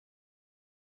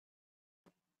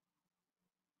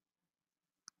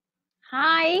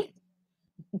Hi.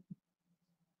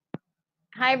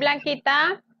 Hi,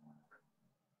 Blanquita.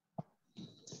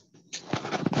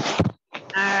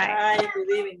 All right. Hi, good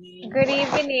evening. Good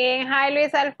evening. Hi,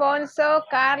 Luis Alfonso,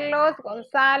 Carlos,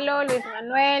 Gonzalo, Luis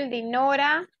Manuel,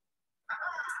 Dinora.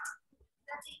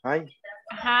 Hi.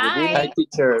 Hi. Hi,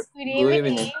 teacher. Good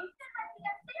evening.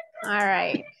 All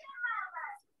right.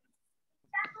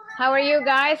 How are you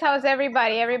guys? How's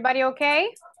everybody? Everybody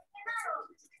okay?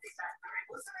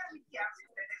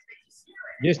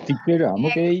 Yes, teacher, I'm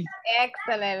okay.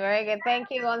 Excellent. Very good. Thank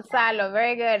you, Gonzalo.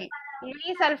 Very good.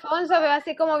 Luis Alfonso, veo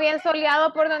así como bien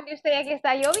soleado por donde usted, aquí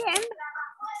está lloviendo.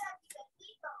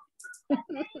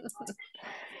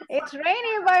 It's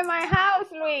raining by my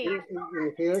house, Luis.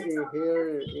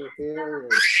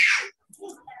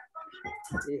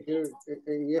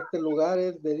 En este lugar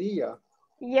es de día.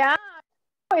 Yeah,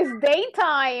 it's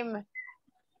daytime.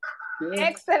 Yeah.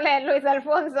 Excellent, Luis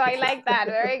Alfonso. I like that.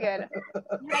 Very good.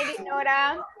 Hi,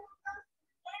 Dinora.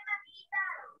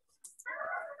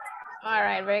 All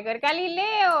right, very good.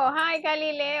 Galileo. Hi,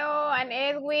 Galileo and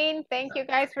Edwin. Thank you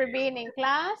guys for being in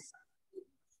class.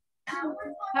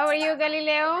 How are you,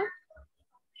 Galileo?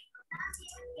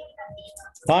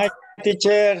 Fine,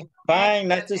 teacher. Fine.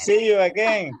 Nice to see you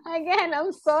again. Again,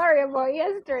 I'm sorry about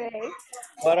yesterday.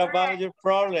 What about your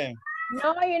problem?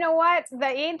 No, you know what?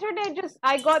 The internet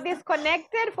I got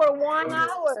disconnected for 1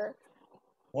 hour.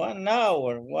 1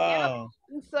 hour. Wow.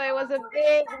 Yep. So it was a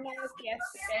big mess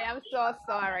yesterday. I'm so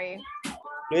sorry.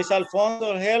 Luis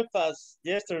Alfonso helped us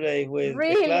yesterday with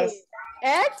the class. Really?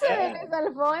 Excellent, Yeah. Luis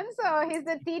Alfonso. He's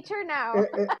the teacher now.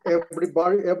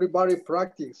 Everybody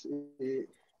practice.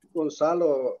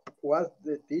 Gonzalo was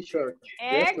the teacher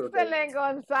yesterday. Excellent,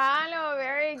 Gonzalo.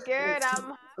 Very good.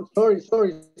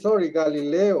 Sorry,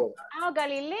 Galileo. Oh,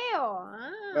 Galileo.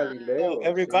 Ah. Galileo.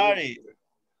 Everybody.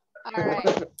 All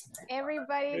right.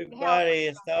 Everybody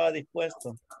estaba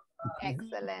dispuesto.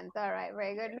 Excellent. All right.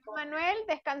 Very good. Luis Manuel,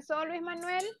 ¿descansó Luis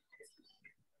Manuel?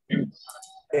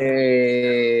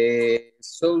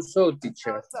 So,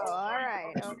 teacher. So, all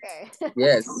right. Okay.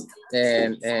 Yes,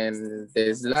 and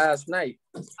this last night.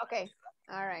 Okay.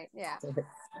 All right. Yeah.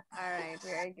 All right.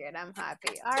 Very good. I'm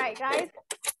happy. All right, guys.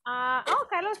 Oh,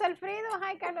 Carlos Alfredo.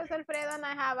 Hi, Carlos Alfredo. And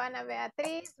I have Ana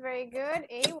Beatriz. Very good.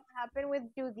 Hey, what happened with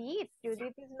Judith?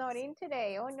 Judith is not in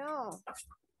today. Oh, no.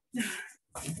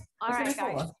 All right,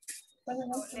 guys.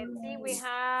 Let's see. We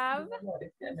have...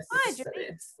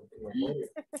 Judith.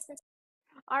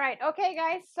 All right. Okay,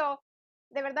 guys. So,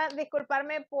 de verdad,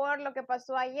 disculparme por lo que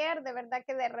pasó ayer. De verdad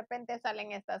que de repente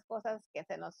salen estas cosas que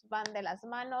se nos van de las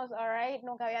manos. All right.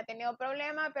 Nunca había tenido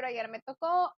problema, pero ayer me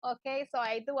tocó. Okay. So,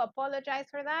 I do apologize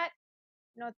for that.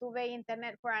 No tuve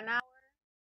internet for an hour.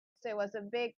 So, it was a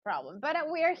big problem. But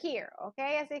we are here.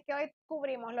 Okay. Así que hoy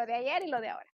cubrimos lo de ayer y lo de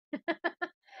ahora.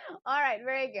 All right,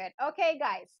 very good. Okay,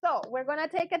 guys, so we're going to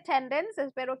take attendance.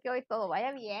 Espero que hoy todo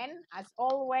vaya bien, as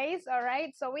always. All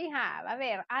right, so we have, a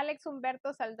ver, Alex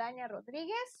Humberto Saldaña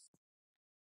Rodríguez.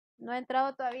 No ha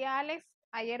entrado todavía Alex.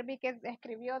 Ayer vi que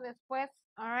escribió después.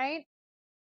 All right.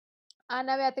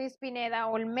 Ana Beatriz Pineda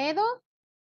Olmedo.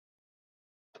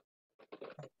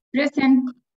 Present.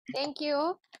 Thank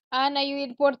you. Ana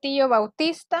Judith Portillo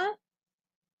Bautista.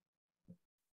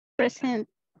 Present.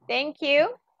 Thank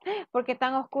you. ¿Por qué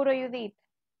tan oscuro, Judith?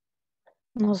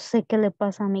 No sé qué le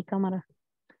pasa a mi cámara.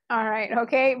 All right,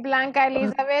 okay. Blanca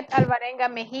Elizabeth Alvarenga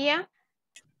Mejía.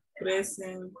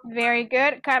 Present. Very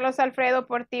good. Carlos Alfredo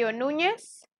Portillo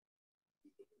Núñez.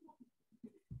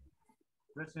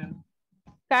 Present.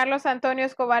 Carlos Antonio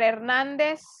Escobar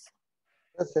Hernández.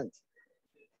 Present.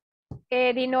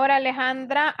 Dinora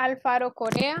Alejandra Alfaro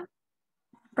Corea.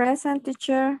 Present,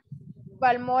 teacher.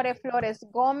 Valmore Flores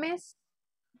Gómez.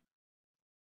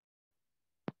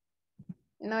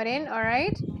 Not in, all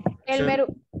right. Elmer,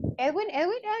 Edwin,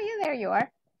 oh, there you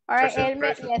are. All right, Present,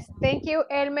 Elmer, present. yes, thank you.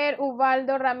 Elmer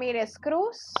Ubaldo Ramírez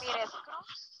Cruz.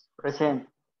 Present.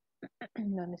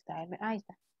 ¿Dónde está Elmer? Ahí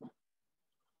está.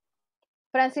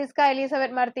 Francisca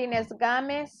Elizabeth Martínez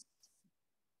Gámez.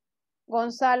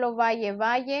 Gonzalo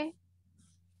Valle.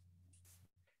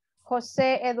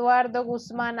 José Eduardo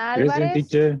Guzmán Álvarez. Present,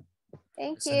 teacher.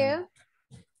 Thank you.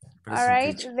 All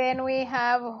right, then we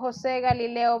have José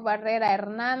Galileo Barrera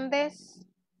Hernández.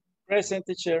 Present,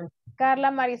 teacher. Carla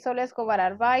Marisol Escobar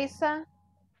Arbaiza.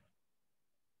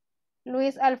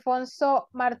 Luis Alfonso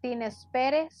Martínez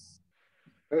Pérez.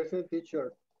 Present,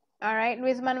 teacher. All right,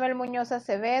 Luis Manuel Muñoz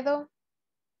Acevedo.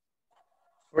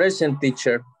 Present,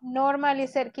 teacher. Norma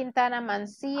Lizer Quintana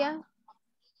Mancía.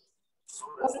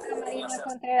 Olga Marina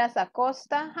Contreras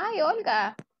Acosta. Hi,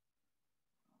 Olga.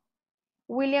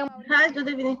 William Hi, good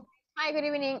evening. Hi, good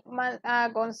evening,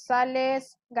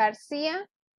 González García.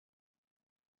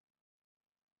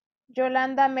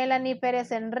 Yolanda Melanie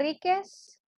Pérez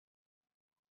Enríquez.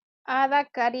 Ada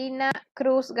Karina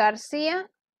Cruz García.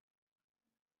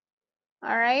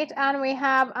 All right, and we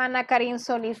have Ana Karin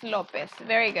Solis Lopez.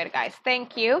 Very good, guys.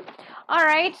 Thank you. All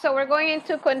right, so we're going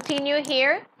to continue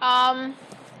here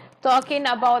talking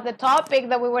about the topic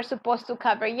that we were supposed to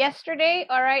cover yesterday.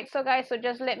 All right, so guys, so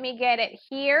just let me get it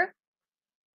here.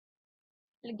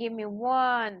 Give me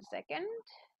 1 second.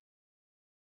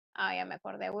 Ah, ya me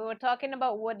acordé. We were talking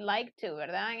about would like to,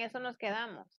 ¿verdad? En eso nos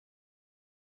quedamos.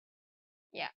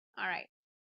 Yeah, all right.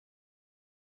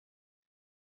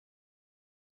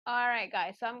 All right,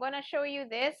 guys, so I'm going to show you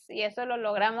this, y eso lo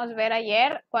logramos ver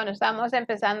ayer cuando estamos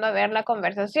empezando a ver la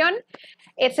conversación.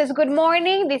 It says, good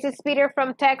morning, this is Peter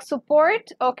from Tech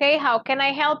Support. Okay, how can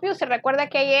I help you? Se recuerda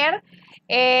que ayer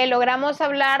logramos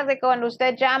hablar de cuando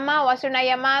usted llama o hace una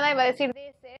llamada y va a decir,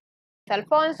 this is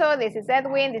Alfonso, this is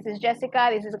Edwin, this is Jessica,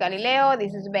 this is Galileo,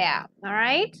 this is Bea. All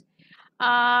right.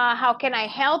 How can I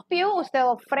help you? Usted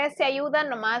ofrece ayuda,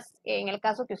 nomás en el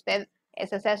caso que usted,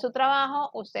 ese sea su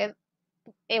trabajo, usted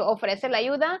ofrece la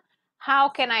ayuda. How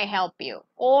can I help you?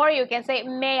 Or you can say,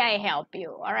 may I help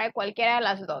you? All right, cualquiera de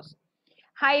las dos.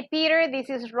 Hi, Peter, this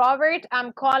is Robert.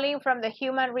 I'm calling from the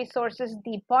Human Resources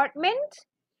Department.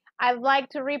 I'd like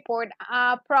to report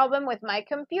a problem with my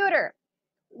computer.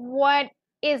 What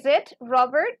is it,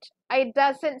 Robert? It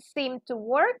doesn't seem to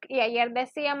work. Y ayer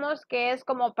decíamos que es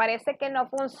como parece que no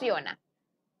funciona.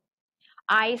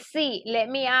 I see. Let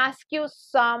me ask you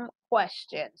some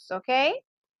questions, okay?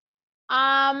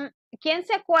 ¿Quién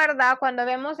se acuerda cuando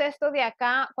vemos esto de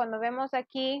acá, cuando vemos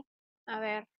aquí, a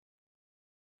ver,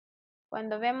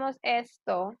 cuando vemos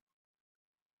esto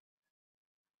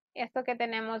que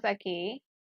tenemos aquí,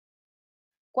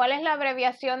 ¿cuál es la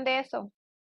abreviación de eso?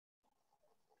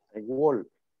 Igual.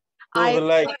 I Good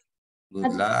like.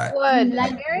 Good luck. would.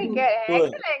 Like Very to. good.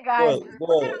 Good, Excellent, guys. good,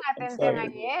 Pusieron good. I'm atención sorry.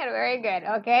 ayer. Very good.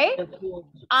 Okay. ¿Cómo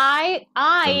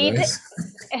I'd. es?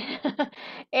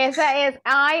 Esa es,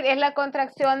 I'd es la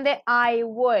contracción de I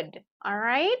would. All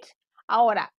right.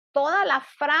 Ahora, toda la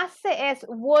frase es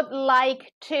would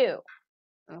like to.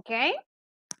 Okay.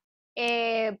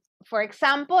 For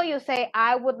example, you say,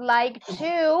 I would like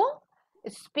to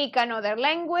speak another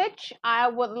language. I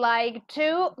would like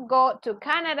to go to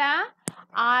Canada.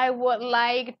 I would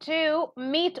like to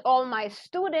meet all my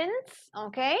students.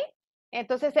 Okay.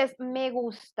 Entonces es me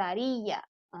gustaría.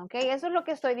 Ok, eso es lo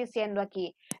que estoy diciendo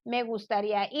aquí. Me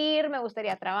gustaría ir, me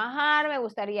gustaría trabajar, me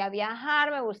gustaría viajar,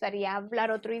 me gustaría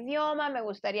hablar otro idioma, me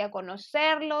gustaría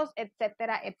conocerlos,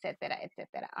 etcétera, etcétera,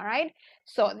 etcétera. All right?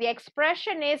 So the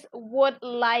expression is would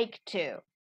like to.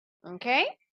 Okay?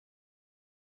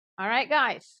 All right,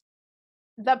 guys.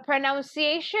 The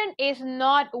pronunciation is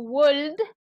not would.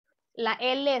 La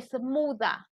L es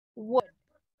muda. Would.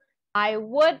 I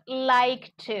would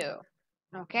like to.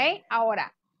 Okay?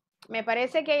 Ahora. Me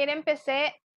parece que ayer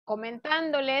empecé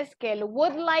comentándoles que el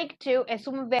would like to es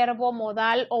un verbo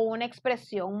modal o una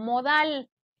expresión modal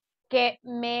que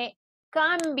me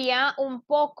cambia un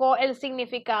poco el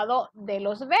significado de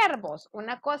los verbos.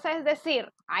 Una cosa es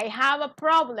decir, I have a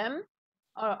problem,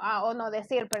 o no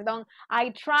decir, perdón,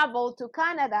 I travel to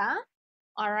Canada,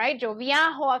 all right, yo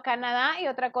viajo a Canadá, y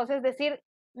otra cosa es decir,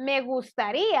 me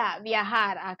gustaría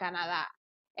viajar a Canadá.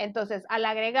 Entonces, al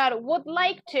agregar would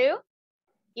like to,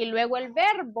 y luego el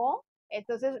verbo,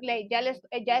 entonces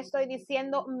ya estoy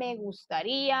diciendo me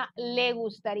gustaría, le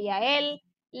gustaría a él,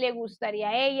 le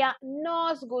gustaría a ella,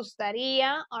 nos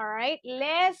gustaría, all right,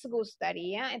 les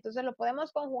gustaría. Entonces lo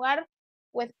podemos conjugar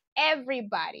with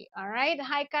everybody, all right.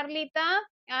 Hi, Carlita,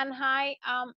 and hi,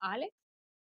 Alex.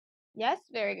 Yes,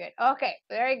 very good. Okay,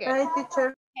 very good. Hi,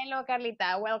 teacher. Hello,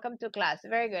 Carlita. Welcome to class.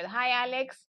 Very good. Hi,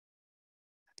 Alex.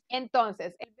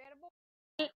 Entonces, el verbo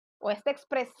o esta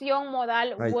expresión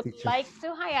modal would like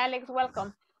to, hi Alex,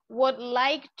 welcome, would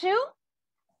like to,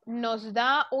 nos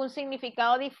da un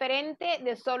significado diferente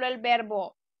de solo el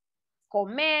verbo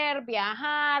comer,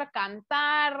 viajar,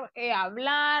 cantar,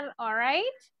 hablar, all right?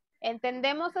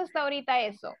 ¿Entendemos hasta ahorita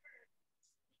eso?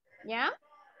 ¿Ya?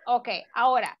 Ok,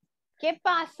 ahora, ¿qué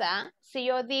pasa si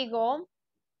yo digo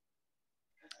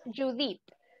Judith?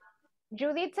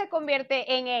 Judith se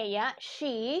convierte en ella,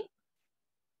 she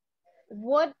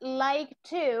would like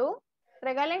to,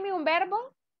 regálenme un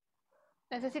verbo.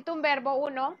 Necesito un verbo,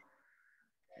 uno.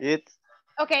 It.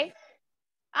 Ok.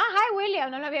 Hi,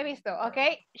 William, no lo había visto. Ok.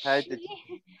 Hi,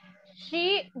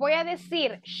 Voy a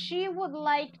decir, she would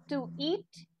like to eat,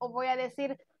 o voy a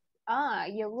decir,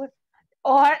 you would,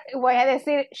 or voy a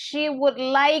decir, she would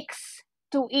likes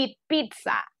to eat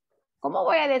pizza. ¿Cómo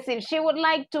voy a decir? She would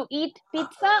like to eat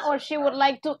pizza or she would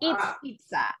like to eat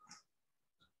pizza.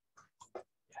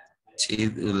 She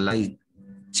would like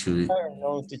to.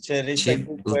 No, teacher, it's She a good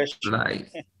would question.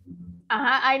 like.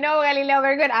 Ajá, I know, Galileo,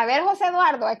 very good. A ver, José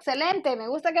Eduardo, excelente. Me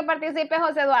gusta que participe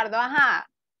José Eduardo. Ajá.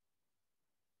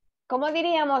 ¿Cómo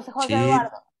diríamos, José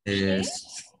Eduardo?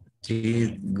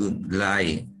 She would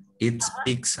like eat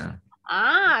pizza.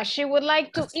 Ah, she would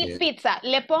like to Así eat es. pizza.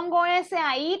 ¿Le pongo ese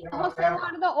a eat, José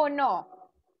Eduardo, o no?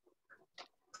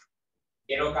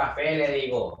 Quiero café, le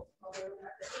digo.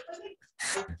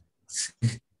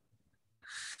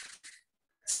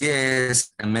 Sí,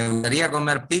 me gustaría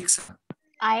comer pizza.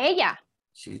 A ella.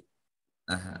 Sí.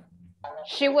 Ajá.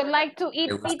 She would like to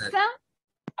eat Le gusta- pizza.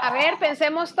 A ver,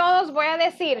 pensemos todos. Voy a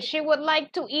decir, she would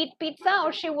like to eat pizza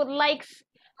or she would like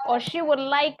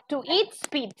to eat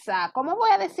pizza. ¿Cómo voy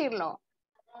a decirlo?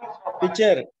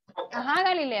 Teacher, Ajá,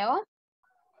 Galileo.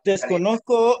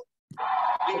 desconozco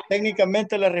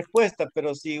técnicamente la respuesta,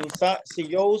 pero si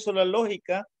yo uso la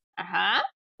lógica, Ajá.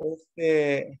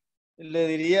 le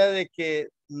diría de que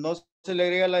no se le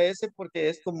agrega la S porque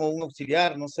es como un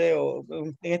auxiliar, no sé, o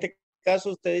en este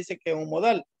caso usted dice que es un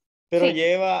modal, pero Sí.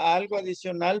 lleva algo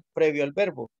adicional previo al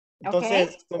verbo.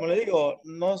 Entonces, Ok. como le digo,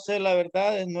 no sé la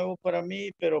verdad, es nuevo para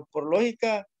mí, pero por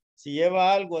lógica, si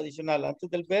lleva algo adicional antes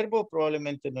del verbo,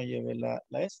 probablemente no lleve la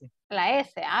S. La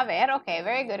S. A ver, ok,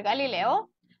 very good,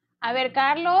 Galileo. A ver,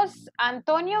 Carlos,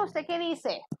 Antonio, ¿usted qué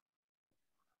dice?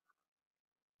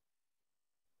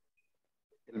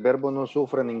 El verbo no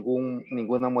sufre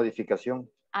ninguna modificación.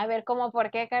 A ver, ¿cómo por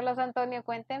qué, Carlos Antonio?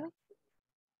 Cuénteme.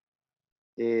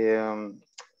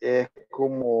 Es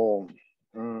como,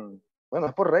 bueno,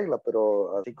 es por regla,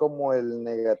 pero así como el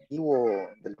negativo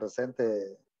del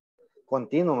presente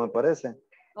continuo, me parece.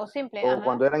 O simple, O ajá.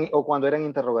 cuando eran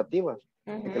interrogativas,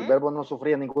 en que el Ujú. verbo no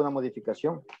sufría ninguna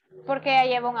modificación. Porque ya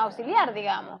lleva un auxiliar,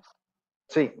 digamos.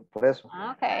 Sí, por eso.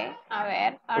 Ah, ok, a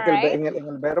ver, all Porque right. en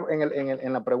el verbo,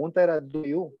 en la pregunta era do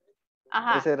you.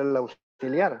 Ajá, Ese era el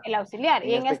auxiliar. el auxiliar.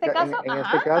 Y en este caso, En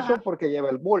ajá, este caso, ajá. porque lleva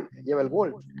el bool.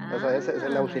 O sea, ese es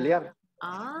el auxiliar.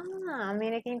 Ah,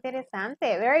 mire qué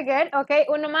interesante. Very good. Ok,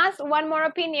 uno más. One more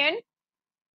opinion.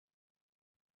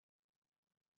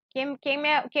 ¿Quién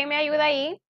me ayuda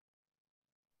ahí?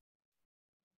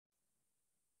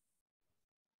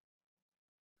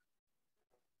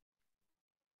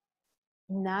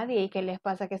 Nadie. ¿Y qué les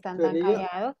pasa que están tan Sería,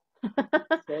 callados?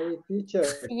 sorry, teacher.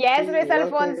 Yes, Luis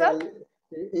Alfonso.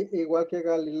 Igual que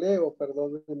Galileo,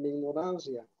 perdón mi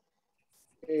ignorancia.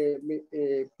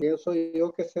 Pienso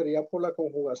yo que sería por la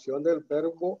conjugación del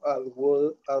verbo al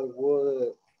would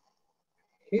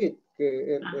hit,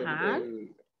 que Ajá.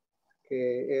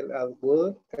 el al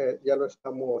would ya nos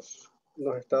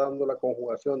está dando la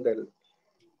conjugación del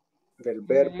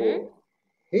verbo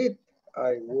hit.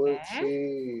 I would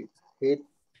see hit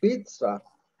pizza.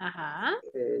 Ajá.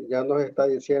 Ya nos está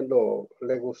diciendo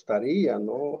le gustaría,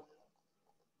 ¿no?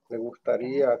 Le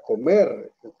gustaría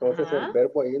comer. Entonces el Ajá.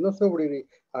 verbo ahí no se obligaría.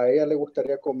 A ella le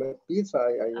gustaría comer pizza.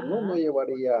 Ahí no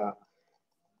llevaría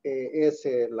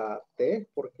la T,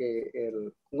 porque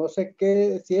no sé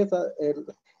qué, si es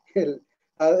el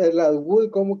would,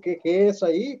 como que es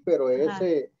ahí, pero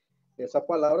esa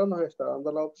palabra nos está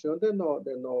dando la opción de no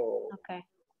Okay.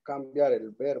 cambiar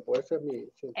el verbo. Ese es mi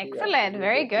Excellent,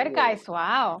 very good, guys.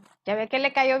 Wow. Ya ve que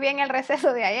le cayó bien el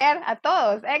receso de ayer a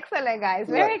todos. Excellent, guys.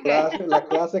 Very good. La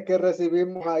clase que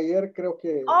recibimos ayer, creo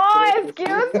que. Oh, creo que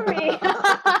excuse sí. me.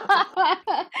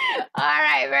 All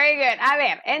right, very good. A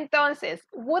ver, entonces,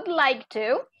 would like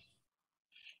to.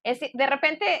 De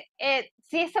repente,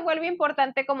 sí se vuelve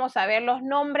importante como saber los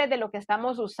nombres de lo que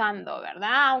estamos usando,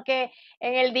 ¿verdad? Aunque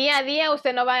en el día a día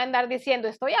usted no va a andar diciendo,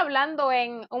 estoy hablando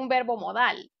en un verbo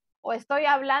modal o estoy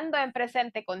hablando en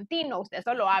presente continuo, usted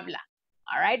solo habla.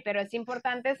 All right, pero es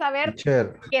importante saber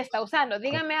Teacher, qué está usando.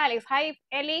 Dígame, Alex. Hi,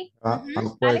 Eli. I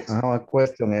have a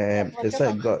question.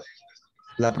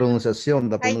 La pronunciación,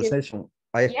 la pronunciation.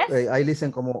 Yes. I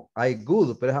listen como I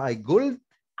good, pero es I good.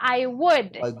 I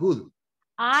would. I good.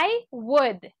 I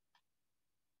would.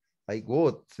 I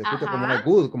good. Se escucha como Ajá. I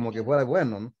good, como que fuera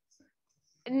bueno, ¿no?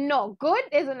 No, good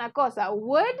es una cosa,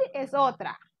 would es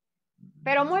otra.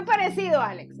 Pero muy parecido,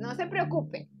 Alex. No se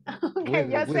preocupe. Okay,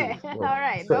 yo sé. All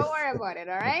right, don't worry about it,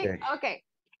 all right? Okay.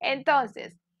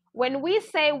 Entonces, when we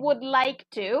say would like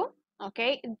to,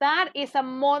 okay, that is a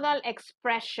modal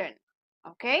expression,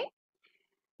 okay?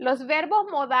 Los verbos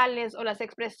modales o las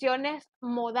expresiones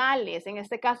modales, en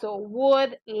este caso,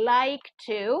 would like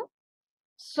to,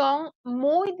 son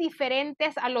muy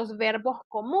diferentes a los verbos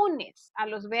comunes, a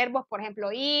los verbos, por ejemplo,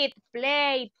 eat,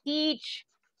 play, teach,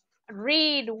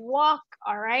 read, walk,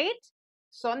 all right?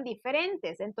 son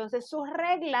diferentes. Entonces sus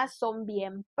reglas son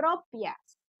bien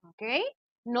propias, ¿ok?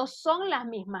 No son las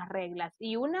mismas reglas.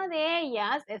 Y una de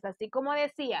ellas es así como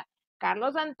decía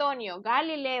Carlos Antonio,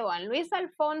 Galileo, and Luis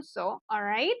Alfonso, all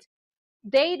right?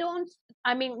 They don't,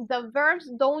 I mean, the verbs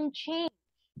don't change,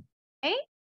 ¿ok?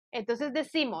 Entonces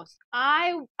decimos,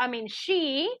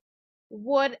 she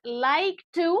would like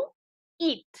to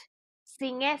eat,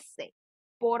 sin S.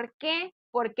 ¿Por qué?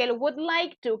 Porque el would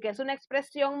like to, que es una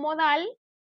expresión modal,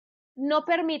 no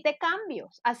permite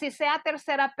cambios. Así sea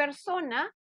tercera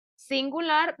persona,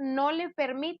 singular, no le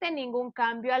permite ningún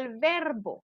cambio al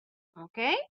verbo. ¿Ok?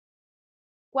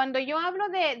 Cuando yo hablo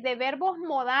de verbos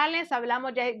modales,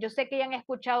 hablamos, yo sé que ya han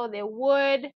escuchado de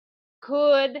would,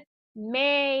 could,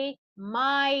 may,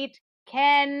 might,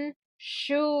 can,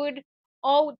 should,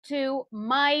 ought to,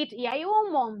 might, y hay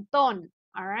un montón,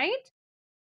 all right?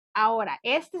 Ahora,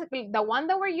 the one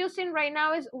that we're using right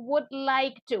now is would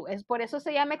like to. Es por eso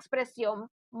se llama expresión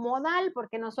modal,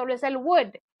 porque no solo es el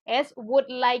would, es would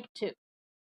like to.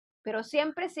 Pero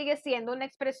siempre sigue siendo una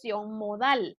expresión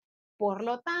modal. Por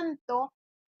lo tanto,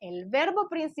 el verbo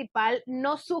principal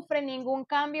no sufre ningún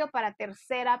cambio para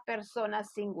tercera persona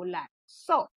singular.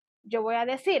 So, yo voy a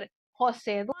decir,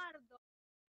 José Eduardo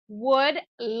would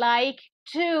like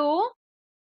to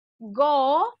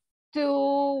go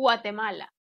to Guatemala.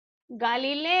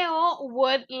 Galileo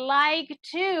would like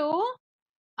to,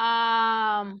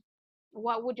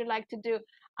 what would you like to do?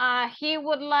 He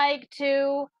would like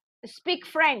to speak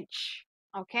French.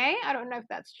 Okay, I don't know if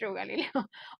that's true, Galileo.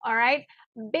 All right.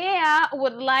 Bea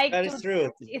would like That to. is true.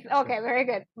 Okay, very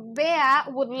good. Bea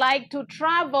would like to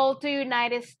travel to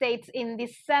United States in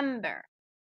December.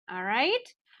 All right.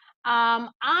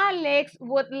 Alex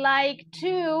would like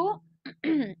to,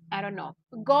 I don't know,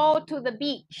 go to the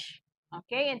beach.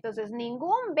 Okay, entonces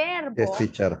ningún verbo. Yes,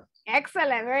 teacher.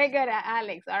 Excellent, very good,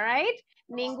 Alex. All right.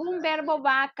 Ningún verbo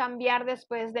va a cambiar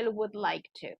después del would like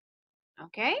to.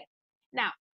 Okay.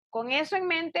 Now, con eso en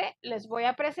mente, les voy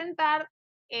a presentar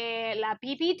la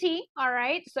PPT. All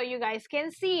right. So you guys can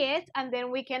see it and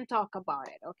then we can talk about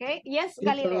it. Okay. Yes,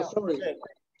 Teacher, Galileo. sorry.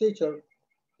 Teacher.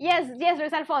 Yes,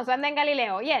 Luis Alfonso, and then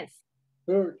Galileo. Yes.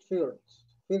 First,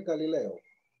 Galileo.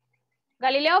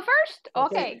 Galileo first?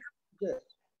 Okay. Yes.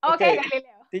 Okay, Okay.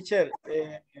 Galileo. Teacher,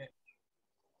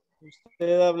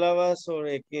 usted hablaba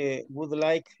sobre que would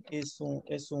like es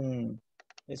un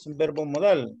verbo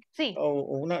modal. Sí. O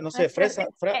una, no sé, frase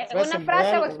una frase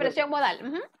modal, o expresión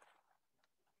modal.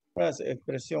 Frase,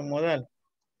 expresión modal.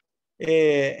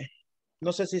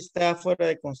 No sé si está fuera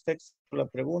de contexto la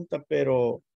pregunta,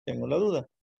 pero tengo la duda.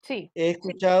 Sí. He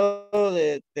escuchado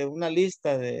de una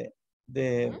lista de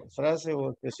frases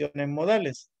o expresiones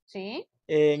modales. Sí.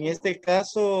 En este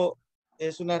caso,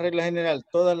 es una regla general.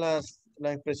 Todas las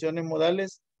expresiones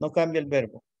modales no cambia el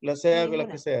verbo, la sea la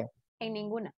que sea. En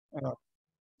ninguna.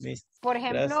 Listo. Por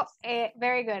ejemplo,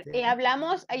 very good. Y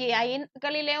hablamos, y ahí en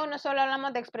Galileo no solo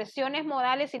hablamos de expresiones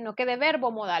modales, sino que de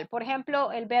verbo modal. Por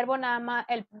ejemplo, el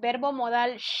verbo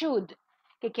modal should,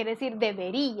 que quiere decir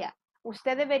debería.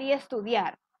 Usted debería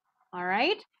estudiar. All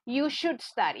right? You should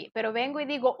study. Pero vengo y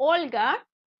digo Olga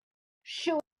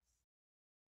should.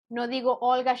 No digo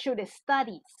Olga should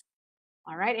study.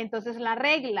 All right? Entonces la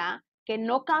regla que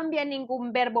no cambia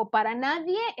ningún verbo para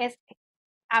nadie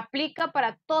aplica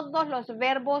para todos los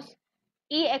verbos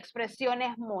y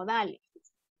expresiones modales.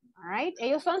 All right?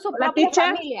 Ellos son su propia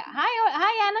familia.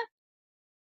 Hi, Ana.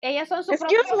 Ellas son su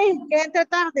propia... Excuse me, que entre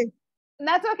tarde.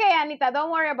 That's okay, Anita.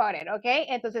 Don't worry about it, okay?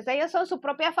 Entonces ellos son su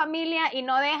propia familia y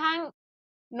no dejan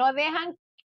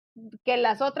que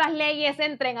las otras leyes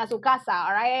entren a su casa.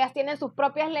 All right? Ellas tienen sus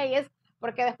propias leyes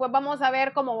porque después vamos a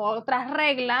ver como otras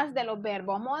reglas de los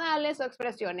verbos modales o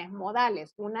expresiones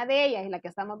modales. Una de ellas, y la que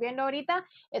estamos viendo ahorita,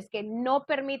 es que no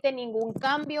permite ningún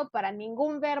cambio para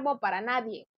ningún verbo para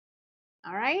nadie.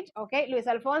 All right? Okay, Luis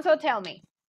Alfonso, tell me.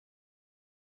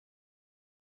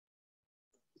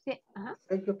 Sí,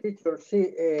 Thank you, teacher.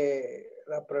 Sí,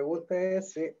 la pregunta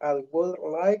es si I would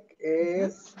like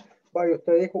es, vaya,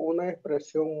 usted dijo una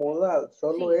expresión modal,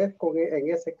 solo sí. es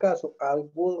en ese caso, I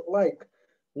would like.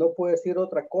 No puede decir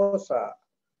otra cosa.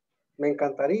 Me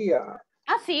encantaría.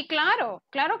 Sí, claro.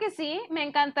 Claro que sí. Me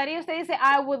encantaría. Usted dice,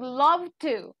 I would love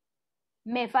to.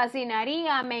 Me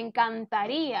fascinaría, me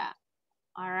encantaría.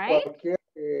 All right.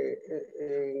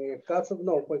 En el caso,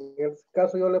 no, pues en el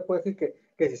caso yo le puedo decir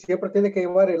que si siempre tiene que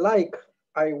llevar el like,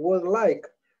 I would like.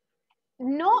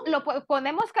 No,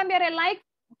 podemos cambiar el like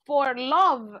por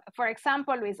love. For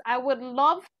example, Luis, I would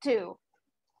love to.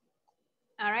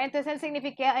 All right. Entonces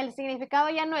el significado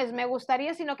ya no es me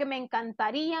gustaría, sino que me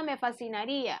encantaría, me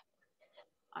fascinaría.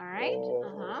 All right.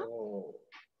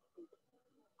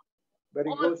 Very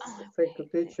good. Thank you,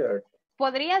 teacher.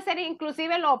 Podría ser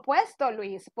inclusive lo opuesto,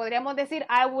 Luis. Podríamos decir,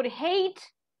 I would hate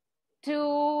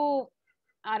to,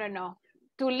 I don't know,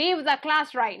 to leave the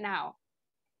class right now.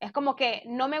 Es como que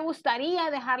no me gustaría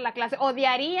dejar la clase,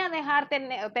 odiaría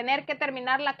tener que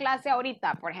terminar la clase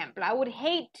ahorita, por ejemplo. I would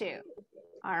hate to.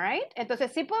 All right.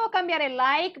 Entonces sí puedo cambiar el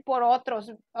like por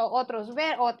otros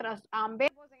verbos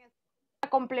para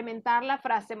complementar la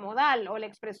frase modal o la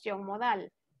expresión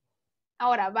modal.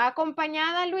 Ahora, va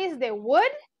acompañada, Luis, de would,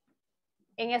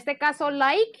 en este caso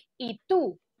like y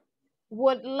to.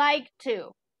 Would like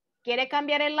to. ¿Quiere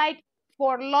cambiar el like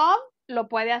por love? Lo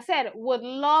puede hacer. Would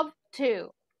love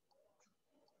to.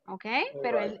 ¿Ok?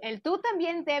 Pero el to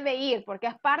también debe ir porque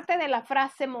es parte de la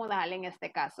frase modal en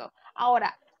este caso.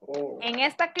 Ahora, en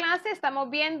esta clase estamos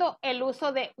viendo el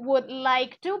uso de would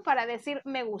like to para decir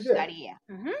me gustaría.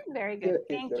 Very good.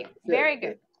 Thank you. Very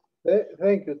good.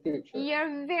 Thank you, teacher.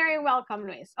 You're very welcome,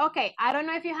 Luis. Okay, I don't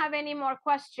know if you have any more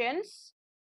questions.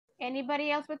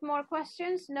 Anybody else with more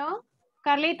questions? No?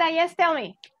 Carlita, yes, tell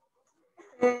me.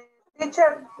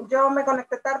 Teacher, yo me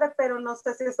conecté tarde, pero no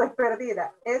sé si estoy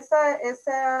perdida.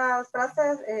 Esas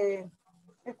frases,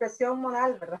 expresión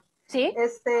modal, ¿verdad? Sí.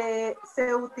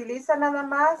 ¿Se utiliza nada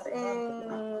más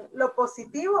en lo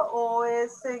positivo o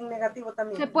es en negativo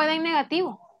también? Se puede en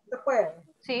negativo. ¿Se puede?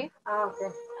 Sí. Ah, ok.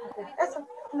 Eso.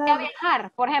 A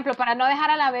viajar, por ejemplo, para no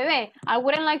dejar a la bebé. I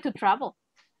wouldn't like to travel.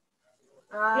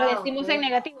 Lo decimos en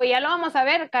negativo. Ya lo vamos a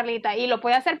ver, Carlita. Y lo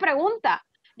puede hacer pregunta.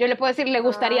 Yo le puedo decir, ¿le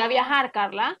gustaría viajar,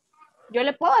 Carla? Yo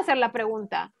le puedo hacer la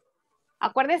pregunta.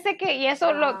 Acuérdese que, y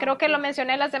eso creo que lo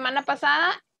mencioné la semana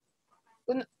pasada,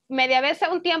 media vez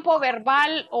un tiempo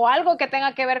verbal o algo que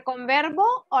tenga que ver con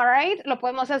verbo, all right, lo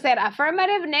podemos hacer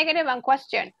affirmative, negative, and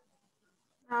question.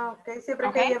 Ok,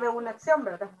 siempre que lleve una acción,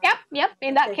 ¿verdad? Yep,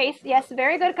 in that case, yes,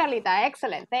 very good, Carlita,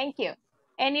 excellent, thank you.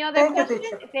 Any other question?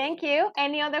 Thank you.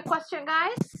 Any other question,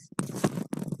 guys?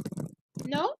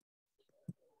 No?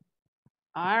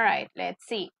 All right, let's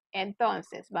see.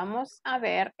 Entonces, vamos a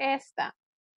ver esta.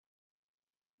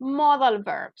 Modal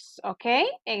verbs, ¿ok?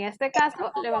 En este caso,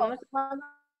 le vamos...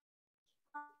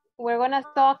 We're going to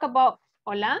talk about...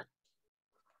 ¿Hola?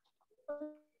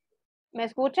 ¿Me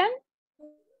escuchan?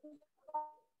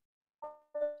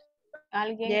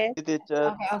 ¿Alguien? Sí,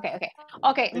 teacher.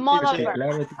 Okay, modal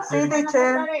verbs. Sí,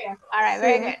 teacher. All right,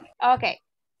 very good. Okay,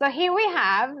 so here we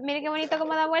have, mire qué bonito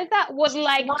como da vuelta, would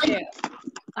like to.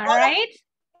 All right.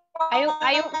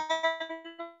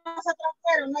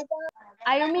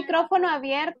 Hay un micrófono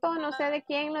abierto, no sé de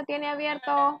quién lo tiene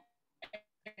abierto.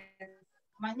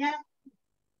 Mañana.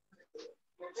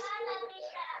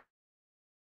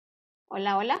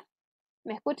 Hola, hola.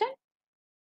 ¿Me escuchan?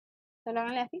 Solo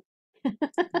háganle así.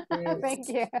 Thank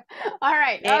you. All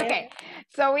right, okay.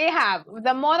 So we have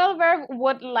the modal verb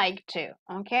would like to,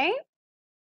 okay?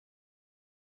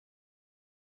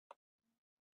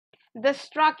 The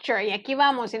structure, y aquí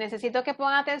vamos, y necesito que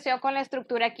pongan atención con la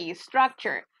estructura aquí.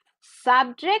 Structure,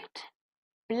 subject,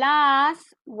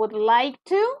 plus would like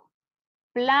to,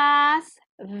 plus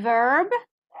verb,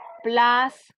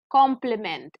 plus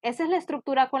complement. Esa es la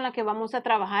estructura con la que vamos a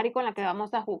trabajar y con la que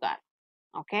vamos a jugar,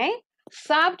 ¿ok?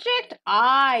 Subject,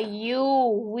 I, you,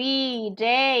 we,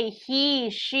 they, he,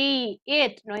 she,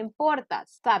 it, no importa,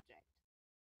 subject.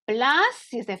 Plus,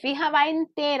 si se fija, va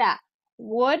entera.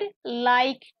 Would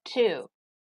like to.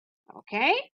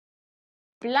 Okay?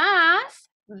 Plus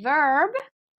verb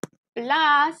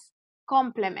plus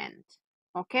complement.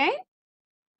 Okay?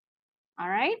 All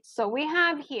right? So we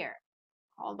have here.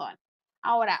 Hold on.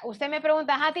 Ahora, usted me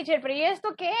pregunta, teacher, pero ¿y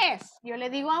esto qué es? Yo le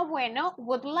digo, bueno,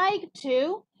 would like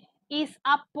to is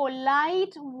a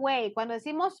polite way. Cuando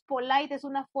decimos polite es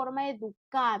una forma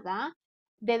educada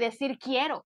de decir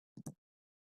quiero.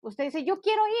 Usted dice, yo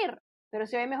quiero ir, pero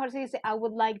se ve mejor si dice, I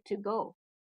would like to go.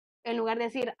 En lugar de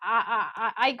decir,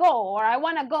 I go, or I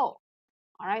want to go.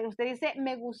 All right? Usted dice,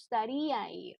 me gustaría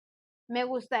ir. Me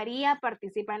gustaría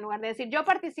participar, en lugar de decir, yo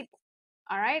participo.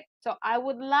 All right? So, I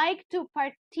would like to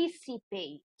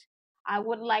participate. I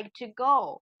would like to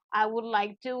go. I would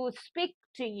like to speak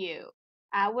to you.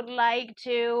 I would like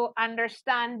to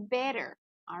understand better.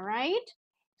 All right?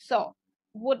 So,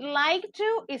 would like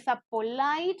to is a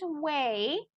polite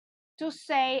way to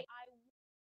say I want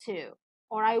to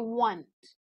or I want.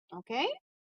 Okay?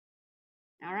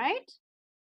 All right?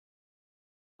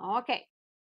 Okay.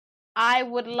 I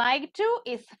would like to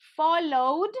is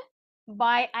followed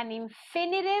by an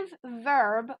infinitive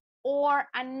verb or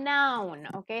a noun.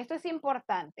 Okay, esto es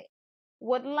importante.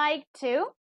 Would like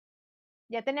to.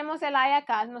 Ya tenemos el I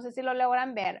acá, no sé si lo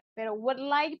logran ver, pero would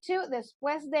like to,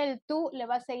 después del to le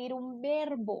va a seguir un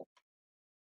verbo.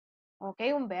 Ok,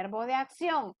 un verbo de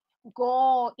acción.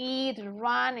 Go, eat,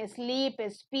 run, sleep,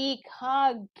 speak,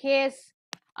 hug, kiss,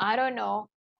 I don't know,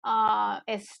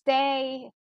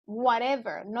 stay,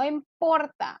 whatever, no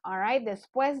importa, all right,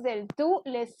 después del to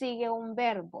le sigue un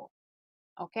verbo,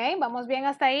 ok, ¿vamos bien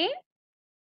hasta ahí?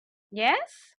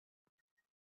 Yes?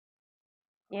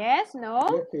 Yes,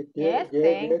 no? Yes,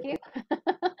 thank you.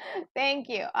 Thank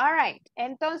you, all right,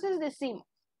 entonces decimos,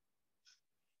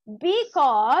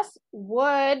 because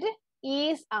would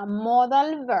is a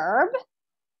modal verb,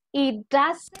 it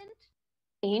doesn't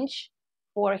change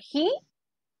for he,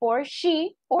 for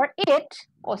she, or it,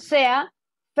 o sea,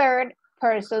 third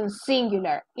person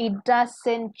singular. It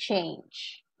doesn't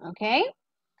change, okay?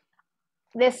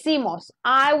 Decimos,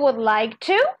 I would like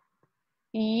to,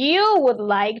 you would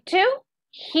like to,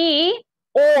 he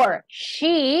or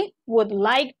she would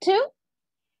like to,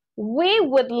 we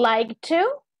would like to,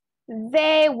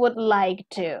 they would like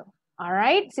to. All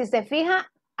right? Si se fija,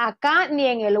 acá ni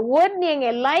en el would ni en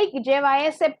el like lleva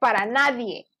ese para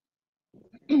nadie.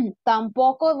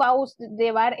 Tampoco va a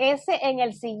llevar ese en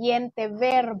el siguiente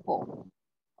verbo.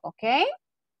 ¿Ok?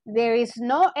 There is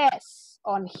no S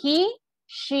on he,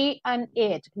 she, and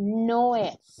it. No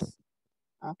S.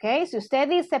 ¿Ok? Si usted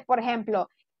dice, por ejemplo,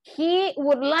 he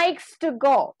would likes to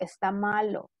go, está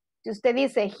malo. Si usted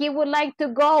dice, he would like to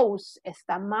go,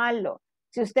 está malo.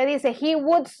 Si usted dice, he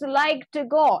would like to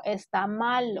go, está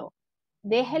malo.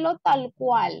 Déjelo tal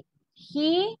cual.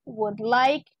 He would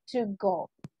like to go.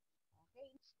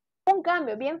 Un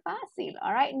cambio bien fácil,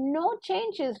 all right? No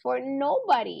changes for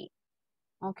nobody,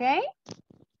 ¿ok?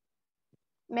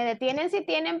 Me detienen si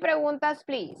tienen preguntas,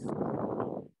 please.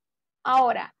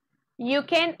 Ahora, you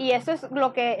can, y eso es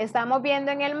lo que estamos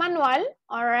viendo en el manual,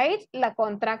 all right? La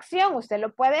contracción, usted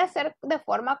lo puede hacer de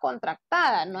forma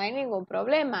contractada, no hay ningún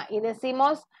problema. Y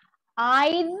decimos,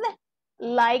 I'd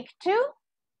like to,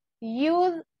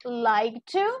 you'd like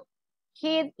to,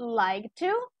 he'd like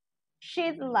to,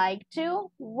 she'd like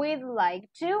to, we'd like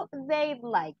to, they'd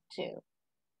like to.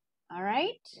 All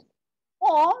right?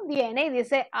 O viene y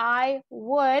dice, I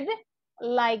would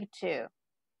like to.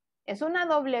 Es una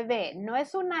W, no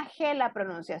es una G la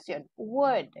pronunciación.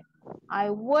 Would. I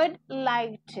would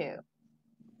like to.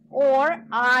 Or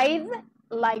I'd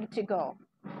like to go.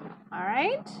 All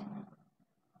right?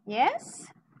 Yes?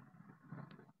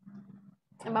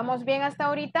 ¿Vamos bien hasta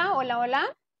ahorita? Hola,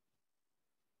 hola.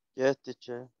 Yes,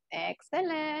 teacher.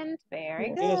 Excellent. Very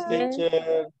good. Yes,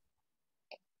 teacher.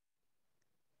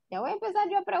 Ya voy a empezar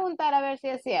yo a preguntar a ver si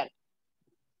es cierto.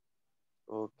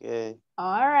 Okay.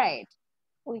 All right.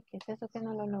 Uy, ¿qué es eso que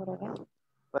no lo logro ver?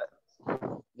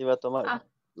 Iba a tomar.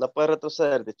 ¿La puede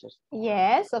retroceder, teacher?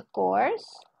 Yes, of course.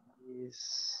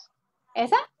 Yes.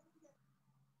 ¿Esa?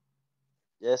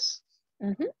 Yes.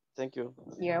 Thank you.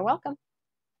 You're welcome.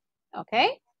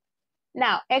 Okay.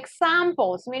 Now,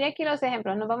 examples. Mire aquí los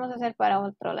ejemplos. Nos vamos a hacer para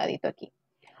otro ladito aquí.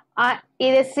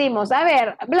 Y decimos, a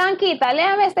ver, Blanquita,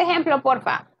 léame este ejemplo,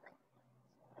 porfa.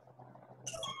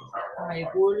 I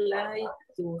would like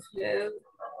to have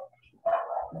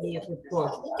the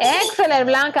report. Excellent,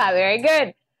 Blanca. Very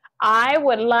good. I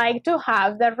would like to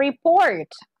have the report.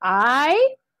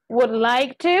 I would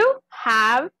like to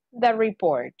have the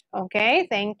report. Okay,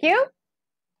 thank you.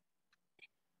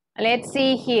 Let's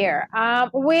see here.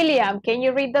 William, can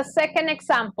you read the second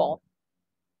example?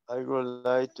 I would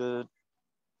like to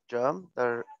join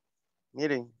the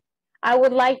meeting. I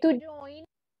would like to join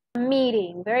a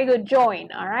meeting. Very good,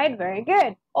 join. All right, very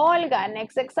good. Olga,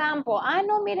 next example.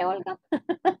 No, mire, Olga.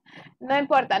 No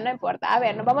importa, no importa. A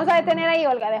ver, nos vamos a detener ahí,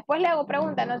 Olga. Después le hago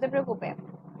preguntas, no se preocupe.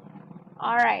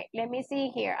 All right, let me see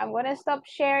here. I'm going to stop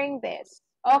sharing this.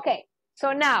 Okay,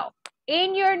 so now,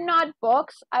 in your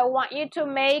notebooks, I want you to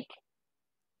make,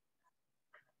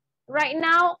 right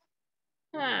now,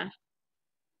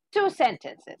 2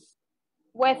 sentences.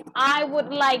 With I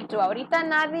would like to. Ahorita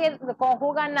nadie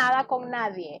conjuga nada con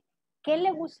nadie. ¿Qué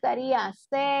le gustaría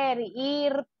hacer,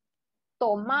 ir,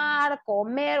 tomar,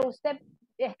 comer? Usted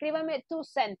escríbame 2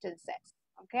 sentences,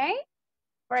 okay?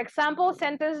 For example,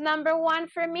 sentence number 1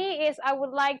 for me is I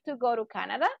would like to go to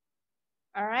Canada.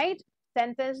 All right.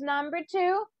 Sentence number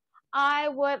 2, I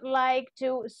would like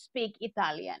to speak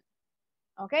Italian.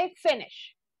 Okay,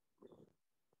 finish.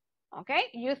 Okay,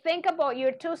 you think about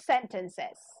your 2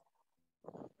 sentences.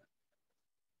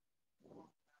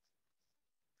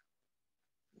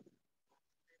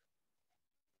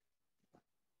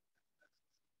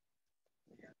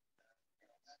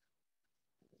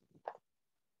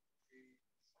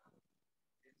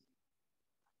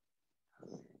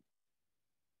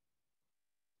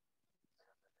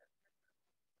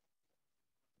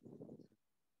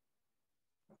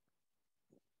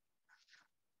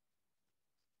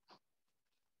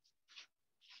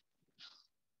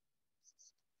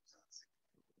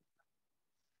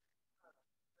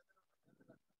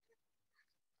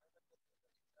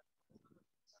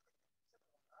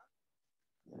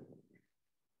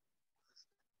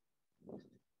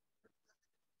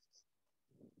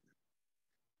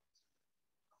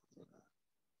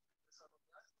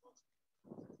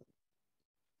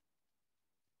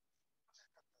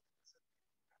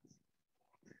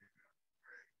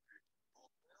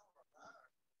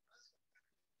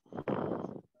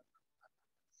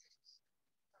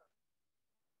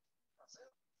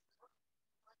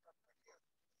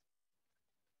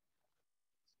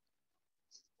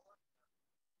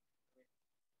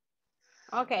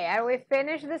 Okay, are we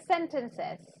finished the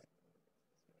sentences?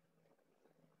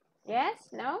 Yes?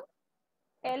 No?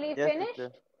 Ellie Yes, finished?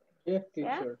 teacher. Yes,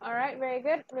 Yeah? teacher. All right, very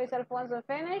good. Luis Alfonso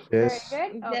finished. Yes.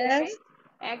 Very good. Okay. Yes.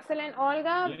 Excellent.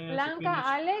 Olga, Yes, Blanca, finished.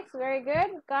 Alex, very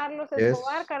good. Carlos Yes.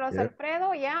 Escobar, Carlos Yep.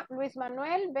 Alfredo, yeah. Luis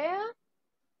Manuel, Bea,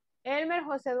 Elmer,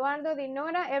 Jose Eduardo,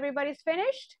 Dinora, everybody's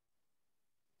finished?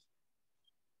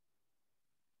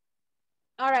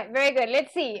 All right, very good.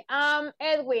 Let's see.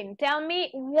 Edwin, tell me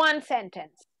one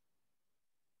sentence.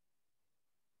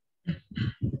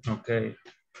 Okay.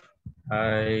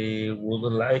 I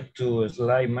would like to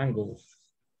slide mangoes.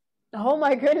 Oh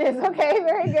my goodness. Okay,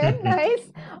 very good.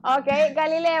 Nice. Okay,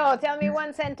 Galileo, tell me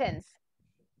one sentence.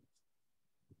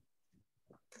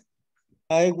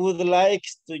 I would like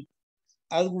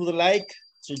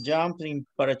to jump in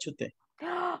parachute.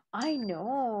 I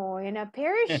know, in a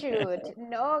parachute.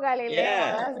 No, Galileo,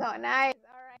 Yeah. that's not nice.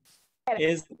 All right.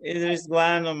 It is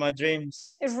one of my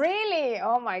dreams. Really?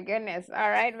 Oh my goodness. All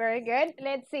right, very good.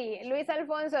 Let's see. Luis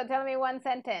Alfonso, tell me one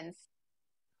sentence.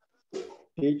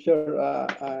 Teacher,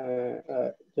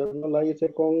 yo no la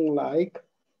hice con like,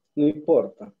 no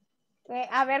importa.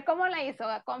 A ver cómo la hizo.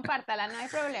 Compártala, no hay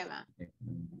problema.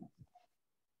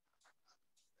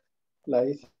 La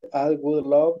hice, I would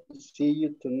love to see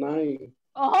you tonight.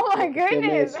 Oh my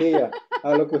goodness.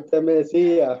 A lo que usted me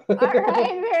decía. All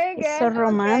right, very good. So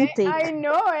romantic. Okay. I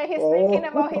know, he's thinking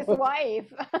about his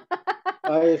wife.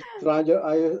 I stranger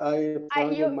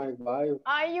my wife.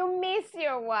 You miss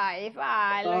your wife.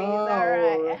 Ah, Luis, Oh, all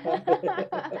right.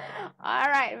 All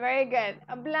right, very good.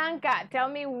 Blanca, tell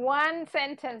me one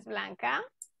sentence, Blanca.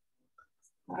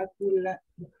 I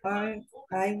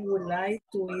would like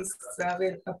to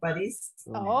travel to Paris.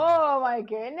 Oh my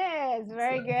goodness,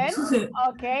 very good.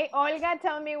 Okay, Olga,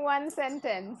 tell me one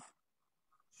sentence.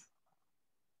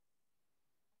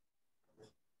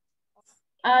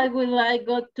 I would like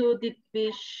go to the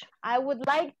beach. I would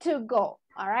like to go.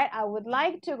 All right, I would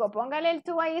like to go. Póngale el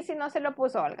tú ahí si no se lo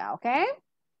puso Olga, okay?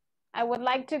 I would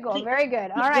like to go. Very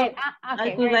good. All right.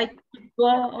 Okay, I would like to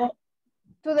go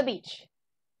to the beach.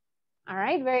 All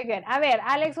right, very good. A ver,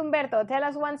 Alex Humberto, tell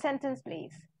us one sentence,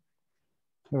 please.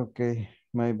 Okay,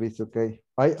 maybe it's okay.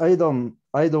 I don't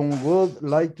would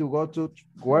like to go to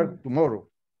work tomorrow.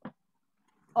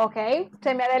 Okay,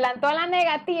 se me adelantó la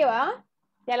negativa.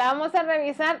 Ya la vamos a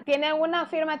revisar. ¿Tiene una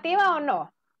afirmativa o no?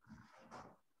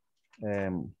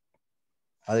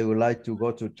 I would like to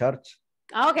go to church.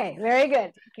 Okay, very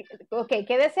good. Okay,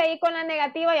 quédese ahí con la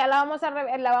negativa, ya la vamos a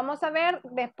ver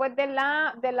después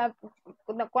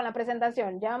con la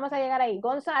presentación. Ya vamos a llegar ahí.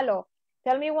 Gonzalo,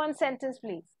 tell me one sentence,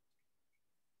 please.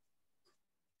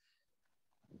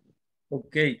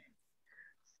 Okay.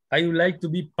 I would like to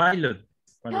be pilot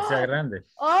cuando sea grande.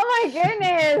 Oh my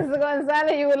goodness,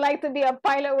 Gonzalo, you would like to be a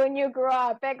pilot when you grow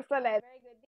up. Excellent. Very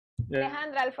good. Yeah.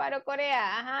 Alejandra Alfaro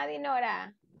Correa. Ajá,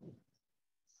 Dinora.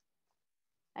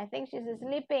 I think she's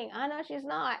sleeping. Oh, no, she's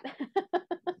not.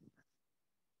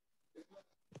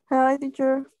 Hi,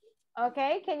 teacher.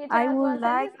 Okay, can you tell us one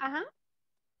sentence?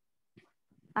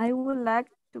 I would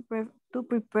like to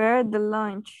prepare the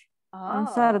lunch on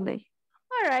Saturday.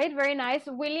 All right, very nice.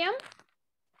 William?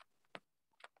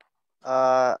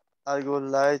 I would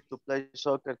like to play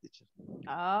soccer, teacher.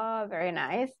 Oh, very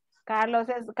nice. Carlos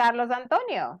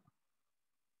Antonio.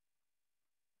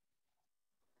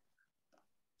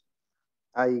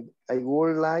 I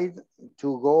would like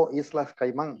to go Islas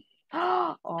Caimán.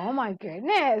 Oh my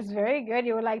goodness, very good.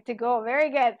 You would like to go, very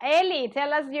good. Eli,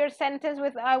 tell us your sentence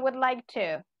with I would like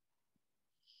to.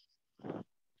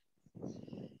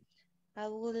 I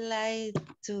would like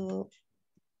to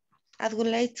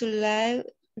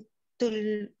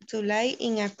live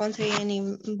in a country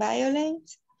any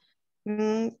violence.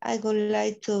 I would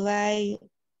like to buy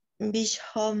beach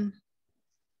home.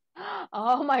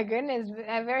 Oh my goodness,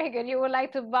 very good. You would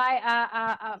like to buy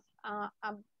a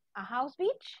house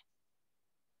beach?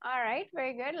 All right,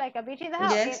 very good. Like a beach in the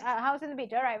house, Yes. a house in the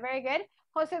beach. All right, very good.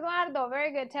 Jose Eduardo,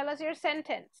 very good. Tell us your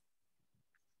sentence.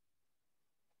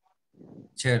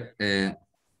 Chair, a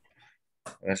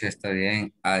ver si está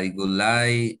bien. I would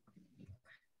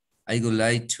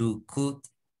like to cook.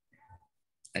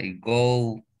 I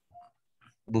go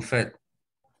buffet.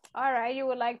 All right, you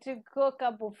would like to cook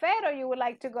a buffet or you would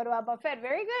like to go to a buffet.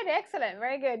 Very good, excellent,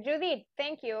 very good. Judith,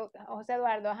 thank you. Jose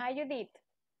Eduardo, hi Judith.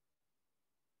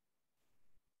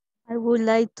 I would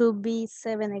like to be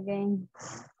 7 again.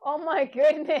 Oh my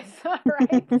goodness, all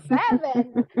right,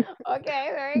 7.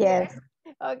 Okay, very Yes. good.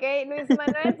 Okay, Luis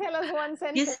Manuel, tell us one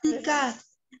sentence. Jessica.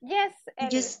 Yes.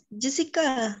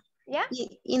 Jessica. Yeah?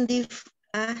 In the,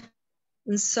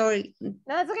 I'm sorry. No,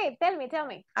 that's okay, tell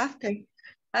me. After,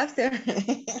 After.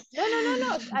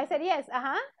 No. I said yes.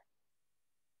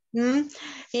 In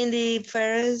the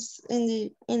first,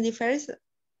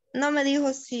 no me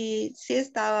dijo si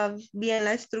estaba bien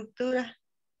la estructura.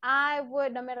 I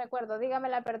would, no me recuerdo.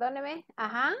 Dígamela, perdóneme.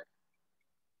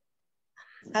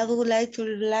 I would like to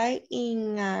live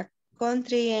in a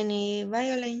country any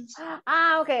violence.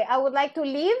 Okay. I would like to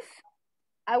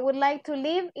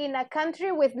live in a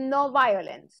country with no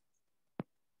violence.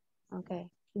 Okay.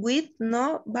 With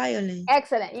no violence.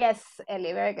 Excellent. Yes,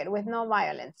 Ellie. Very good. With no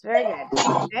violence. Very good.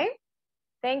 Okay.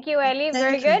 Thank you, Ellie.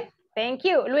 Very good. Thank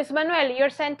you. Luis Manuel, your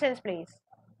sentence, please.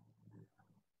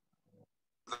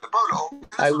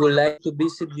 I would like to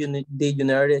visit the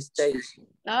United States.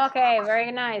 Okay,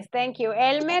 very nice. Thank you.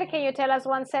 Elmer, can you tell us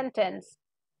one sentence?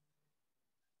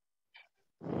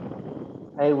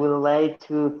 I would like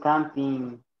to camp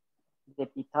in the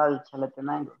Pital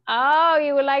Chalatenango. Oh,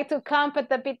 you would like to camp at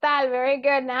the Pital. Very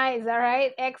good. Nice. All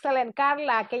right. Excellent.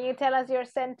 Carla, can you tell us your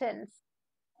sentence?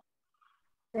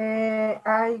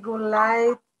 I would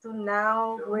like to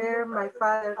know where my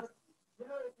father.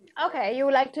 Okay, you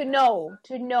would like to know.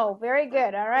 Very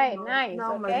good. All right. Nice.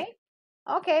 Okay.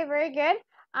 Okay, very good.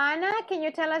 Anna, can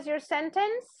you tell us your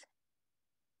sentence?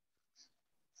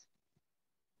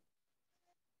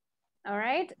 All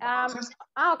right.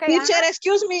 Okay. Teacher,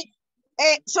 excuse me.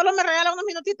 Solo me regala unos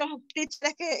minutitos. Teacher,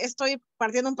 es que estoy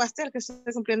partiendo un pastel que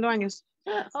estoy cumpliendo años.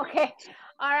 Okay.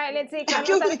 All right, let's see.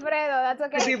 Carlos Alfredo, that's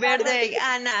okay. Happy birthday,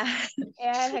 Ana.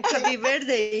 Happy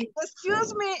birthday.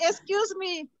 Excuse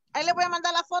me. Ahí le voy a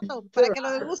mandar la foto para que lo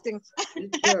degusten.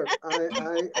 Teacher,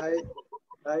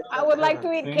 I would like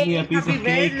to eat cake. Happy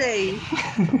birthday.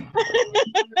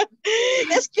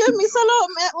 Excuse me, solo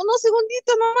unos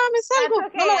segunditos, no mames, salgo.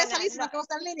 Okay, no lo voy a salir, sino que voy a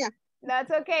estar en línea. That's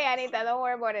okay, Anita, don't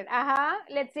worry about it.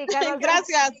 Let's see, Carlos.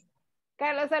 Gracias.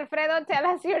 Carlos Alfredo, tell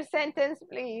us your sentence,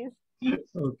 please.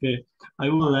 Okay, I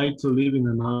would like to live in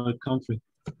another country.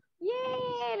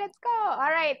 Yay, let's go. All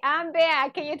right, Bea,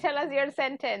 can you tell us your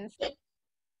sentence?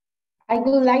 I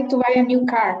would like to buy a new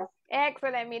car.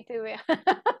 Excellent, me too.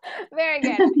 Very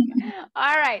good.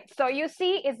 All right, so you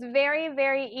see, it's very,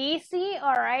 very easy,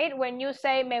 all right, when you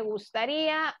say me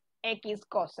gustaría X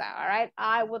cosa, all right,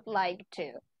 I would like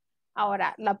to.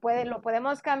 Ahora, lo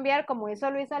podemos cambiar como hizo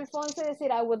Luis Alfonso y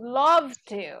decir I would love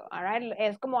to, all right,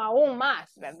 es como aún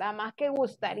más, ¿verdad? Más que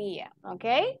gustaría,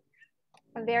 okay?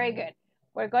 Very good.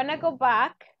 We're gonna go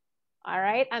back, all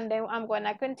right, and then I'm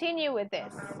gonna continue with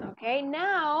this, okay?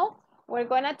 Now, we're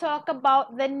going to talk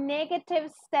about the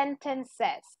negative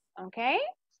sentences, okay?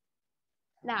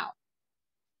 Now,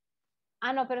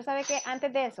 no, pero ¿sabe qué?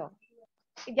 Antes de eso,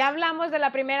 ya hablamos de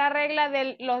la primera regla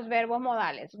de los verbos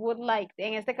modales. Would like,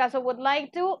 en este caso, would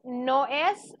like to, no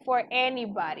es for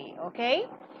anybody, okay?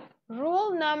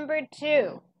 Rule number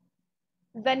 2,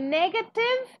 the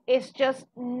negative is just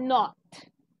not,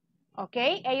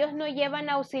 okay? Ellos no llevan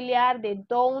auxiliar de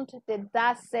don't, de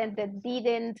doesn't, de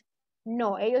didn't.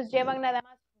 No, ellos llevan nada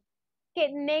más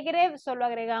que negative, solo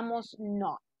agregamos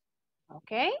not.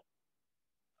 Okay?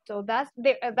 So that's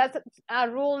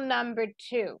rule number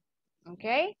 2.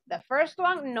 Okay? The first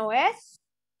one, no es.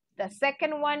 The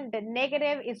second one, the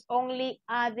negative is only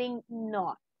adding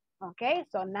not. Okay?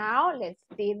 So now let's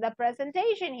see the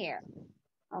presentation here.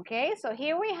 Okay? So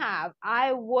here we have,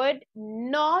 I would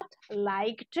not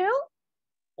like to,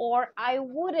 or I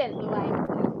wouldn't like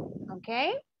to.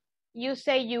 Okay? You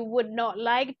say you would not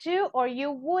like to or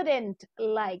you wouldn't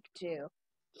like to.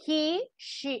 He,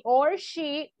 she, or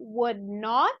she would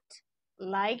not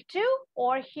like to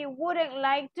or he wouldn't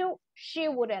like to, she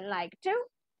wouldn't like to.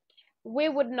 We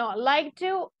would not like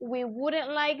to, we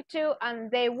wouldn't like to,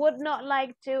 and they would not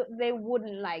like to, they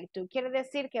wouldn't like to. Quiere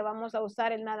decir que vamos a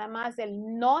usar nada más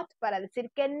el not para decir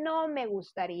que no me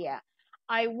gustaría.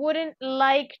 I wouldn't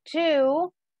like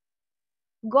to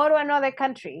go to another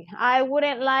country. I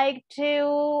wouldn't like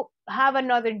to have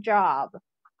another job.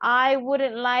 I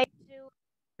wouldn't like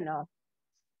to,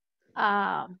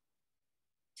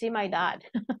 see my dad.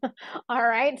 All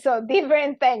right, so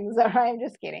different things. All right, I'm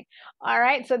just kidding. All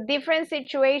right, so different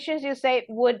situations you say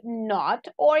would not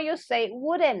or you say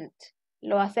wouldn't.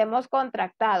 Lo hacemos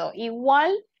contractado.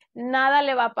 Igual, nada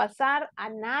le va a pasar a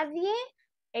nadie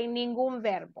en ningún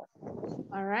verbo.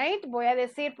 All right, voy a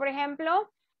decir, por ejemplo,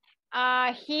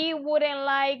 he wouldn't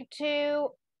like to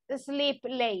sleep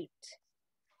late.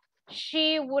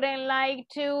 She wouldn't like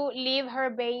to leave her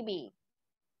baby.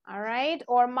 All right.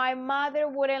 Or my mother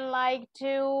wouldn't like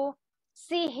to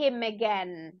see him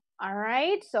again. All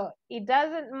right. So it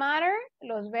doesn't matter.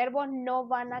 Los verbos no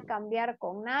van a cambiar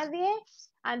con nadie.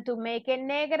 And to make it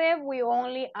negative, we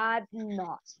only add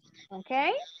not.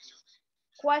 Okay.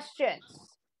 Questions?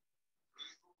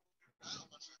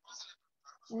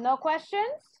 No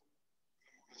questions?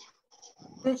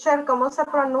 Teacher, ¿cómo se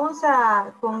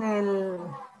pronuncia con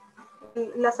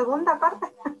la segunda parte?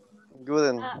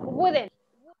 Wouldn't. Wouldn't.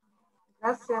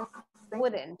 Gracias.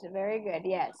 Wouldn't. Very good.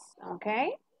 Yes.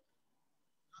 Okay.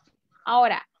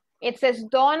 Ahora, it says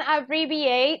don't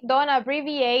abbreviate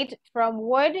from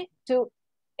would to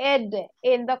id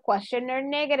in the question or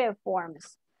negative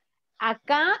forms.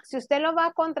 Acá, si usted lo va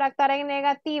a contractar en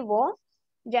negativo,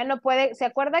 ya no puede, ¿se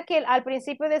acuerda que al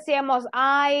principio decíamos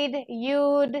I'd,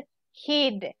 you'd,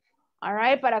 he'd? All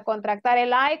right, para contractar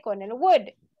el I con el would.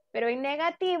 Pero en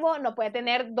negativo no puede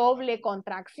tener doble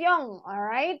contracción, all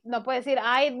right? No puede decir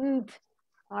I'dn't,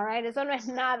 all right? Eso no es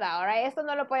nada, all right? Esto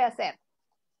no lo puede hacer.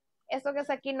 Esto que es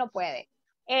aquí no puede.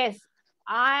 Es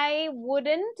I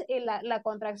wouldn't, y la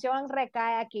contracción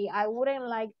recae aquí. I wouldn't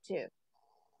like to.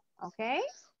 Okay?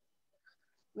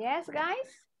 Yes,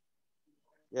 guys?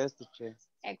 Yes, teacher.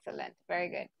 Excellent. Very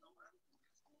good.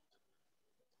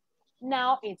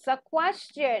 Now it's a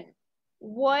question.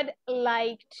 Would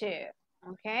like to.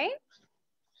 Okay?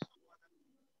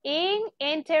 In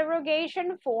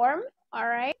interrogation form, all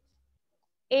right,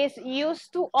 is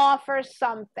used to offer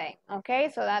something.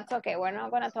 Okay, so that's okay. We're not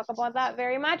going to talk about that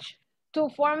very much. To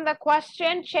form the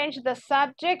question, change the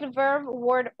subject, verb,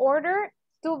 word order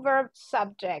to verb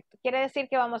subject. Quiere decir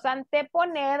que vamos a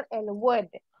anteponer el would.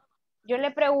 Yo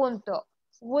le pregunto,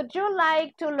 would you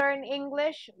like to learn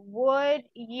English? Would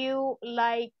you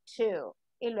like to?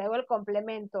 Y luego el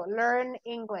complemento, learn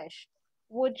English.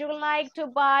 Would you like to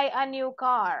buy a new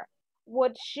car?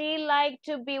 Would she like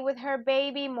to be with her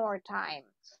baby more time?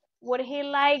 Would he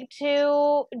like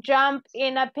to jump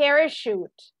in a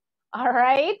parachute? All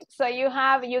right, so you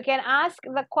can ask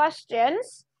the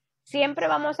questions. Siempre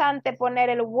vamos a anteponer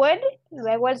el would,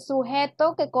 luego el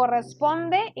sujeto que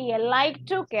corresponde y el like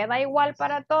to queda igual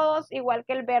para todos, igual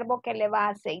que el verbo que le va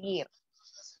a seguir.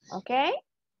 Okay?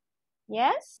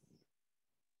 Yes?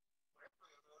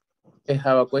 I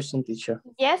have a question, teacher.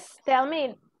 Yes, tell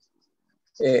me.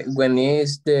 When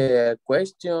is the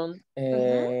question,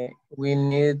 we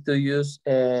need to use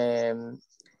in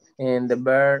the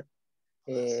verb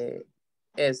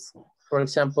es. For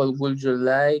example, would you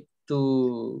like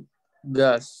to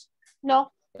gas?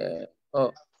 No.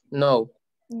 No.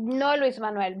 No, Luis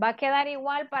Manuel. Va a quedar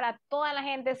igual para toda la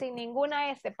gente sin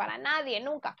ninguna S, para nadie,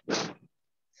 nunca.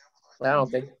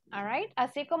 Okay. All right.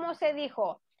 Así como se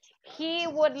dijo, he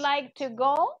would like to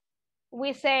go,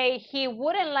 we say he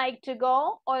wouldn't like to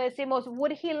go, o decimos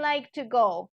would he like to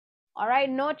go. All right.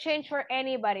 No change for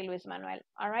anybody, Luis Manuel.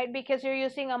 All right. Because you're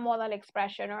using a modal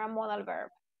expression or a modal verb.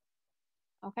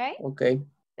 Okay. Okay.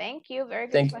 Thank you. Very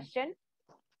good question.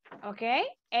 Okay.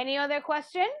 Any other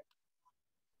question?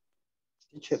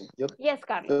 Teacher, Yes,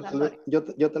 Carlos.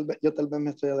 Yo tal vez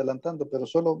me estoy adelantando, pero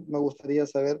solo me gustaría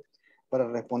saber para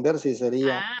responder si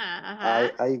sería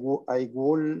I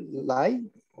would like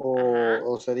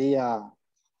o sería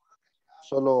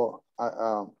solo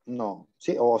no,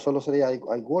 sí, o solo sería I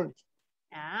would.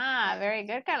 Very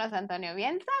good, Carlos Antonio.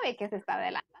 Bien sabe que se está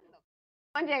adelantando.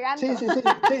 Llegando.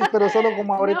 Sí, pero solo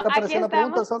como ahorita apareció la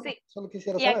pregunta, solo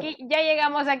quisiera saber. Y aquí ya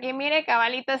llegamos aquí, mire,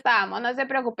 cabalito estábamos, no se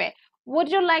preocupe. Would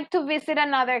you like to visit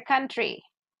another country?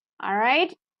 All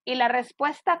right. Y la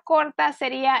respuesta corta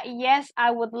sería yes,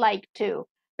 I would like to.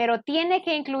 Pero tiene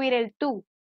que incluir el to.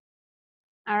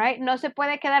 All right. No se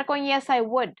puede quedar con yes, I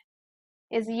would.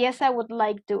 Es yes, I would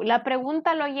like to. La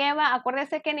pregunta lo lleva,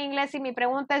 acuérdese que en inglés si mi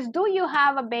pregunta es do you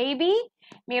have a baby?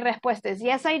 Mi respuesta es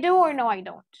yes, I do or no, I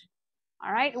don't.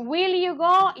 All right. Will you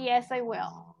go? Yes, I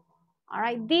will. All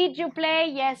right. Did you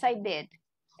play? Yes, I did.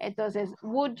 Entonces,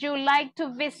 would you like to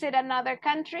visit another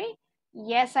country?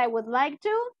 Yes, I would like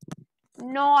to.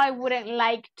 No, I wouldn't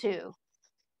like to.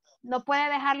 No puede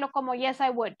dejarlo como yes, I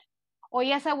would. O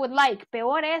yes, I would like.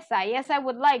 Peor esa, yes, I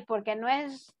would like, porque no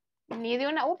es ni de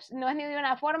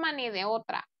una forma ni de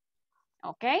otra.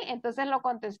 ¿Ok? Entonces lo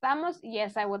contestamos,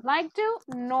 yes, I would like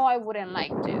to. No, I wouldn't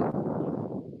like to.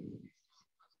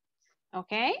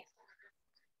 ¿Ok?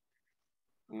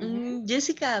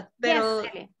 Jessica, pero,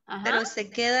 Yes, pero se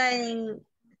queda en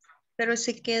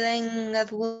I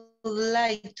would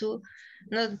like to,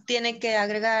 no tiene que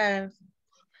agregar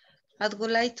I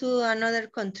would like to another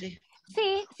country.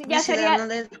 Sí, ya sería,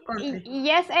 y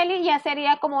yes, Eli, ya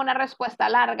sería como una respuesta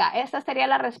larga. Esta sería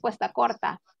la respuesta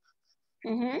corta.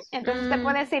 Entonces usted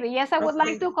puede decir, yes, I would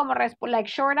like to, como like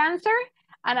short answer,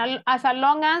 and as a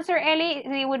long answer, Eli,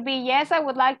 it would be, yes, I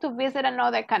would like to visit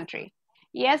another country.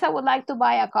 Yes, I would like to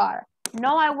buy a car.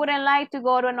 No, I wouldn't like to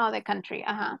go to another country.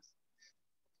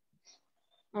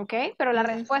 Okay, pero la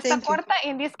respuesta corta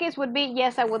in this case would be,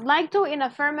 yes, I would like to. In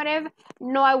affirmative,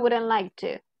 no, I wouldn't like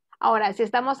to. Ahora, si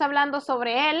estamos hablando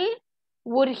sobre él,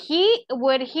 would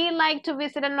he like to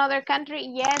visit another country?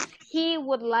 Yes, he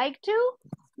would like to.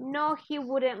 No, he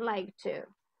wouldn't like to.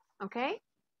 Okay?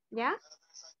 Yeah?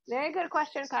 Very good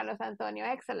question, Carlos Antonio.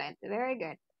 Excellent. Very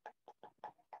good.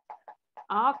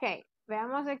 Ok,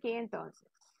 veamos aquí entonces.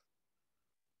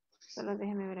 Solo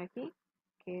déjeme ver aquí.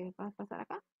 ¿Qué va a pasar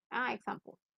acá? Ah,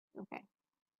 example. Okay.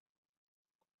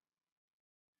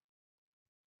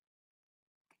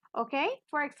 Okay,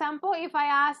 for example, if I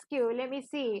ask you, let me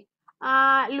see,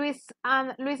 Luis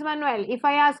Manuel, if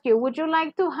I ask you, would you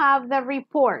like to have the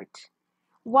report?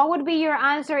 What would be your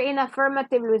answer in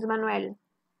affirmative, Luis Manuel?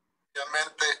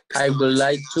 I would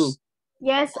like to.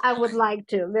 Yes, I would like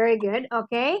to. Very good.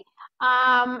 Okay.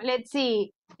 Let's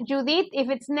see. Judith, if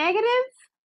it's negative,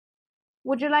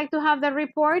 would you like to have the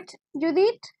report,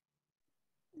 Judith?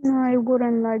 No, I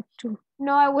wouldn't like to.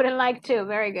 No, I wouldn't like to.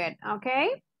 Very good.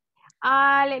 Okay.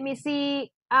 Let me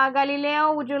see.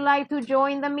 Galileo, would you like to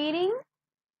join the meeting?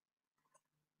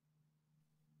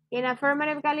 In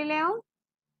affirmative, Galileo?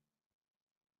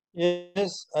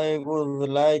 Yes, I would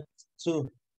like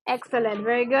to. Excellent.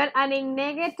 Very good. And in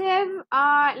negative,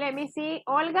 let me see.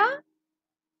 Olga?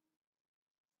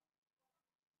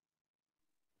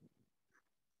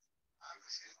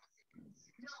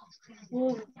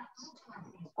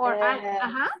 Or,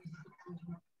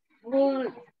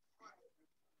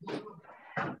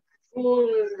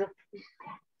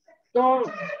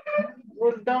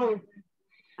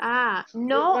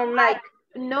 no,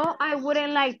 no, I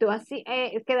wouldn't like to. Así,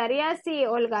 quedaría así,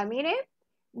 Olga, mire.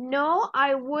 No,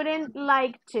 I wouldn't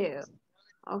like to.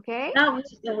 Okay?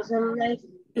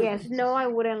 Yes, no, I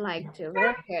wouldn't like to.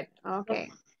 Very good.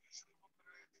 Okay.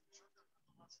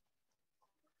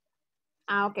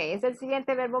 Ok, es el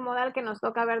siguiente verbo modal que nos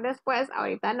toca ver después.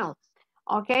 Ahorita no.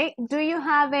 Okay. Do you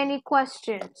have any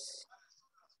questions?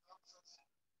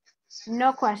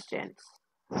 No questions.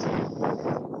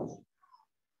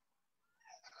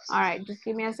 All right, just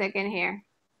give me a second here.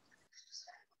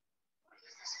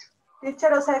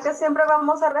 Teacher, o sea que siempre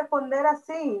vamos a responder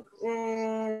así.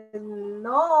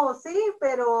 No, sí,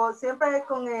 pero siempre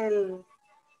con el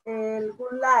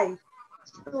would like.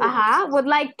 Ajá, would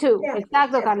like to. Siempre,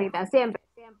 Exacto, siempre. Carlita, siempre.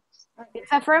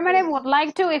 It's affirmative, would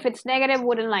like to. If it's negative,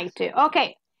 wouldn't like to.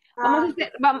 Okay. Vamos a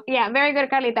hacer, yeah, very good,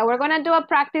 Carlita. We're going to do a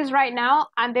practice right now.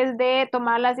 Antes de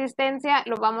tomar la asistencia,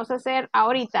 lo vamos a hacer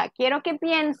ahorita. Quiero que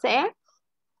piense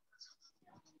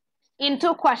in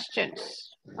two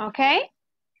questions, okay?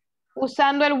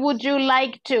 Usando el would you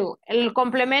like to. El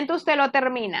complemento usted lo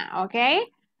termina, ¿ok?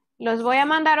 Los voy a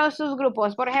mandar a sus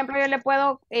grupos. Por ejemplo, yo le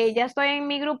puedo, ya estoy en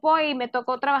mi grupo y me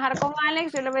tocó trabajar con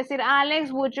Alex. Yo le voy a decir,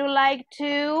 Alex, would you like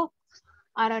to,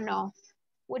 I don't know,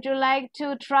 would you like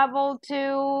to travel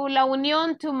to La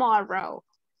Unión tomorrow?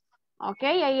 ¿Ok?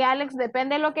 Y ahí Alex,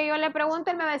 depende de lo que yo le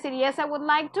pregunte, me va a decir, yes, I would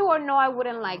like to, or no, I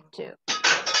wouldn't like to.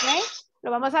 ¿Ok? Lo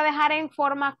vamos a dejar en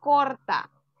forma corta.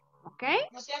 ¿Ok?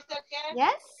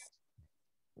 Yes?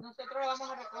 Nosotros lo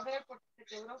vamos a recoger porque se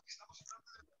quebró.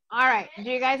 All right. Do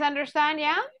you guys understand,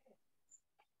 yeah?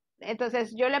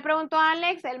 Entonces, yo le pregunto a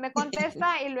Alex, él me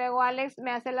contesta y luego Alex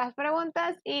me hace las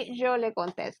preguntas y yo le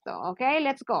contesto. ¿Ok?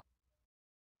 Let's go.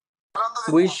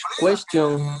 Which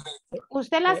question?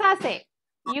 Usted las hace.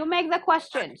 You make the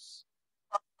questions.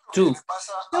 Two.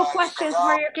 Two questions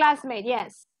for your classmate,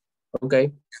 yes.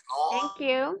 Okay. Thank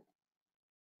you.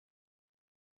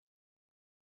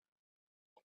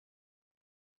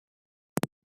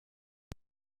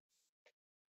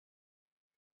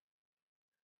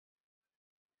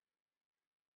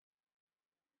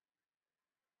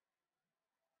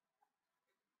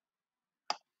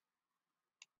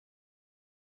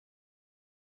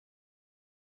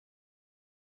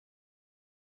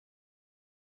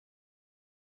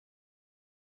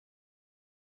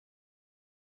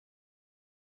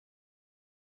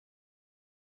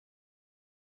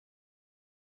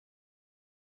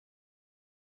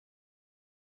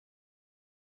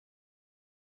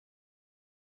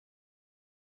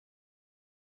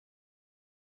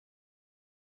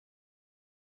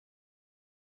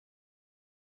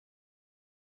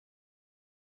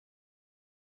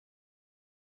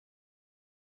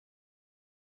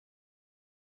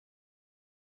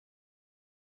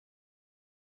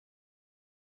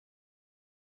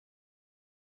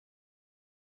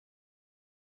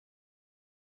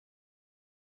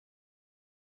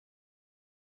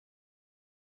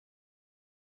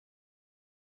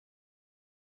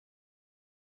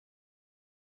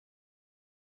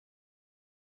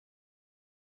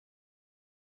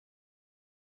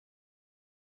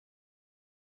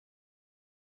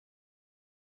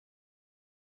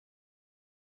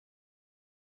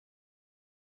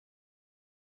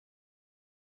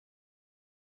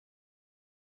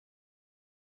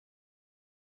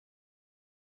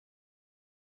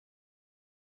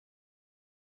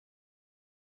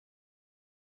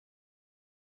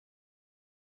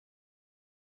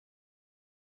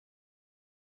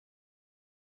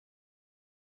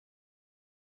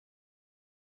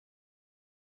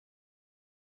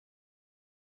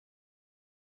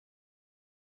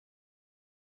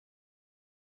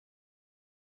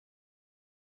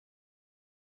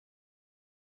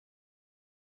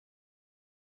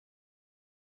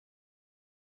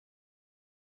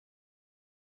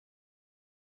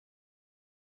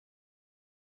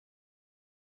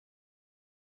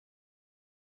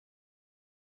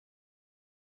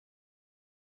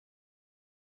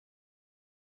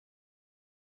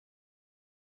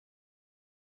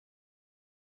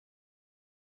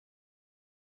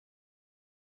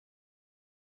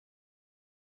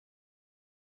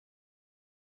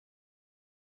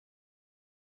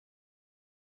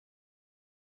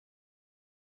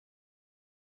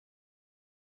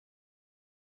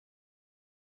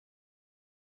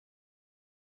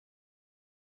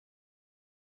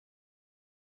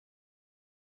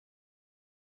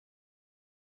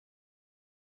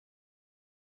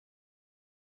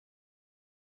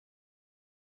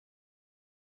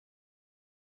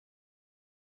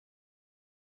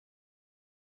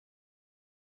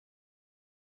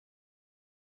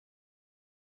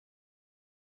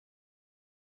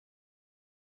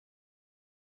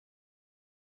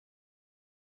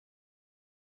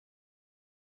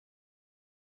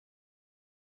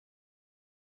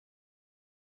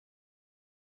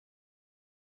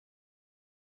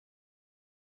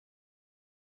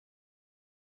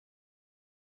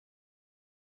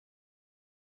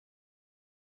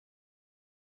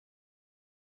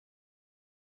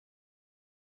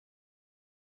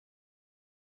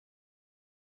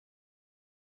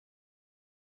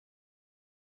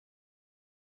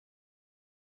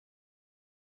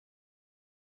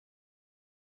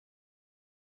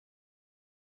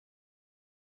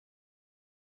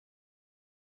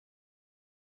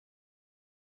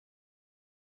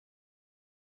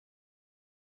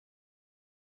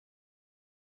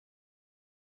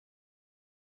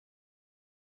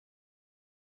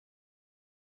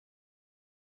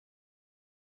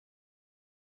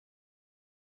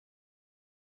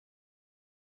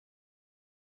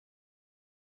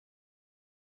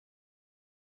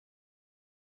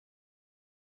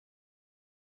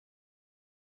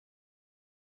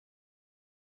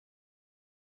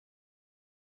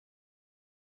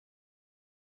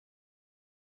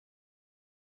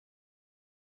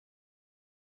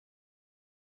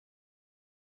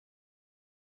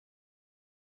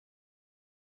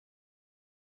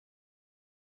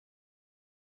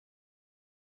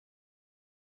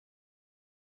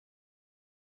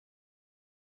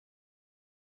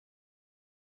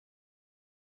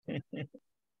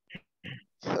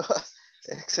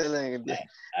 Excellent. Hi,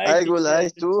 I would teacher.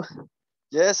 like to.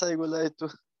 Yes, I would like to.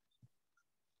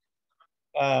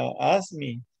 Ask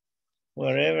me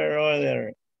whatever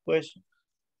other question.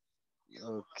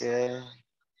 Okay.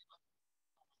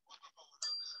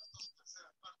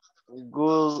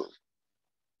 Good.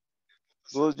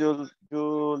 Would you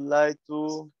like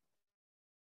to?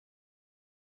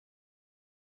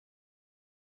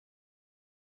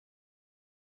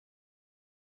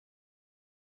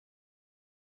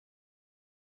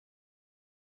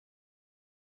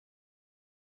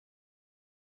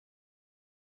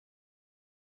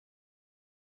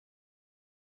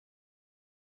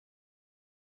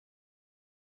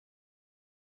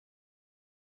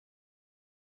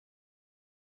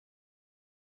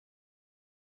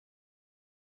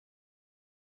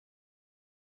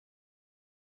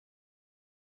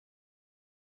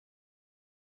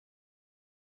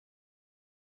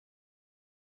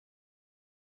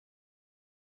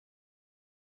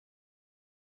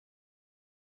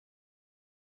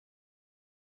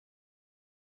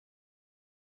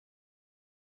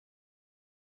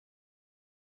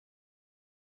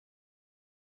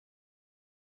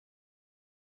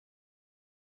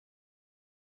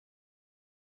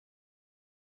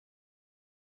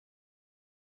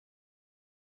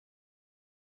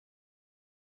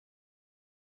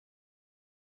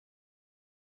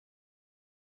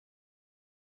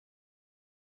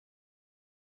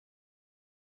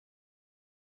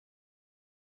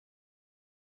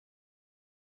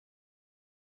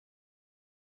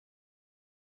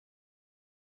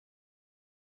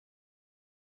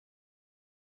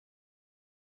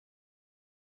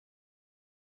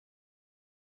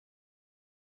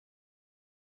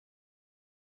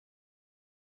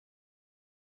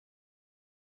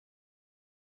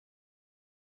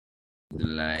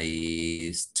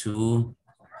 Like to.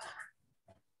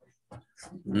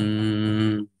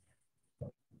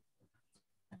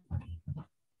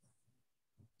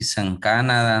 It's in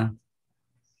Canada.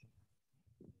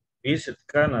 Visit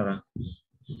Canada.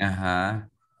 Ajá.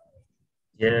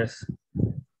 Yes.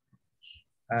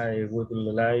 I would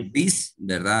like Bis,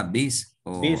 ¿verdad? Bis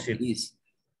o visit. bis.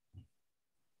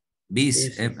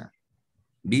 Visit.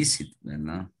 Visit,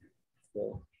 ¿verdad?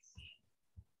 So,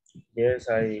 yes,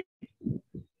 I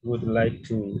would like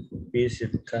to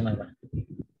visit Canada.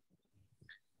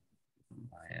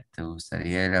 Vaya, ¿te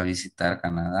gustaría ir a visitar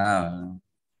Canadá, verdad?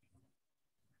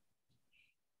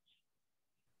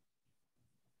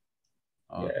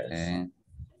 Ok. Yes.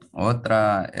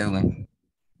 Otra, Edwin.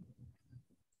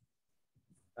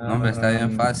 No, hombre, está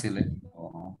bien fácil, ¿eh?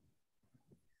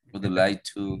 Would like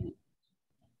to.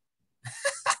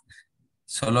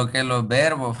 Solo que los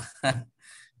verbos,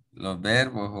 los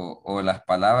verbos o las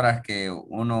palabras que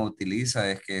uno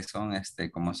utiliza es que son,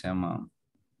 ¿cómo se llama?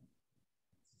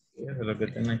 Eso es lo que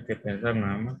tienes que pensar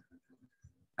nada más.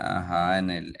 Ajá, en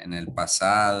el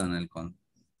pasado, en el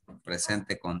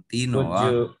presente continuo, Would ¿va?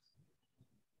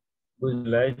 you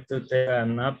like to take a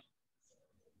nap?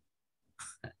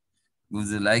 Would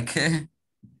you like it?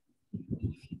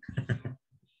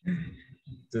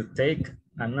 To take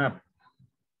a nap.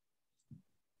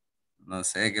 No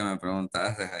sé qué me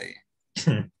preguntaste ahí.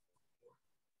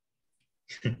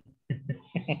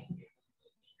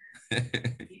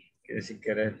 Que si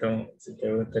querés, si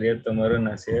te gustaría tomar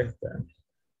una siesta.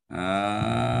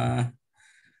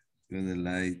 Would you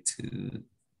like to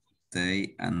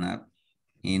take a nap?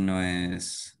 Y no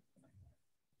es.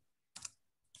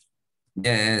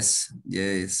 Yes.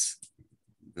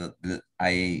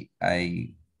 I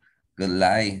would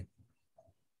like.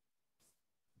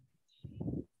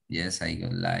 Yes, I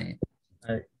would like.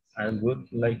 I would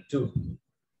like to.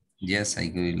 Yes, I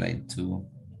would like to.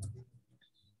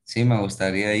 Sí, me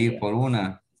gustaría ir por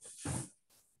una.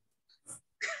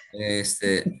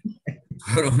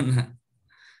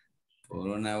 Por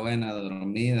una buena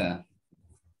dormida.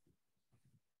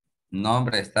 No,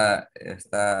 hombre, está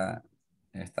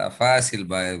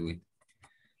fácil, va, Edwin.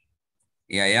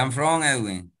 Y I am from,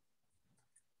 Edwin.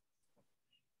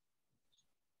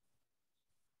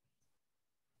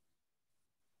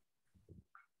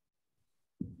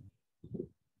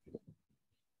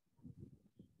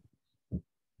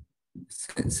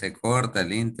 Se corta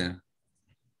el inter.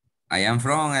 I am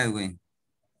from, Edwin.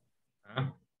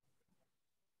 ¿Ah?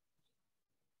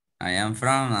 I am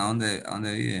from, ¿a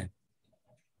dónde vive?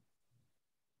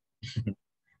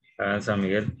 San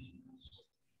Miguel.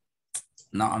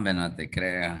 No, hombre, no te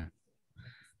creas.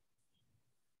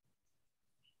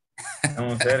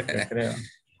 Estamos cerca, creo.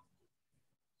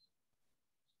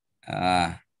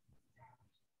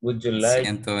 Would you like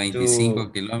 125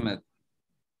 to... kilómetros.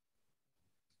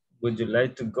 Would you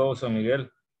like to go, San Miguel?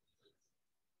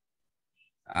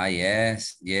 Ah,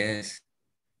 yes, yes.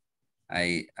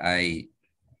 I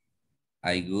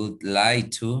would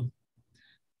like to.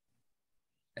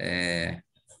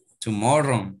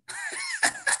 Tomorrow.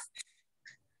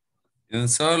 De un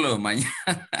solo,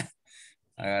 mañana.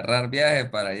 Agarrar viaje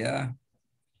para allá.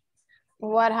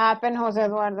 What happened, José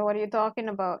Eduardo? What are you talking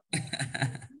about?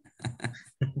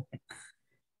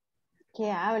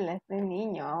 ¿Qué habla este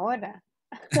niño ahora?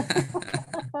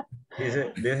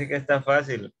 Dice que está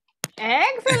fácil.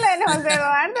 Excellent, José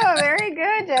Eduardo. Very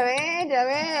good. Ya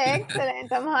ve.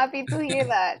 Excellent. I'm happy to hear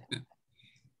that.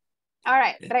 All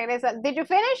right, regresa. Did you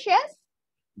finish? Yes?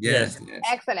 Yes.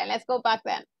 Excellent. Let's go back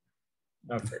then.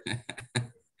 Okay.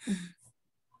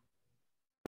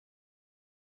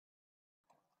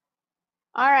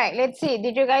 All right, let's see.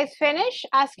 Did you guys finish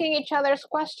asking each other's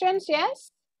questions?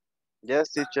 Yes?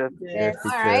 Yes, teacher. Yes,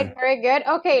 all right, very good.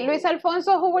 Okay, Luis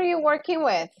Alfonso, who were you working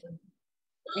with?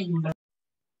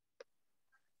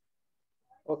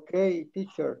 Okay,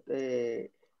 teacher.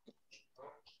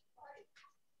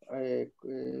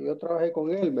 Yo trabajé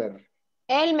con Elmer.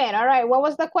 Elmer, all right. What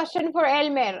was the question for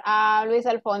Elmer, Luis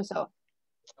Alfonso?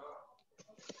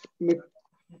 Mi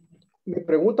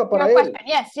pregunta para Your él. question.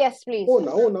 Yes, please.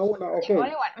 Una, okay.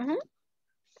 Only one.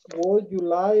 Would you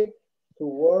like to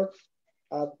work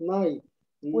at night?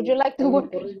 Would you like to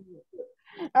work?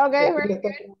 Okay, very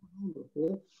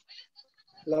good.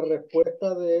 La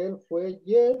respuesta de él fue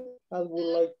yes, I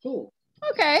would like to.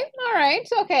 Okay, all right.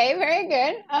 Okay, very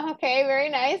good. Okay, very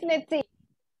nice. Let's see.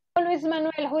 Luis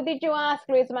Manuel, who did you ask,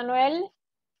 Luis Manuel?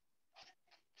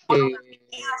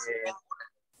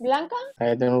 Blanca?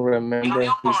 I don't remember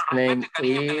his name.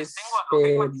 Is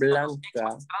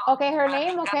Blanca. Okay, her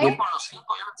name, okay.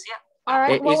 All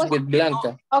right. It's with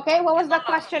Blanca. Okay, what was the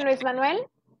question, Luis Manuel?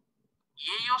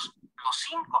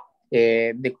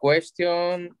 The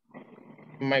question,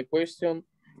 my question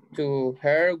to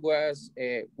her was,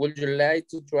 would you like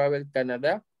to travel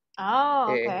Canada? Oh,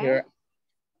 okay.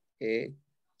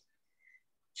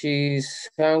 She's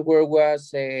answer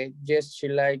was, yes, she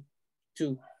like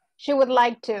to. She would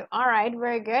like to. All right,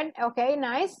 very good. Okay,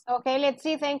 nice. Okay, let's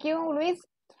see. Thank you, Luis.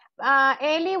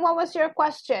 Eli, what was your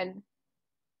question?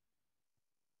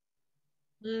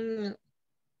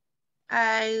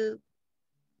 I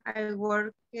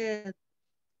work with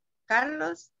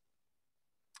Carlos.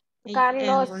 And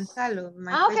Gonzalo.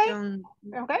 My question.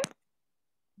 Okay.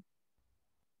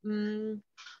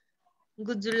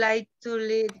 Would you like to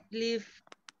live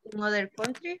in other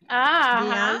country?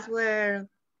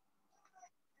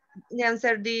 The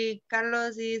answer the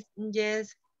Carlos is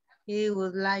yes, he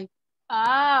would like.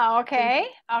 Okay.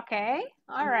 Okay.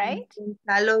 All right.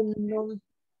 Gonzalo, no,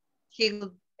 he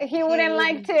wouldn't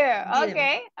like to.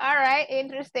 Okay. All right.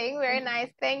 Interesting. Very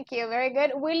nice. Thank you. Very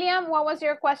good. William, what was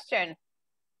your question?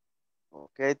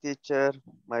 Okay, teacher.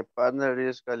 My partner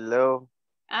is Galileo.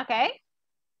 Okay.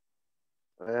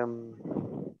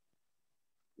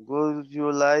 Would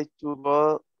you like to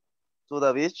go to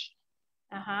the beach?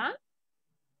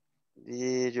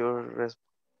 His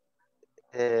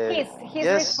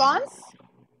yes. response?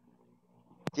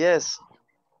 Yes,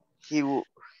 he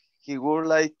would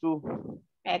like to.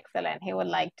 Excellent. He would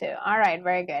like to. All right.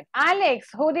 Very good. Alex,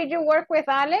 who did you work with,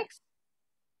 Alex?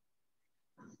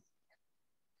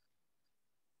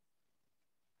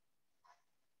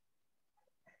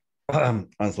 I'm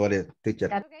sorry, teacher.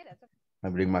 That's okay. That's okay. I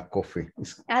bring my coffee.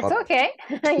 That's hot. Okay.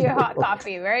 Your hot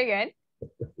coffee. Very good.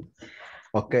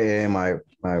 Okay, my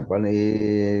one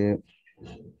is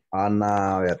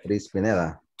Ana Beatriz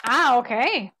Pineda.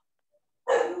 Okay.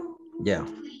 Yeah.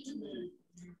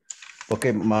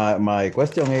 Okay, my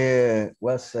question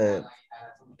was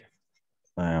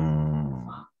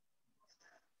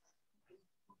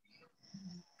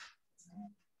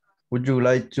would you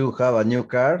like to have a new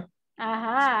car?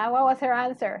 What was her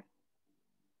answer?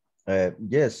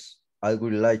 Yes, I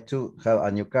would like to have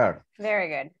a new car. Very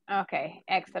good. Okay,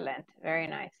 excellent. Very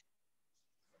nice.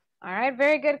 All right,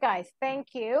 very good, guys.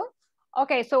 Thank you.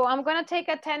 Okay, so I'm going to take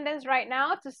attendance right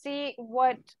now to see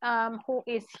what who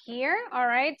is here. All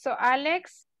right, so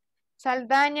Alex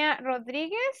Saldaña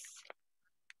Rodriguez.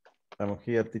 I'm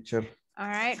here, teacher. All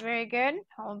right, very good.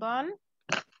 Hold on.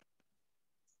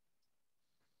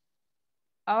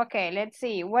 Okay, let's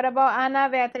see. What about Ana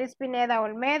Beatriz Pineda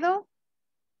Olmedo?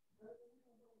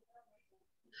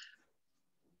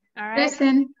 All right.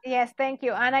 Present. Yes, thank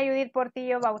you. Ana Judith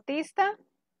Portillo Bautista.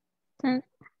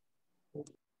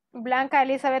 Blanca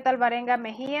Elizabeth Alvarenga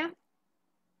Mejía.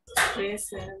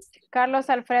 Present. Carlos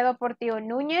Alfredo Portillo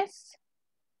Núñez.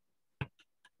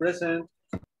 Present.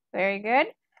 Very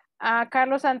good.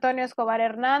 Carlos Antonio Escobar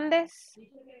Hernández.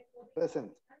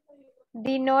 Present.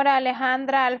 Dinora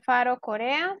Alejandra Alfaro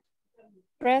Correa.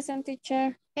 Present,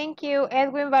 teacher. Thank you.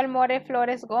 Edwin Valmore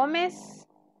Flores Gómez.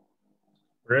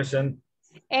 Present.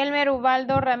 Elmer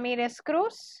Ubaldo Ramírez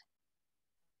Cruz.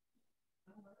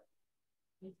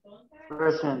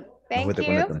 Present. Thank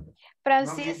you.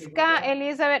 Francisca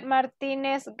Elizabeth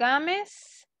Martínez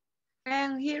Gámez.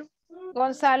 I'm here.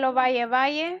 Gonzalo Valle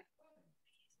Valle.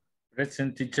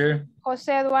 Present, teacher.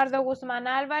 José Eduardo Guzmán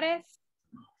Álvarez.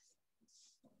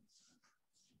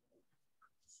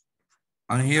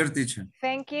 I'm here, teacher.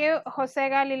 Thank you. José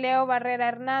Galileo Barrera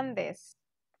Hernández.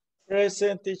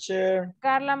 Present, teacher.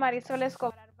 Carla Marisol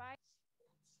Escobar Valle.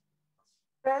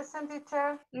 Present,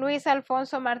 teacher. Luis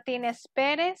Alfonso Martínez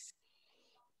Pérez.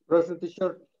 Present,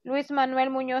 teacher. Luis Manuel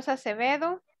Muñoz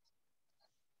Acevedo.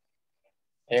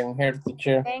 I'm here,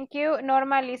 teacher. Thank you.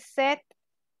 Norma Lisette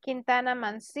Quintana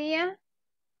Mancía.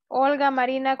 Olga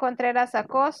Marina Contreras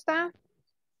Acosta.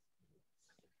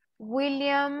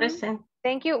 William. Present.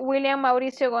 Thank you. William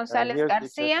Mauricio González here,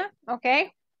 García.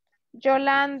 Okay.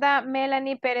 Yolanda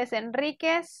Melanie Pérez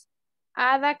Enríquez.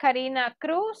 Ada Karina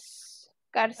Cruz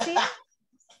García.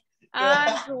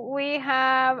 And we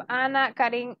have Ana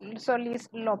Karin Solís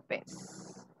López.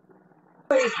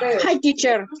 Hi,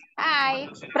 teacher. Hi.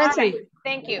 Present. All right.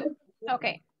 Thank you.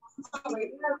 Okay.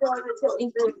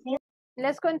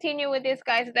 Let's continue with this,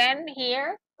 guys, then,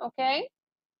 here, okay?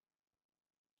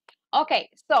 Okay,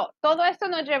 so, todo esto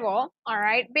nos llevó, all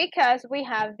right, because we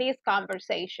have this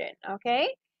conversation,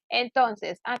 okay?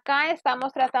 Entonces, acá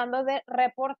estamos tratando de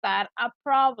reportar a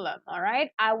problem, all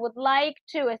right? I would like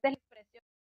to, esta es la expresión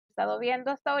que he estado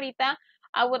viendo hasta ahorita,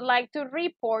 I would like to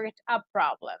report a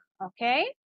problem,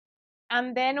 okay?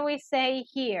 And then we say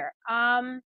here,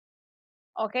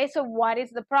 okay, so what is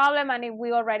the problem? And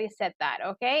we already said that,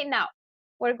 okay? Now,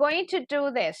 we're going to do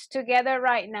this together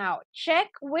right now. Check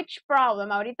which problem.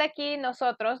 Ahorita aquí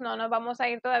nosotros no nos vamos a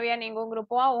ir todavía a ningún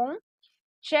grupo aún.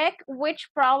 Check which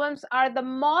problems are the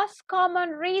most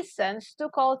common reasons to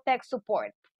call tech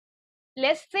support.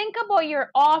 Let's think about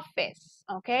your office,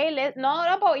 okay?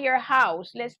 Not about your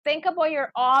house. Let's think about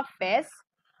your office,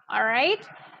 all right?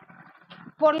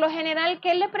 Por lo general,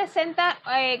 ¿qué le presenta?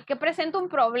 ¿Qué presenta un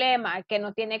problema? Que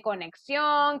no tiene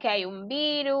conexión, que hay un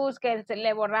virus, que se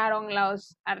le borraron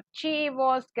los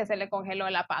archivos, que se le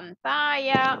congeló la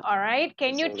pantalla. All right,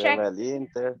 can you check? El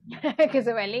Inter. Que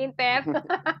se ve el Inter.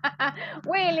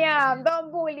 William,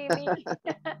 don't bully me.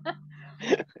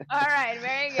 All right,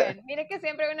 very good. Mire que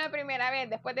siempre hay una primera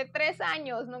vez. Después de 3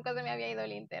 años, nunca se me había ido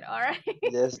el Inter. All right.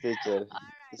 Yes, teacher. All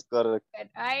right. It's correct. Good.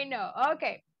 I know.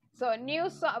 Okay. So,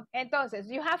 entonces,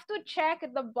 you have to check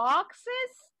the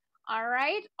boxes, all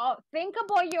right? Oh, think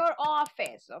about your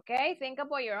office, okay? Think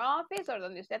about your office or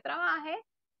donde usted trabaje.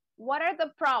 What are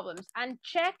the problems? And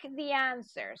check the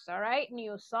answers, all right?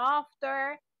 New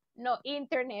software, no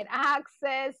internet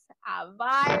access, a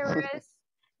virus,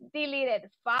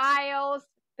 deleted files,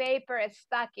 paper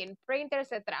stuck in printer,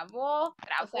 se trabó,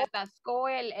 se atascó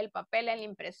el papel en la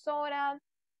impresora,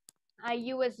 a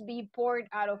USB port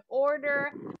out of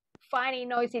order, funny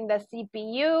noise in the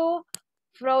CPU,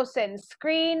 frozen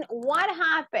screen. What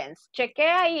happens?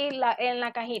 Chequea ahí en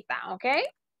la cajita, ¿ok?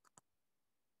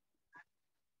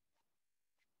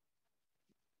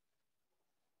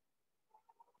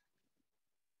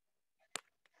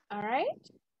 All right.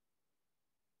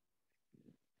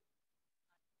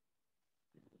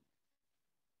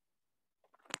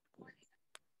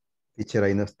 Teacher,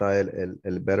 ahí no está el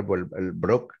verbo, el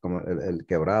broke, como el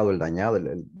quebrado, el dañado,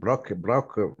 el broke,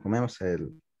 ¿cómo es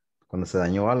cuando se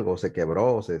dañó algo, se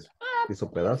quebró, se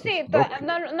hizo pedazos? Sí,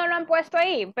 no lo han puesto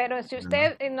ahí, pero si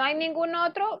usted no hay ningún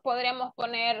otro, podríamos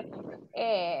poner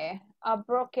a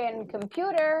broken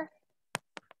computer,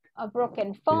 a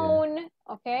broken phone, yeah.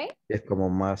 Okay. Es como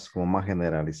más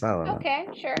generalizado, ¿no? Okay,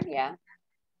 sure, yeah.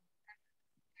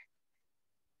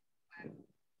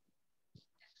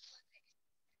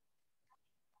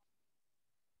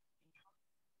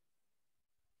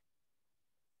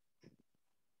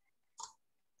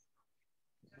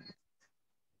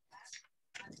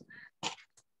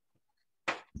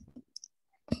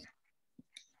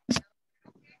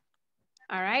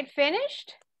 All right,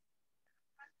 finished?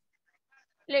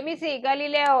 Let me see,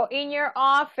 Galileo, in your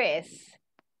office,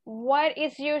 what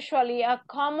is usually a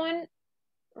common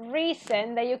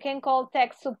reason that you can call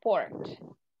tech support?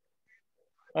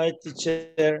 Hi,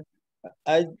 teacher.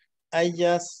 I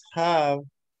just have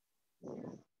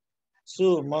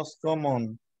 2 most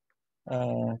common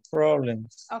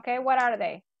problems. Okay, what are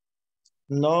they?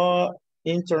 No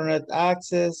internet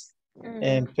access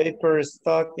and paper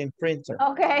stuck in printer.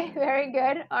 Okay, very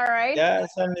good. All right. Yeah,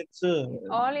 it's only 2.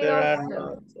 Only there those are 2.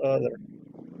 not other.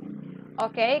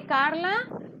 Okay, Carla,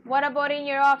 what about in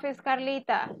your office,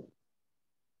 Carlita?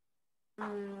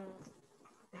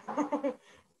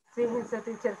 Fíjense,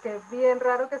 teacher, que es bien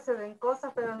raro que se den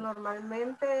cosas, pero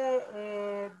normalmente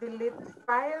delete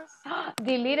files.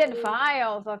 Deleted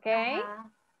files, okay.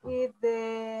 Y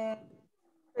the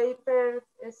paper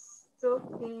is stuck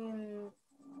in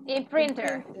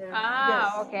printer. Ah,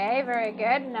 Yes. okay, very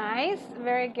good, nice,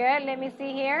 very good. Let me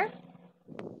see here.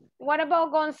 What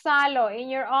about Gonzalo? In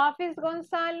your office,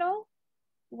 Gonzalo?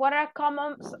 What are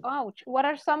what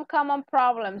are some common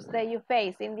problems that you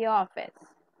face in the office?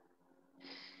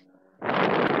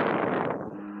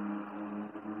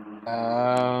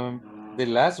 The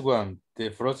last one,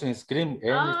 the frozen screen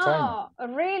anytime. Oh,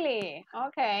 really?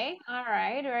 Okay, all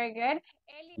right, very good.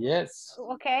 Ellie, Yes.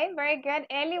 okay, very good.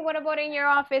 Ellie, what about in your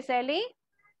office, Ellie?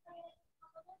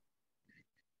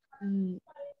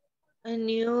 A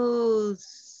new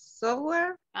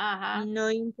software, no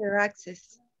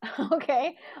interaccess.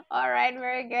 Okay, all right,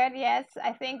 very good. Yes,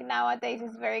 I think nowadays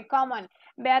it's very common.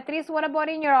 Beatriz, what about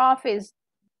in your office?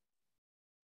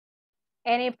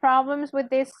 Any problems with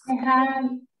this? I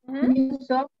have new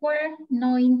software,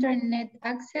 no internet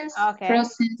access,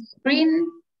 frozen screen.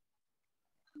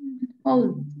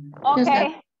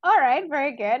 Okay, all right,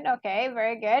 very good. Okay,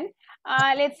 very good.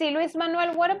 Let's see, Luis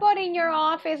Manuel, what about in your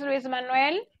office, Luis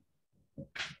Manuel?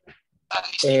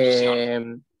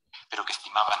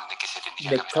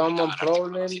 The common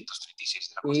problem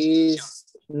is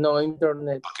no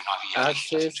internet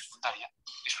access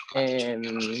and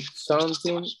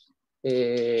something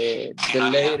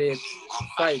deleted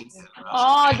files.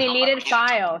 Oh, deleted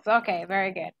files. Okay,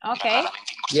 very good. Okay.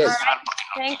 Yes. All right.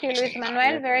 Thank you, Luis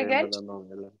Manuel. Very good.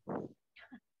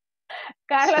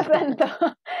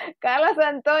 Carlos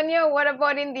Antonio, what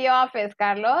about in the office,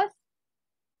 Carlos?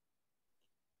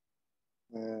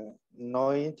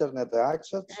 No internet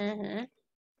access.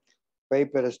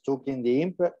 Paper stuck in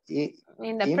the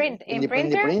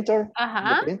printer.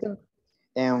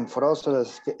 And frozen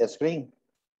screen.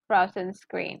 Frozen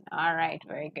screen. All right,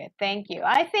 very good. Thank you.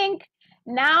 I think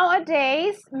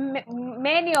nowadays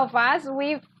many of us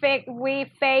we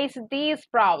face this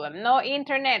problem: no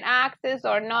internet access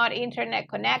or not internet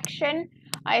connection.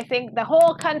 I think the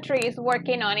whole country is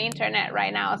working on internet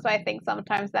right now, so I think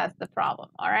sometimes that's the problem.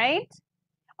 All right.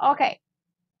 Okay.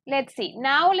 Let's see.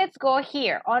 Now let's go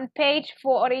here on page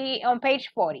 40. On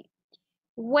page 40,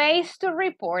 ways to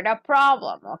report a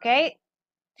problem. Okay.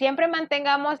 Siempre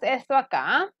mantengamos esto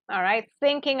acá, all right,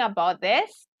 thinking about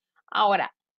this. Ahora,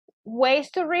 ways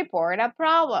to report a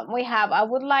problem. We have, I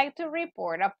would like to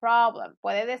report a problem.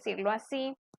 Puede decirlo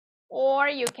así. Or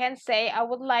you can say, I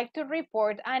would like to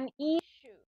report an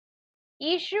issue.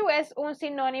 Issue es un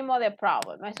sinónimo de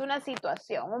problem. Es una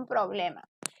situación, un problema.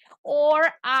 Or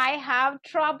I have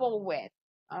trouble with,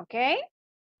 ¿ok?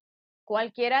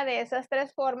 Cualquiera de esas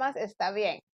tres formas está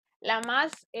bien. La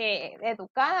más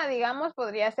educada, digamos,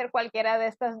 podría ser cualquiera de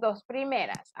estas dos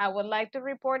primeras. I would like to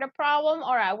report a problem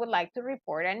or I would like to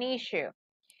report an issue.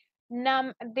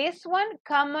 This one,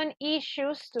 common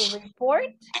issues to report.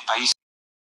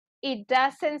 It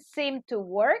doesn't seem to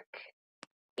work.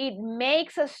 It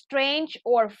makes a strange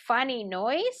or funny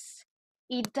noise.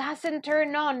 It doesn't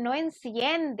turn on, no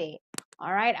enciende.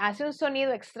 All right, hace un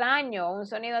sonido extraño, un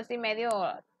sonido así medio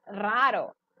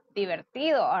raro,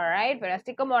 divertido, all right, pero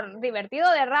así como divertido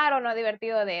de raro, no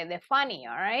divertido de funny,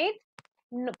 all right.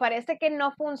 No, parece que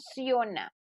no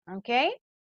funciona, okay.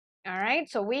 All right,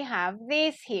 so we have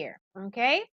this here,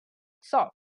 okay.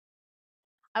 So,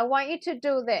 I want you to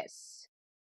do this.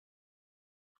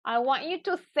 I want you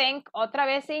to think otra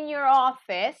vez in your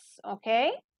office,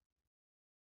 okay?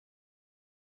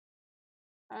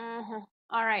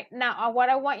 All right, now what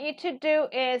I want you to do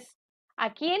is,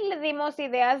 aquí le dimos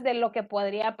ideas de lo que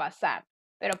podría pasar,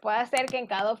 pero puede ser que en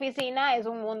cada oficina es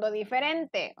un mundo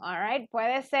diferente, all right?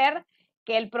 Puede ser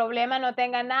que el problema no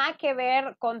tenga nada que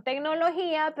ver con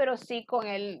tecnología, pero sí con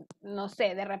el, no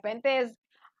sé, de repente es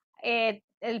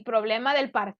el problema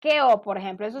del parqueo, por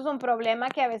ejemplo. Eso es un problema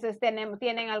que a veces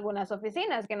tienen algunas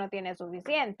oficinas que no tienen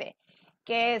suficiente.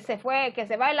 Que se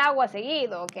va el agua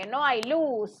seguido, que no hay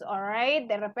luz, all right?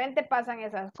 De repente pasan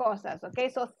esas cosas, okay?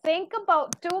 So think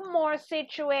about 2 more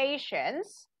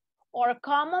situations or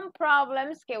common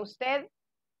problems que usted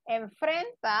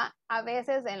enfrenta a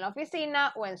veces en la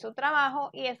oficina o en su trabajo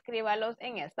y escríbalos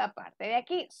en esta parte de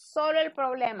aquí. Solo el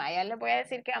problema, ya les voy a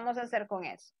decir qué vamos a hacer con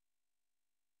eso.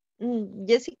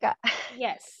 Jessica.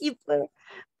 Yes. Y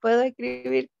puedo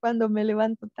escribir cuando me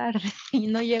levanto tarde y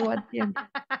no llego a tiempo.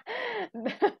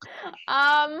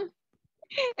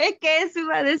 Es que eso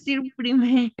iba a decir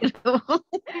primero,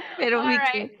 pero vi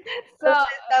que so,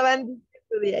 estaban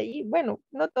de ahí. Bueno,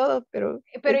 no todos, pero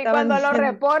Pero y estaban cuando lo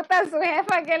diciendo, reporta a su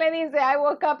jefa, ¿qué le dice? I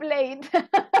woke up late.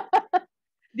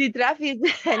 the traffic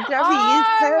is Oh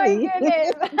my heavy.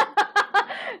 goodness.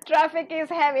 Traffic is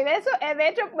heavy. De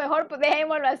hecho, mejor pues,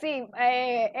 dejémoslo así.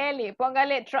 Eli,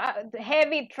 póngale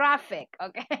heavy traffic,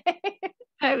 ¿ok?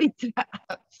 Heavy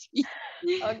traffic.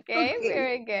 Okay,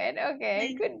 very good.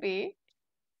 Okay, could be.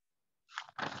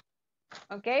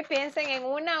 Ok, piensen en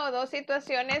una o dos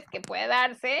situaciones que puede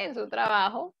darse en su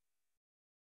trabajo.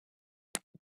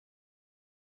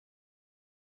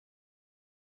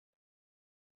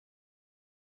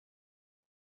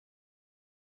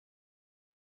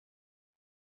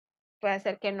 Puede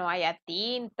ser que no haya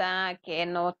tinta, que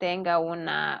no tenga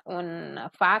una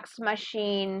fax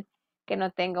machine, que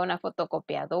no tenga una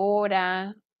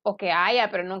fotocopiadora, o que haya,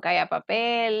 pero nunca haya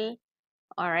papel.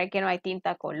 All right, que no hay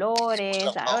tinta colores.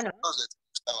 I don't know.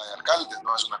 Alcalde,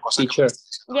 no es una cosa Teacher,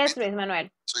 Yes, Luis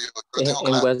Manuel.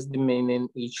 and what's the meaning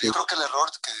issues? Yo creo que el error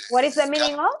que What is the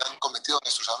meaning of? han cometido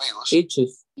nuestros amigos,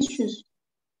 Issues.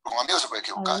 un amigo se puede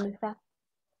equivocar. ¿Dónde está?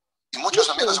 Y muchos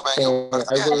amigos se pueden equivocar.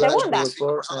 I would like segunda? to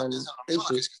report an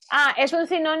issue. Ah, es un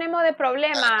sinónimo de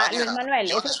problema, Luis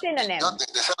Manuel. Es un sinónimo.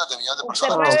 Decenas de millones de Usted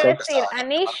personas. puede okay. decir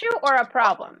an issue or a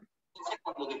problem.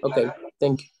 Okay,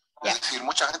 thank you. Es decir,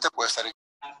 mucha gente puede estar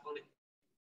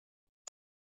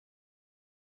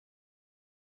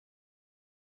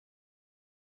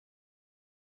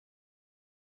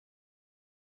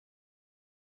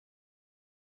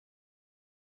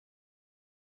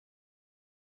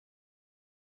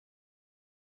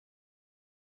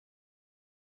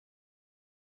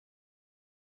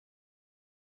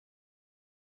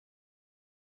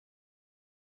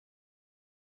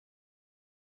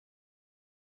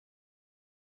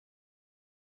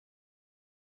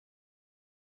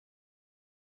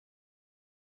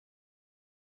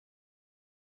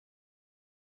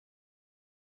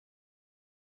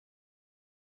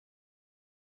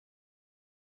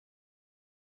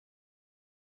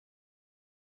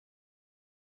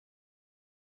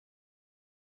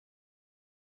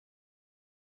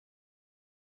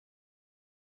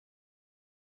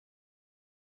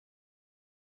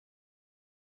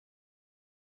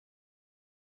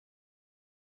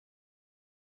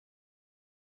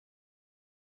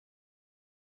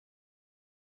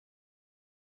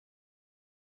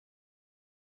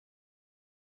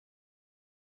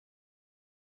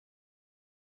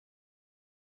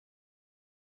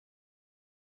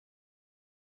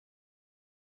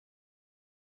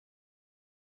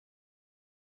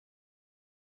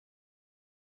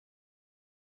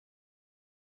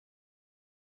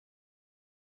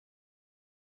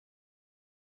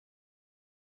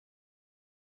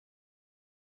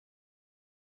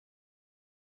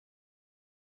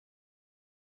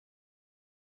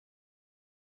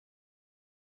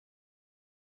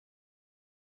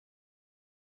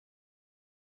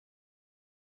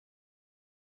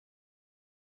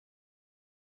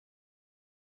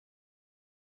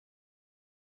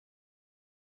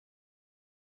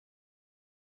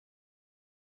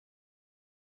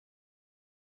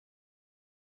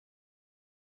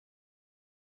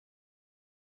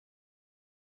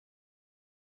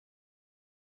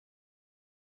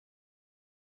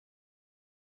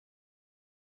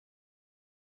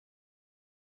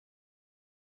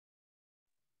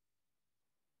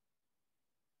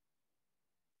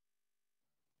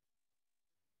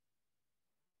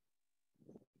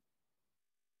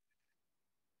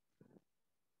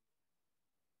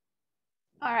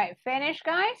All right, finish,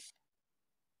 guys?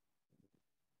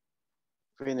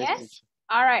 Finish. Yes?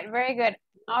 All right, very good.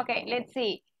 Okay, let's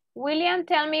see. William,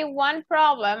 tell me one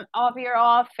problem of your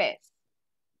office.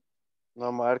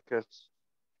 No markers.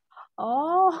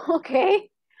 Oh, okay.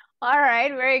 All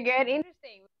right, very good.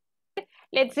 Interesting.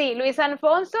 Let's see. Luis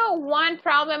Alfonso, one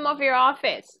problem of your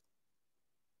office.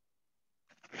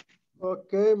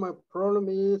 Okay, my problem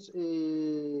is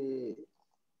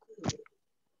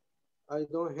I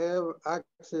don't have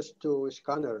access to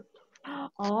scanner. Oh,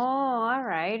 all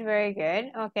right, very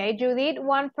good. Okay, Judith,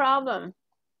 one problem.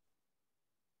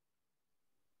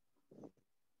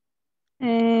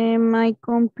 My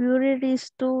computer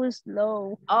is too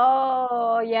slow.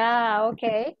 Oh, yeah,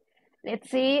 okay. Let's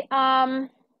see.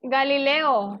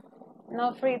 Galileo,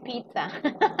 no free pizza.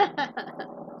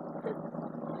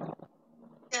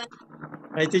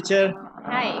 Hi, teacher.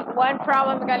 Hi, one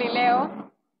problem, Galileo.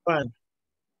 Fine.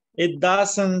 It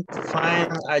doesn't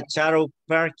find a shadow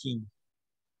parking.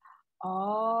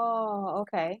 Oh,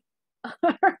 okay.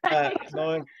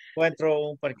 No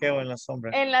encuentro un parqueo en la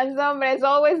sombra. En la sombra, it's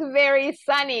always very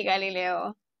sunny,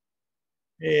 Galileo.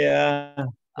 Yeah,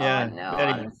 Yeah, Oh no,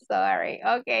 very I'm good. sorry.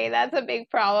 Okay, that's a big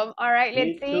problem. All right,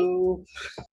 let's see.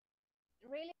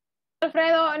 Really,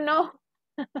 Alfredo? No.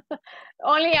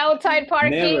 Only outside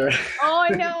parking? Never. Oh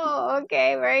no.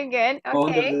 Okay, very good. Under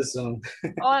Okay. the sun.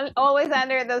 Always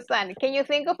under the sun. Can you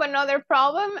think of another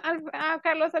problem,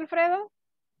 Carlos Alfredo?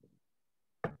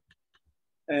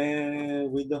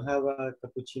 We don't have a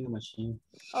cappuccino machine.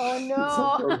 Oh Or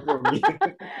no. for me.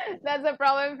 That's a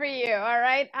problem for you. All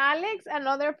right, Alex,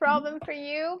 another problem for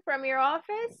you from your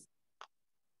office?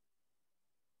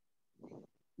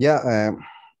 Yeah,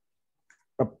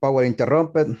 power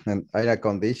interrupted and air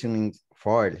conditioning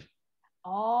failed.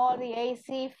 Oh, the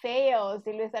AC fails.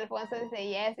 Y Luis Alfonso dice,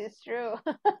 yes, it's true.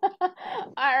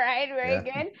 All right, very Yeah.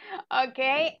 good.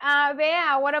 Okay,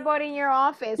 Bea, what about in your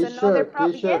office? Another Teacher,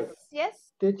 problem? Yes, teacher,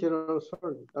 yes. teacher,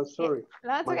 I'm sorry.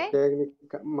 That's My okay.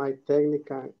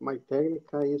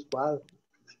 technica is bad.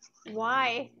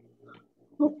 Why?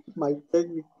 My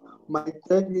technique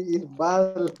is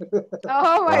bad.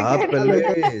 Oh my What happened,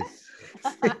 goodness. Luis?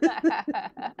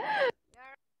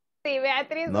 Sí,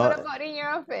 Beatriz, No, what about in your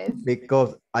office?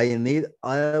 because I need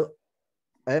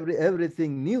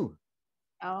everything new.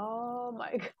 Oh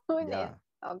my goodness. Yeah,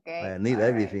 Okay. I need all right.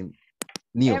 everything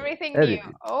new. Everything new.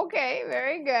 Everything. Okay,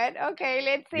 very good. Okay,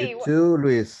 let's see. You too,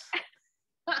 Luis.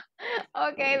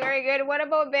 Okay, very good. What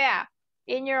about Bea?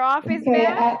 In your office, Okay,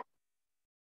 Bea?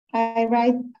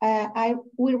 I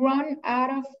will run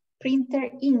out of printer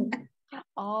ink.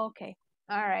 Okay.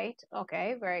 All right.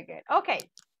 Okay, very good. Okay.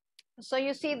 So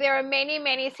you see there are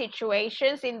many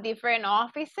situations in different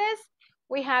offices.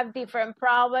 We have different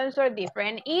problems or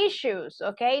different issues.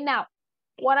 Okay. Now,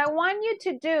 what I want you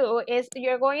to do is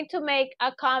you're going to make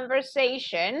a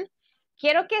conversation.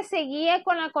 Quiero que se guíe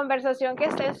con la conversación que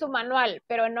está en su manual,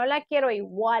 pero no la quiero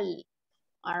igual.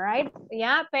 All right,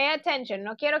 yeah, pay attention.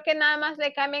 No quiero que nada más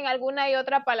le cambien alguna y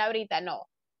otra palabrita, no.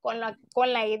 Con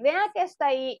la idea que está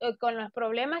ahí, con los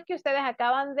problemas que ustedes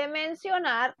acaban de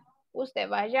mencionar, usted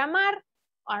va a llamar.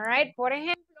 All right, por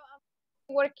ejemplo,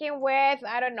 I'm working with,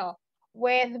 I don't know,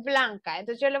 with Blanca.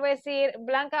 Entonces yo le voy a decir,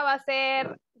 Blanca va a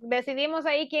ser, decidimos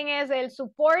ahí quién es el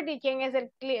support y quién es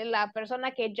la persona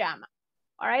que llama.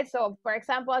 All right, so for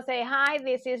example, I'll say, hi,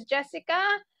 this is Jessica.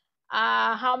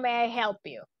 How may I help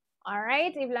you? All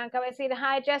right, y Blanca va a decir,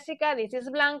 hi Jessica, this is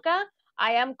Blanca.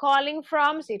 I am calling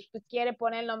from, si quiere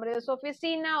poner el nombre de su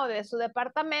oficina o de su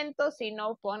departamento, si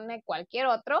no pone cualquier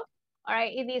otro. All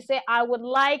right, y dice, I would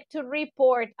like to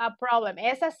report a problem.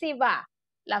 Esa sí va.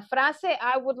 La frase,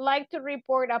 I would like to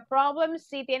report a problem,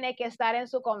 sí tiene que estar en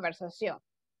su conversación.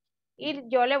 Y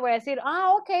yo le voy a decir,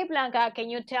 ok, Blanca, can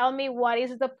you tell me what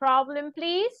is the problem,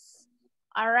 please?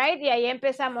 All right, y ahí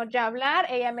empezamos ya a hablar,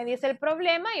 ella me dice el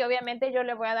problema y obviamente yo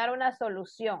le voy a dar una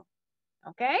solución.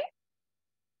 ¿Ok?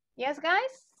 Yes,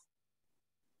 guys?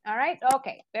 All right, ok,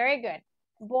 very good.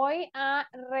 Voy a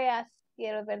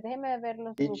quiero ver, déjeme ver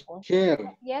los grupos.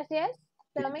 Teacher, Yes,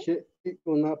 tell me.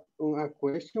 una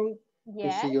question.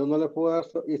 Yes. Y si yo no le puedo dar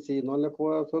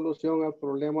solución al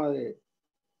problema de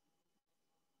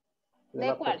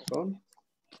la cuál? persona.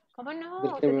 ¿Cómo no?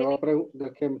 Del que me va a preguntar,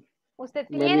 del que usted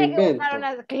me tiene lo que invento. buscar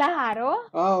una... Claro.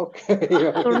 Ok.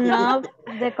 Turn off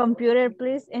the computer,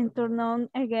 please, and turn on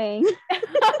again.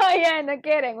 Ya, no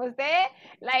quieren. Usted,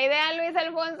 la idea, Luis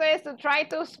Alfonso, es to try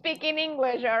to speak in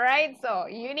English, all right? So,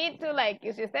 you need to,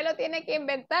 si usted lo tiene que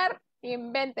inventar,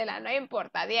 invéntela, no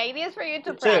importa. The idea is for you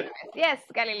to practice. Yes,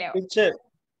 Galileo. Teacher,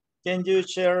 can you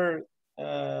share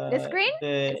the screen?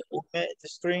 The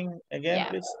screen again,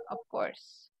 please? Of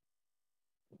course.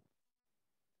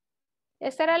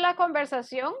 ¿Esta era la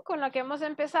conversación con la que hemos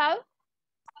empezado?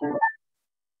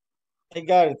 I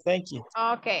got it, thank you.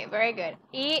 Ok, very good.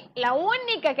 Y la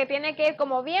única que tiene que ir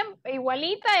como bien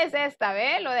igualita es esta,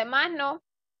 ¿ve? Lo demás no.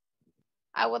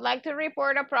 I would like to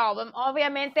report a problem.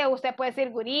 Obviamente usted puede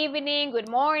decir good evening, good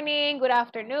morning, good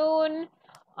afternoon,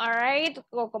 all right,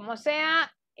 o como sea.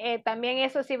 También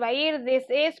eso sí va a ir, this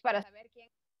is, para saber quién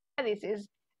es. This is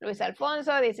Luis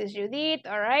Alfonso, this is Judith,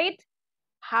 all right.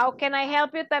 How can I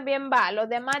help you? También va. Los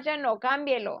demás ya no,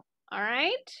 cámbielo. All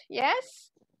right,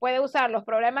 yes. Puede usar los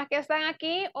problemas que están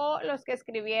aquí o los que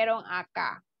escribieron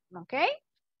acá. Ok.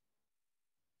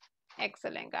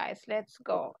 Excellent, guys. Let's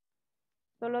go.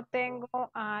 Solo tengo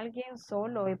a alguien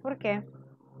solo. ¿Y por qué?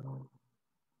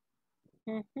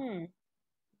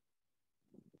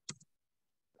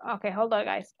 Okay, hold on,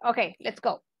 guys. Okay, let's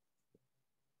go.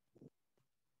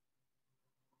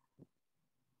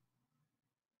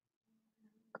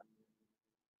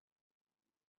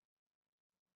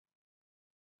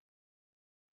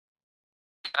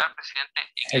 Presidente,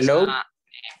 en Hello. esa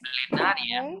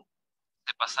plenaria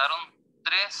se pasaron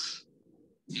 3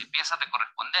 piezas de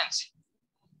correspondencia.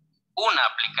 1,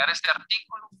 aplicar este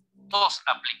artículo. 2,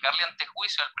 aplicarle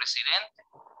antejuicio al presidente.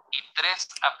 Y 3,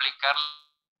 aplicar.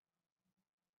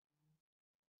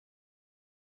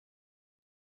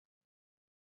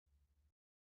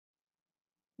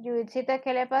 Judithcita,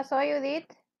 ¿qué le pasó,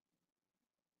 Judith?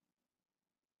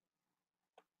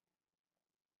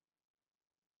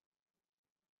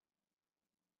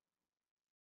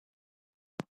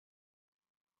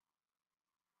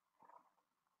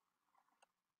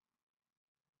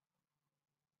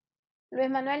 Luis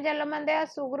Manuel, ya lo mandé a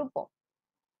su grupo.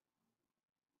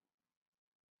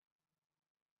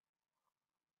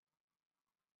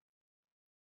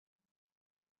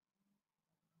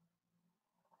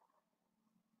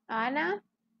 Ana.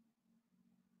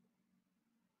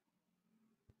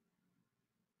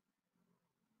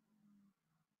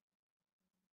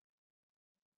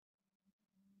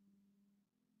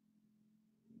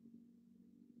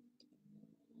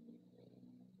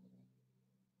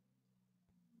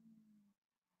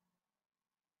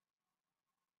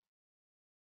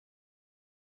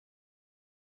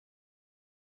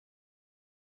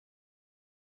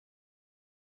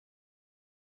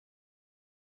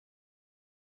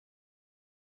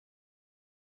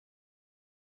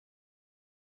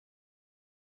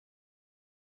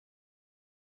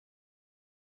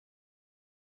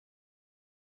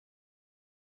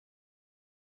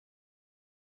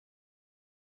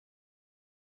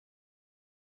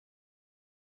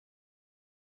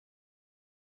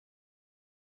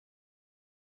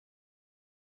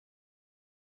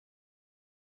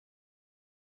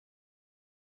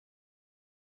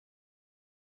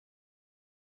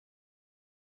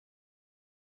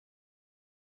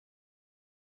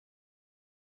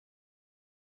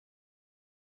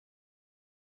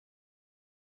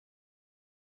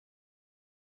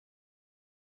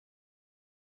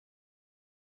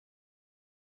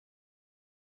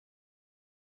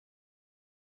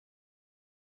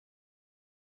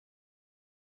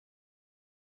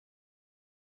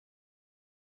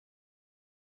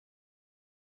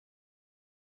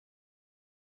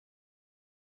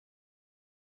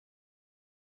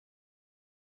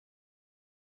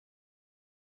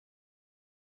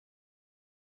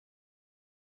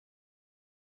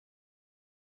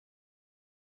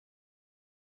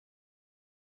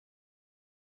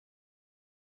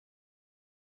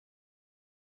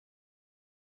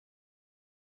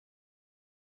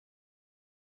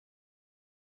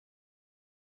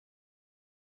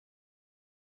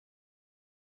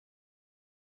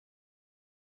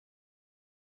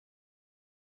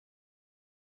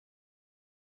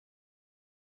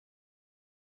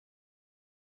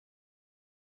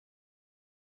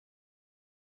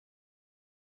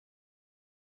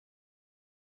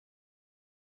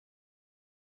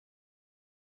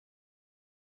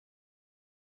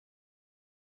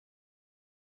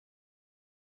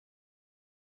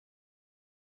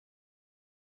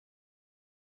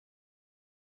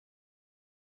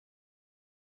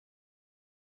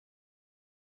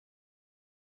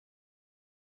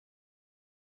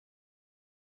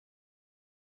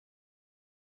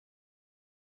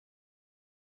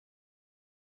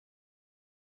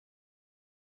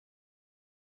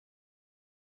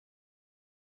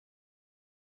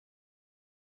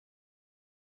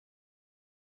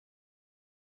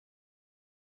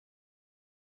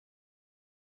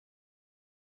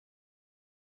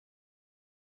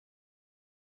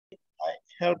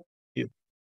 Help you.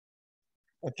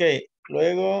 Ok,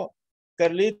 luego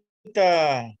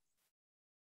Carlita.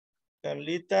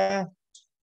 Carlita.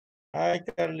 Hi,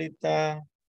 Carlita.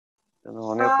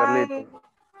 Hi.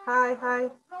 Hi, hi.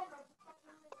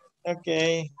 Ok.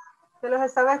 Yo los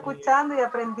estaba escuchando y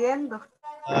aprendiendo.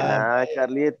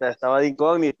 Carlita, estaba de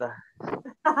incógnita.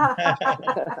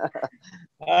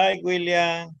 Hi,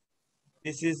 William.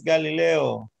 This is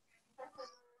Galileo.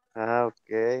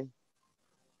 Okay.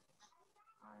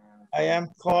 I am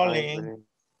calling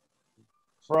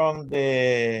from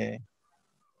the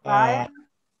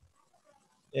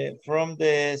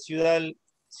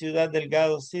Ciudad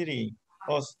Delgado City.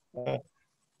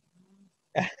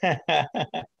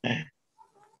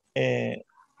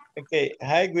 Okay,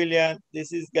 hi William,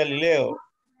 this is Galileo.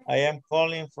 I am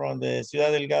calling from the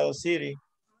Ciudad Delgado City.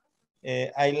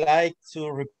 I like to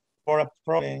report a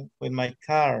problem with my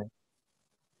car.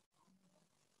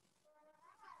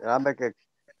 Déjame que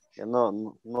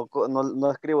no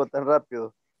escribo tan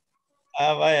rápido.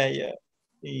 Vaya,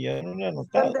 yo no lo he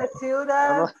anotado. From the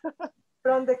ciudad,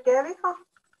 from the ¿qué dijo?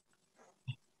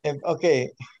 Okay,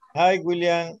 hi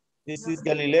William, this is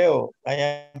Galileo. I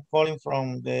am calling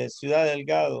from the Ciudad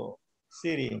Delgado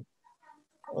City.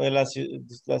 O de la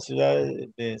ciudad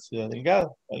de Ciudad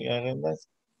Delgado.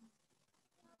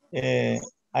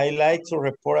 I like to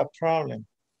report a problem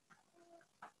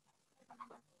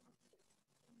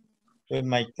with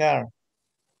my car.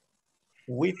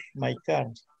 With my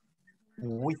car.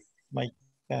 With my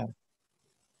car.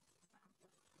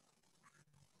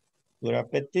 Good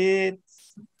appetit.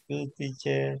 Good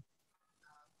teacher.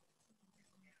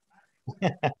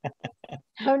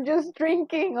 I'm just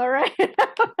drinking, all right?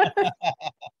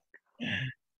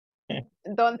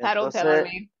 Don't title tell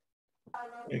me.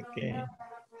 Okay.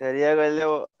 Sería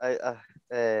Galileo.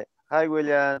 Hi,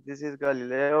 William. This is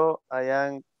Galileo. I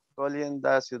am calling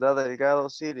the Ciudad Delgado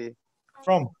City.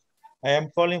 From. I am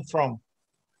calling from.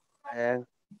 I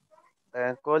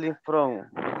am calling from.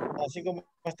 Así como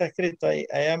está escrito ahí.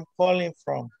 I am calling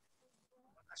from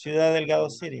Ciudad Delgado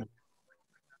City.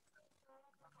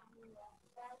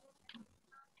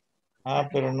 Ah,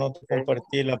 pero no te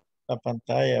compartí la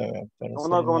pantalla.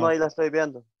 ¿Cómo no? Ahí la estoy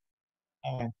viendo.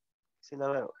 Ah. Sí la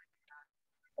veo.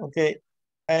 Okay.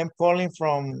 I am calling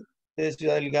from the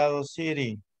Ciudad Delgado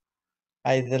City.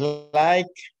 I'd like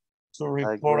to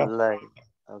report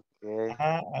Okay.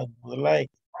 I would like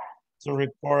to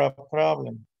report a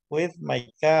problem with my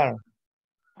car.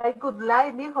 I could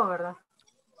like, dijo, ¿verdad?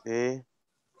 Sí.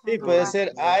 Sí, puede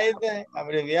ser I'd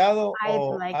abreviado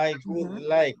o like. I would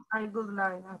like. I would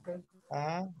like, okay.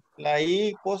 Ajá. La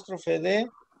I apóstrofe D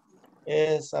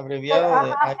es abreviado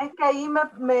de I. Es que ahí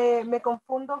me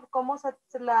confundo cómo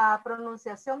la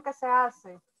pronunciación que se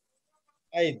hace.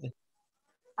 I'd.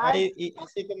 Y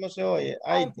así como se oye,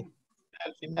 I'd,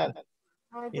 al final.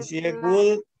 Y si es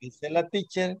good, dice la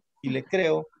teacher, y le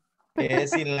creo, que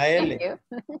es sin la L.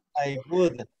 I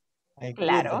would.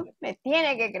 Claro, me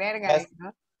tiene que creer, Gaby,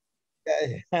 ¿no?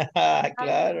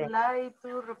 Claro. Like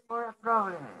to report a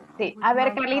problem. Sí, a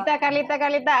ver, Carlita,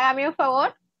 hágame un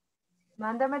favor.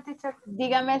 Mándame, teacher.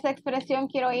 Dígame esa expresión,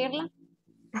 quiero oírla.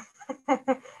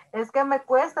 Es que me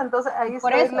cuesta, entonces ahí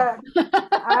Por estoy eso.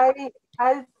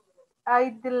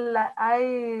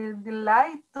 I'd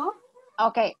like to.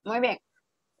 Ok, muy bien.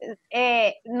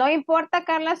 No importa,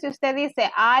 Carla, si usted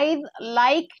dice I'd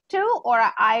like to o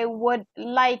I would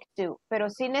like to, pero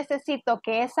sí necesito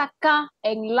que esa K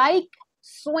en like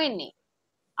suene.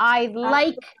 I'd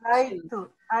like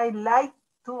to. I like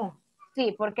to.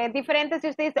 Sí, porque es diferente si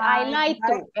usted dice I like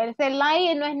to. Ese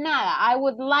like no es nada. I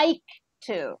would like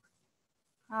to.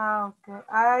 Ah, ok.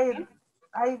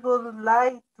 I would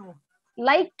like to.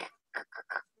 Like.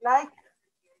 Like.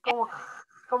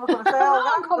 Como que me estoy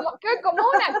ahogando. como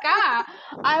una K.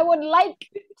 I would like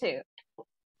to.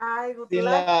 I would Sin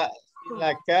like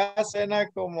la K suena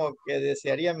como que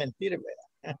desearía mentir,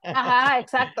 ¿verdad? Ajá,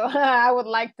 exacto. I would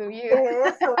like to you.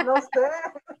 Eso, no sé.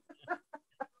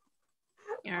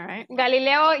 All right.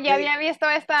 Galileo, ¿ya había visto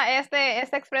esta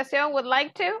expresión would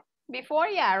like to before?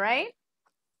 Yeah, right?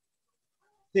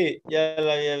 Sí, ya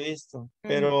la había visto,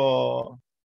 pero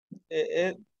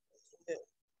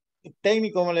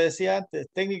técnico, como le decía antes,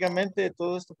 técnicamente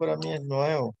todo esto para mí es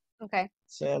nuevo. Okay. O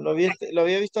sea, lo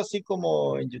había visto así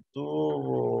como en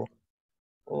YouTube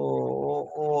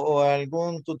o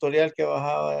algún tutorial que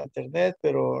bajaba de internet,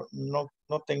 pero no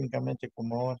técnicamente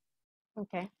como ahora.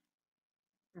 Okay.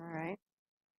 All right.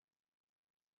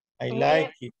 I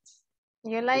like it.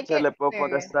 You like it? Le puedo Very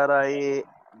contestar ahí,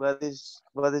 what is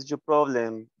your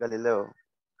problem, Galileo?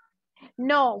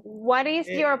 No, what is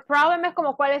your problem es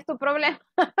como cuál es tu problema.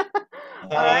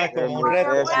 Como un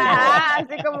reto.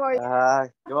 Así como.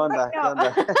 ¿Qué onda? No, ¿Qué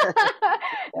onda?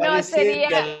 no sería.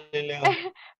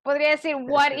 Podría decir,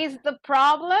 what is the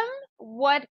problem?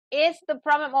 What is the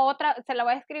problem? O otra, se la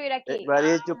voy a escribir aquí. What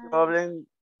is your problem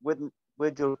with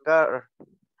your car?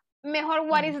 Mejor,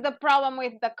 what is the problem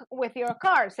with your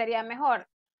car? Sería mejor.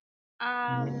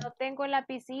 No tengo el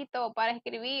lapicito para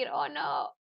escribir. Oh,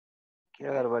 no. Qué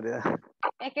barbaridad.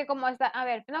 Es que como está, a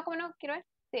ver, no, ¿cómo no? Quiero ver.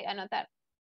 Sí, anotar.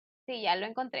 Sí, ya lo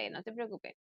encontré, no se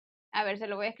preocupe. A ver, se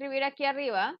lo voy a escribir aquí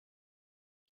arriba.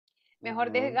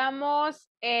 Mejor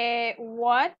digamos,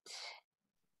 what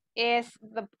is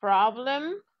the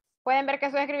problem? ¿Pueden ver qué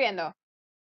estoy escribiendo?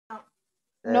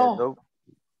 No.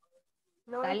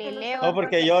 Galileo. No,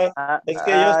 porque yo, es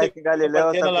que yo estoy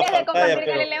compartiendo la pantalla,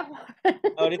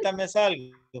 pero ahorita me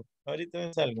salgo.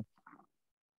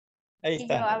 Ahí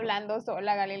está. Y yo hablando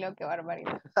sola, Galileo, qué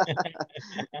barbaridad.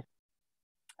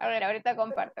 A ver, ahorita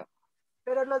comparto.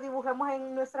 Pero lo dibujamos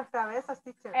en nuestras cabezas,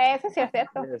 teacher. Eso sí es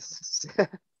cierto. Yes.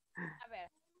 A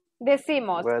ver,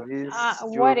 decimos, what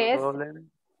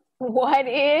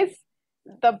is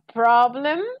the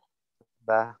problem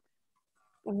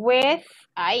with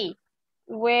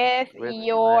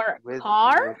your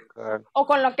car? O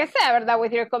con lo que sea, ¿verdad?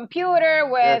 With your computer,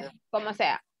 with como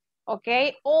sea. Ok,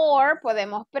 or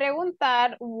podemos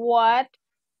preguntar what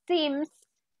seems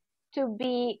to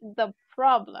be the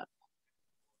problem?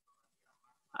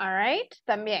 All right,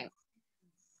 también.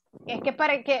 Es que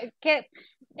para que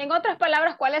en otras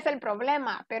palabras, ¿cuál es el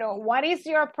problema? Pero what is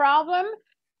your problem?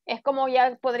 Es como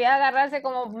ya podría agarrarse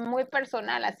como muy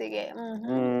personal, así que.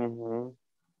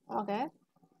 Ok.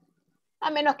 A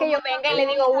menos que yo venga y le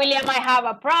digo, William, I have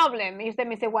a problem. Y usted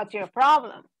me dice, what's your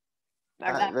problem?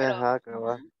 ¿Verdad?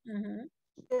 Pero,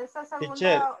 Esa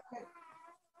Teacher. segunda,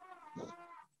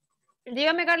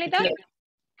 dígame, Carlita.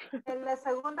 en la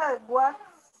segunda, what,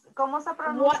 ¿cómo se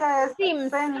pronuncia? What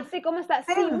seems, así como está,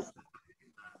 seems.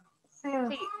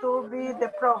 Seems to be the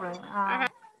problem.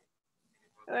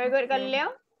 Very good,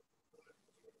 Galileo.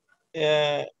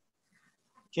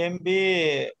 Can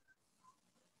be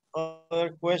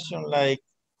other question like,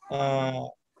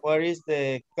 what is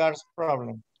the car's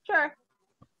problem? Sure.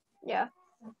 Yeah.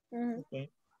 Okay.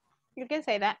 You can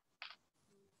say that.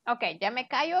 Ok, ya me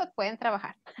callo, pueden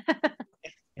trabajar.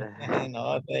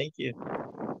 No, thank you.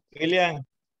 William.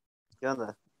 ¿Qué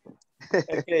onda?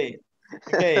 Okay,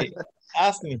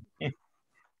 ask me.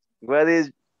 What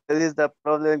is the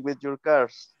problem with your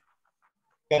cars?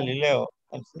 Galileo,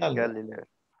 al final. Galileo.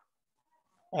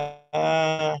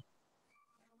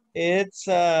 It's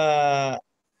the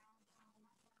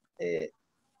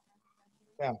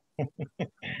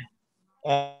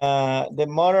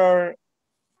motor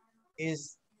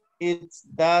it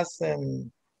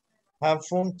doesn't have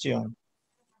function.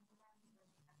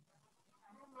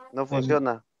 No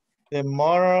funciona. The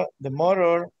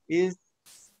motor is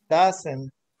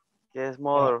doesn't. ¿Qué es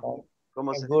motor?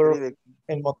 ¿Cómo se escribe?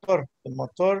 El motor.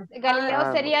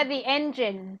 Galileo sería the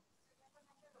engine.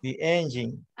 The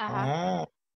engine. Ajá.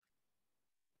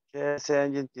 ¿Qué es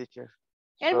engine, teacher?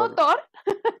 El motor.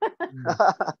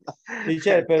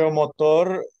 Teacher, pero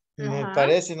motor me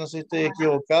parece, no sé si estoy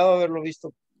equivocado, haberlo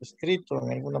visto escrito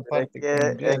en alguna parte.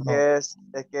 Es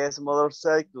que es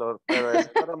motorcycle, pero es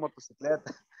para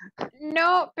motocicleta.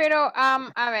 No, pero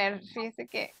a ver, fíjese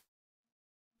que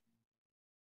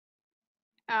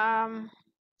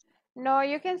no,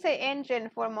 you can say engine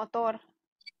for motor.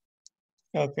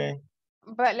 Okay.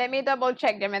 But let me double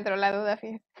check, ya me entró la duda,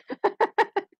 fíjese.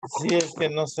 Sí, es que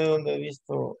no sé dónde he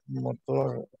visto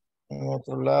motor en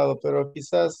otro lado, pero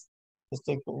quizás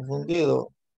estoy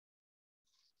confundido.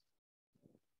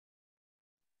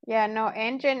 Yeah, no,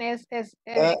 engine is es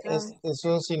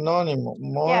un sinónimo.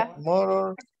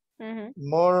 Motor,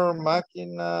 motor,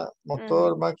 máquina,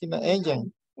 motor, máquina,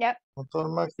 engine. Yep. Motor,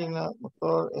 máquina,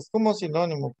 motor, es como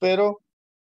sinónimo, pero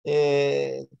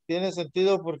tiene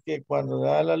sentido porque cuando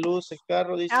da la luz el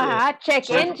carro dice check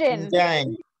engine.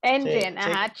 Engine,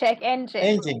 check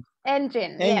engine.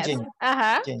 Engine.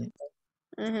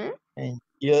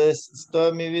 Yes. Yo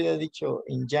toda mi vida he dicho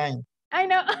engine. I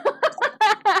know.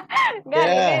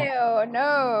 Galileo,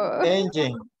 no.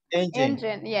 Engine,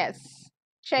 yes.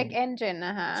 Check engine,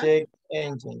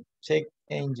 Check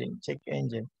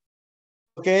engine.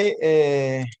 Okay,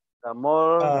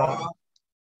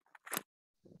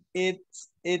 it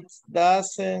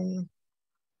doesn't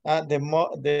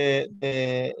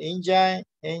the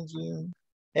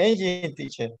engine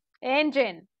teacher.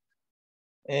 Engine.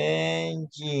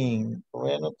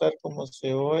 Voy a anotar cómo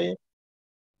se oye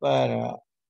para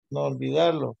no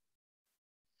olvidarlo.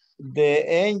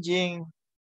 The engine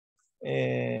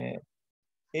it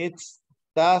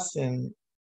doesn't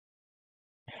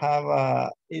have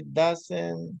a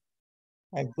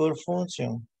good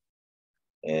function.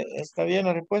 ¿Está bien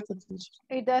la respuesta?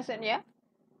 It doesn't, yeah.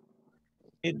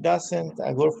 It doesn't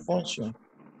a good function.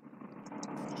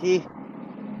 He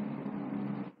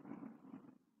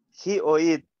or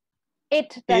it?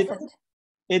 It doesn't.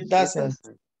 It doesn't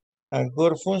a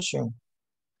good function.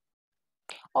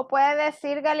 O puede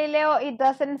decir, Galileo, it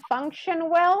doesn't function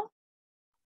well.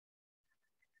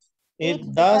 It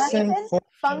doesn't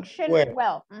function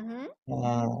well.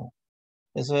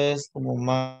 Eso es como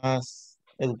más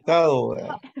educado.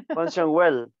 Function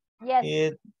well. Yes.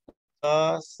 It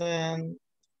doesn't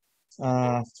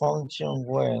function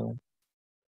well.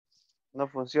 No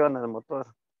funciona el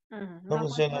motor. No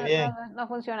funciona bien. No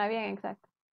funciona bien, exacto.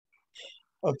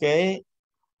 Ok.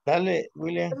 Dale,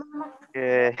 William.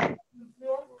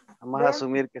 Vamos a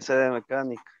asumir que sé de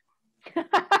mecánica.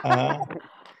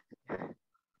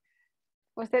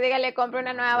 Usted dígale, compre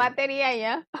una nueva batería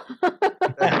ya.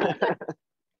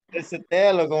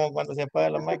 Resetéalo como cuando se apaga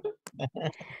la máquina.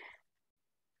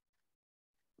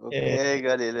 Ok,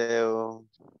 Galileo.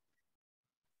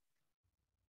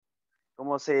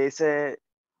 ¿Cómo se dice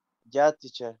ya,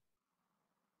 teacher?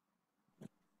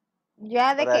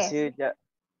 ¿Ya de qué?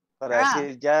 Para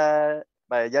decir ya,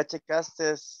 vaya, ¿ya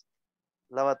checaste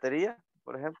la batería?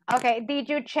 por ejemplo. Okay, did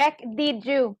you check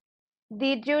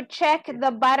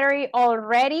the battery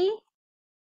already?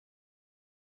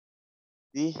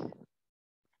 D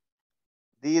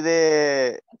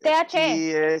de TH.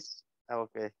 es,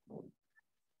 ok.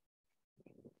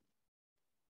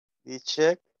 D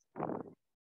check.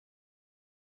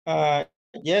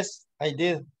 Yes, I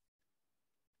did.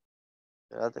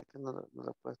 Espérate que no lo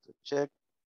he puesto. Check.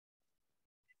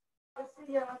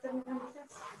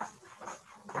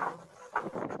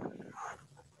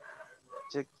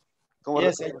 Check. ¿Cómo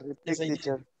Yes, repeat, I did.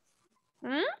 teacher?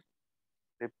 Hmm?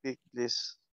 Repeat,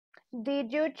 please.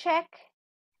 Did you check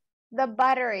the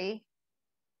battery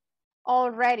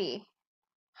already?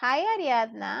 Hi,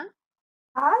 Ariadna.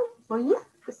 Ay, oye,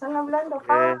 ¿qué están hablando?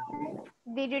 Okay.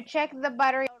 Did you check the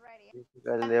battery already?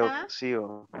 Galileo, Ariadna,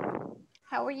 sigo.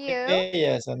 how are you?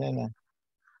 Yes, nena.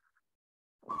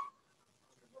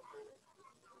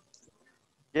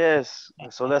 Yes,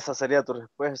 solo esa sería tu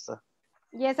respuesta.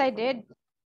 Yes, I did.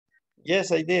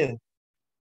 Yes, I did.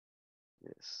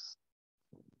 Yes,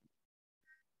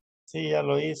 Sí, ya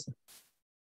lo hice.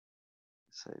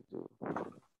 yes I do.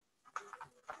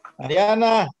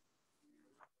 Ariana.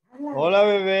 Hola,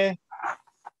 bebé.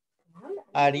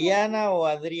 ¿Ariana o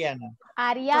Adriana?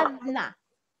 Ariadna.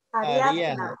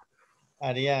 Ariana.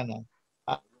 Ariana.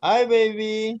 Hi,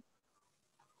 baby.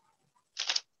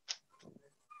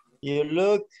 You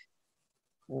look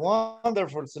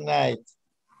wonderful tonight.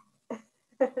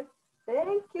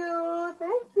 Thank you,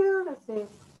 thank you. Sí.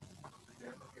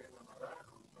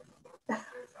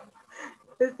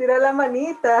 Estira la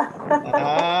manita.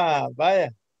 Ah,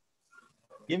 vaya.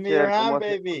 Give me your hand,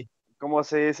 baby. ¿Cómo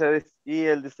se dice? Y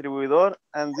el distribuidor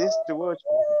and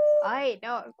distribution. Ay,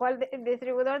 no, ¿cuál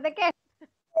distribuidor de qué?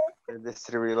 El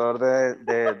distribuidor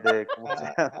de ¿cómo se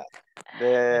llama?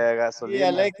 De gasolina.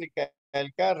 Eléctrica,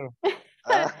 el carro.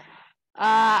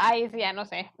 Ahí sí, ya no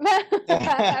sé.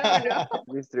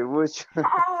 Distribution.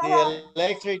 The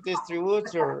electric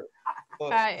distributor.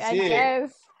 I Sí.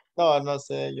 guess. No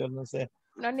sé, yo no sé.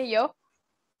 No, ni yo.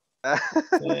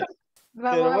 Sí.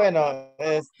 Pero bueno,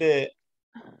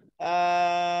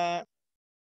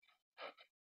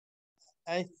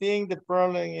 I think the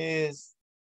problem is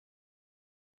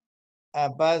a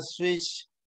bad switch.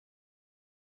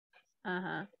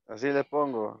 Ajá. Así le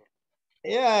pongo.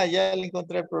 Ya le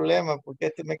encontré el problema porque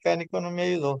este mecánico no me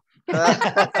ayudó.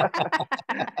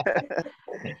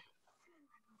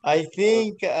 I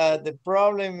think the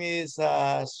problem is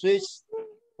a switch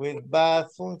with bad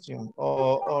function,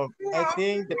 or I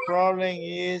think the problem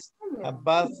is a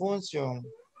bad function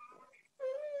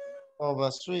of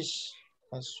a switch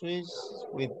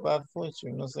with bad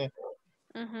function, no sé.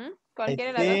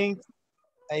 Cualquiera de las dos.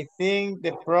 I think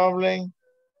the problem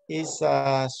is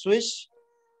a switch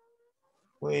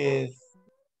with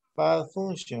bad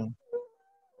function.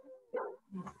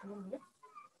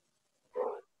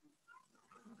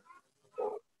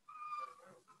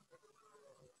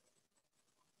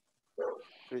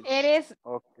 Eres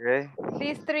Okay.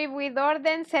 distribuidor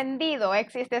de encendido.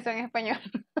 ¿Existe eso en español?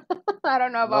 I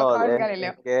don't know about No, cars,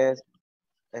 Galileo. es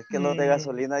que los de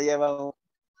gasolina llevan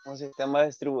un sistema de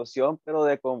distribución, pero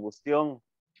de combustión.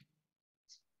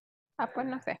 Pues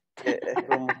no sé. Es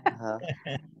como, ajá.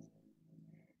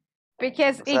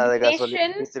 Because O sea, de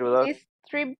ignition distribuidor.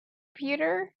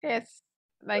 distributor is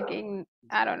like in,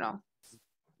 I don't know.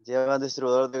 Llevan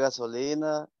distribuidor de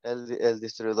gasolina, el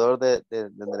distribuidor de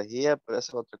energía, pero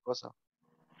eso es otra cosa.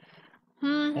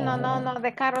 No,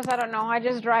 de carros, I don't know. I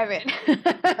just drive it.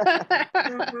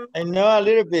 I know a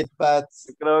little bit, but...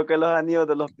 Yo creo que los anillos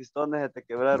de los pistones se te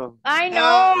quebraron. I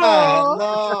know.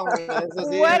 No, eso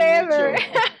sí Whatever. es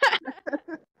mucho.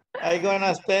 I'm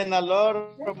gonna spend a lot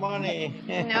of money.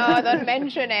 No, don't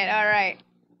mention it. All right.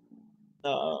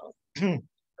 No.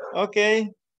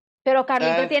 Okay. Pero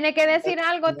Carlito tiene que decir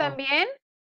algo también.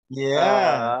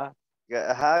 Yeah.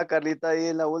 Ajá, Carlita ahí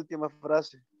en la última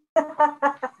frase.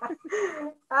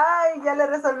 Ay, ya le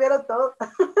resolvieron todo.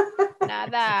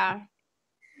 Nada.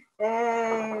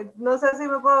 No sé si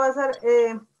me puedo hacer.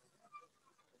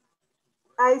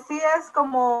 Ahí sí es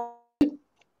como.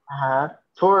 Ajá.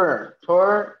 Tour,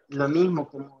 lo mismo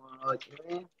como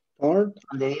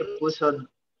donde ella puso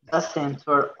doesn't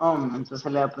turn on, entonces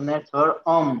le voy a poner turn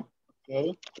on,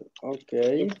 ok. Ok,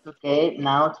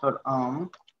 now turn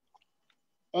on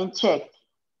and check.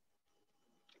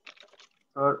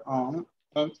 Turn on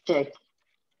and check.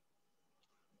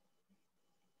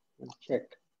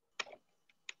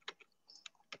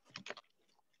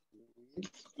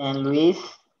 And Luis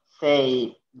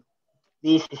say,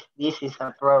 this is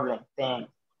a problem.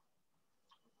 Thanks.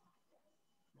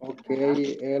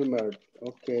 Okay, Elmer.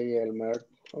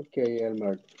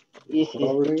 This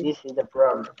is the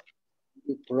problem.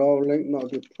 The problem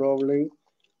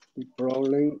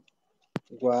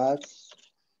was.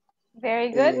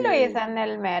 Very good, Luis and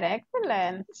Elmer.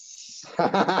 Excellent.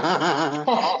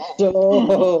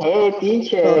 Hey,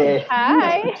 teacher.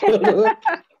 Hi.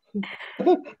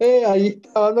 Ahí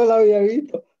estaba, no la había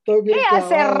visto. Estoy bien Sí,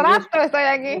 hace clavado en rato esto. estoy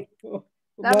aquí.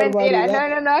 No, mentira.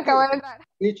 Barbaridad. No, acabo de entrar.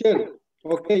 Teacher,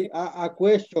 okay, a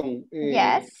question.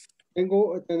 Yes.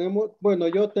 Bueno,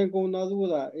 yo tengo una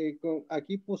duda.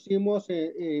 Aquí pusimos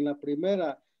en la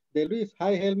primera de Luis.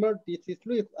 Hi, Helmer. This is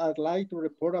Luis. I'd like to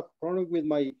report a problem with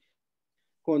my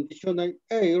conditioning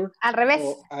air. Al revés.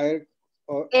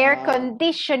 Air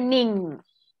conditioning.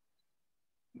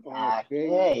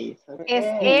 Okay. Es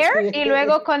air y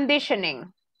luego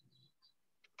conditioning.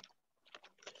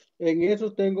 En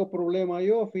eso tengo problema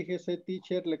yo. Fíjese,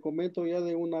 teacher, le comento ya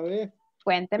de una vez.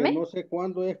 Cuénteme. Que no sé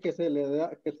cuándo es que se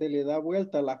le da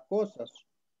vuelta a las cosas.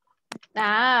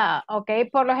 Ok.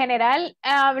 Por lo general,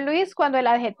 Luis, cuando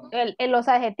los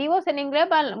adjetivos en inglés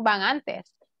van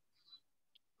antes.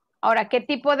 Ahora, ¿qué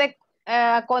tipo de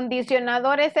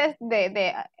acondicionadores es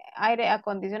de aire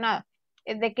acondicionado?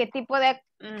 ¿De qué tipo de...?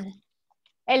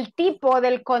 El tipo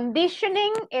del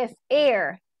conditioning es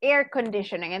air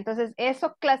conditioning. Entonces,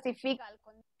 eso clasifica al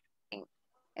conditioning.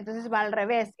 Entonces, va al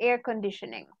revés, air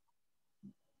conditioning.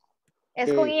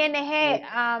 Es con ING,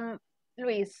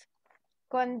 Luis.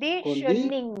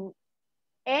 Conditioning.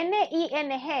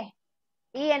 N-I-N-G.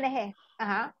 ING.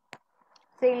 Ajá.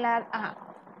 Sin la... Ajá.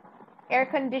 Air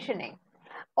conditioning.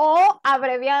 O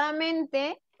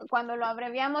abreviadamente, cuando lo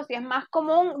abreviamos y es más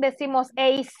común, decimos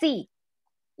AC.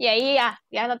 Y ahí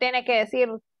ya no tiene que decir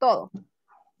todo.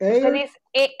 Usted dice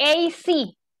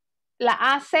AC.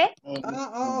 La AC.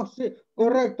 Sí.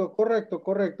 Correcto.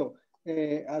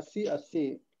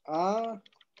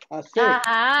 Así.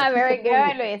 Ajá, very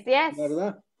good, Luis. Yes.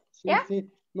 ¿Verdad? Sí, yeah.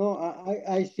 Sí. No,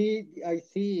 I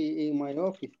see in my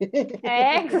office.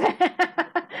 Excellent.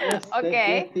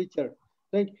 Okay. Yes, teacher.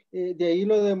 De ahí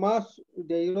lo demás,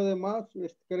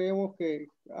 creemos que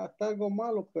está algo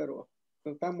malo, pero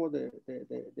tratamos de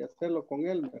hacerlo con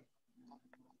él.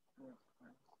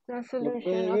 The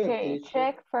solution, okay.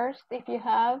 Check first if you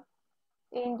have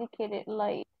indicated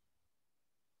light.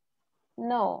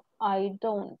 No, I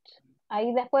don't.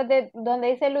 Ahí después de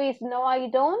donde dice Luis, no, I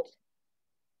don't,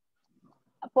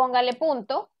 póngale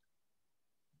punto.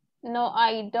 No,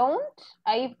 I don't.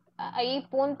 Ahí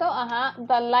punto, ajá.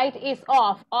 The light is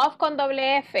off. Off con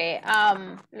doble F,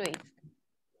 Luis.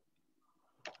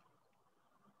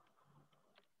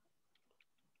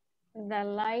 The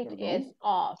light is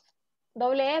off.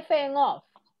 Doble F en off.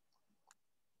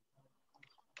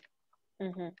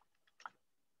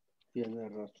 Tiene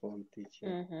razón,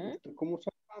 teacher. ¿Cómo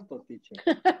sabe tanto, teacher?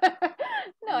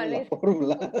 No, Luis,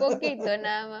 un poquito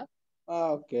nada más.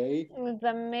 Ok.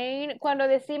 The main, cuando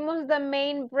decimos the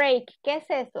main brake, ¿qué es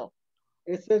eso?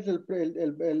 Ese es el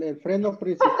freno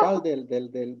principal del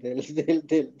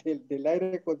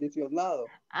aire acondicionado.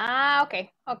 Ok.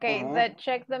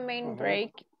 Check the main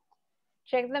brake.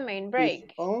 Check the main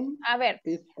brake. A ver,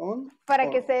 para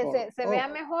que se vea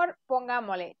mejor,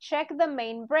 pongámosle check the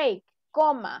main brake,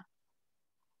 coma.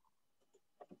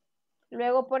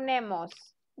 Luego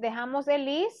dejamos el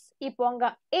is y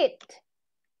ponga it.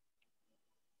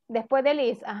 Después del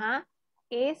is,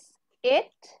 is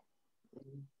it.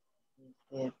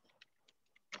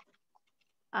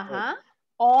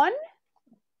 On,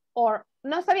 or,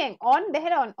 no está bien, on,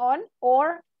 déjelo on,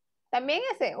 or, también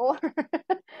ese, or,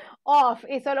 off,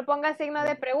 y solo ponga signo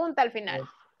de pregunta al final.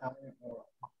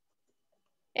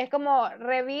 Es como,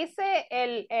 revise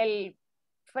el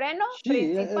freno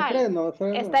principal. El freno.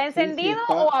 ¿Está encendido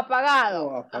o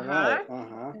apagado?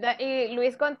 Y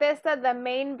Luis contesta, the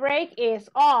main brake is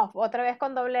off, otra vez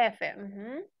con doble F.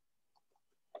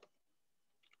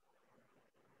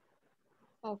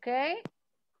 Okay.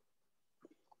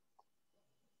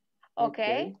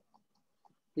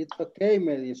 It's okay,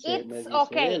 me dice. It's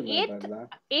okay. Él,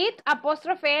 it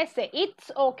apóstrofe S.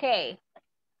 It's okay.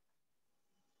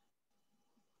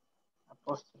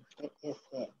 Apóstrofe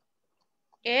S.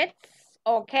 It's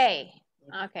okay.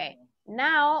 Okay.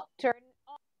 Now turn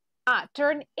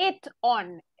it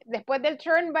on. Después del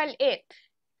turn va el it.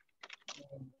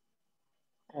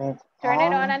 Turn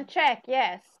it on and check.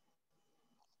 Yes.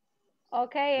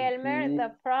 Okay, Elmer, the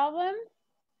problem.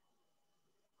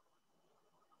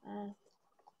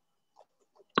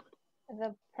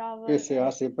 The problem. Que se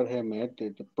hace siempre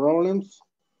the problems.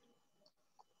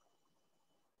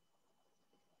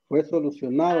 Fue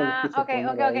solucionado.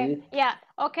 Okay. Yeah.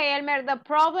 Okay, Elmer, the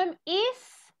problem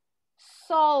is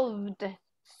solved.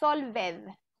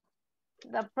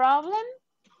 The problem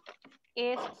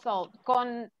is solved.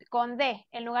 Con D,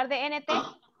 en lugar de NT.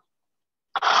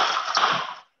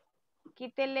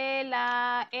 Quítele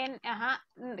la N, ajá.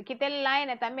 Quítele la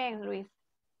N también, Luis.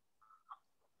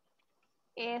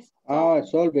 Is solved.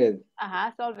 Solved.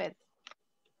 Ajá, solved.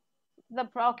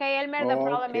 Okay, Elmer, the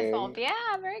problem is solved.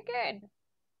 Yeah, very good.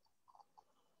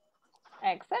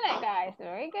 Excellent, guys.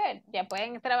 Very good. Ya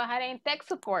pueden trabajar en tech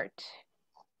support.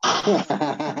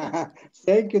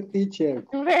 Thank you, teacher.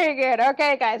 Very good.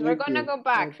 Okay, guys, we're going to go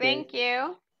back. Okay. Thank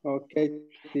you. Okay,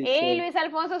 teacher. Y Luis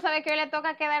Alfonso sabe que hoy le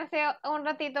toca quedarse un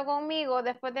ratito conmigo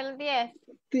después del 10.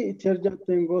 Teacher, ya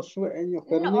tengo sueño,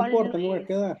 pero no importa, me voy a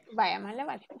quedar. Vaya, más le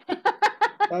vale.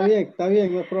 Está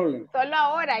bien, no hay problema. Solo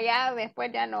ahora, ya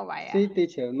después ya no vaya. Sí,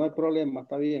 teacher, no hay problema,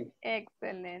 está bien.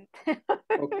 Excelente.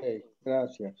 Ok,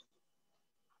 gracias.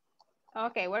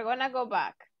 Okay, we're gonna go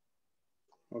back.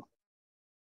 Okay.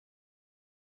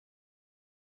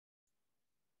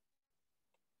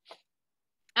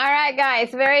 All right,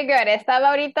 guys, very good.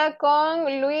 Estaba ahorita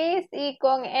con Luis y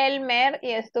con Elmer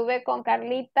y estuve con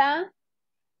Carlita,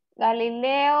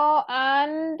 Galileo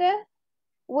and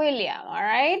William, all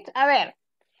right? A ver,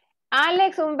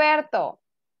 Alex Humberto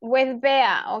with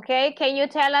Bea, okay? Can you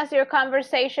tell us your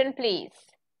conversation, please?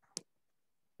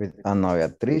 With Ana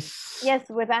Beatriz. Yes,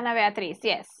 with Ana Beatriz,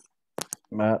 yes.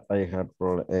 I had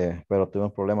pero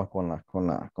tuvimos problemas con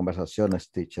las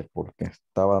conversaciones, teacher, porque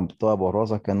estaban todas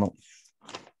borrosas que no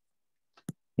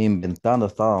inventando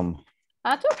estaban.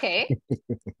 That's okay.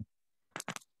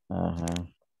 Ajá.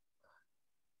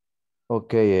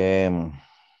 Okay.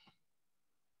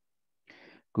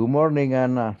 Good morning,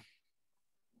 Ana.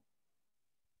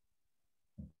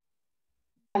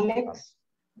 Alex.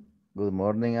 Good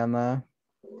morning, Ana.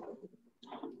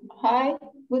 Hi.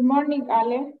 Good morning,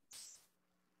 Alex.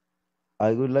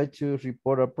 I would like to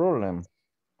report a problem.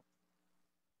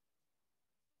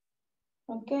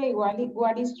 Okay,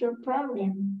 what is your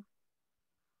problem?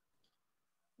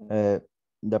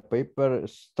 The paper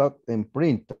stuck in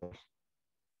printer.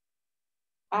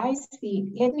 I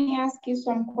see. Let me ask you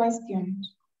some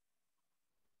questions.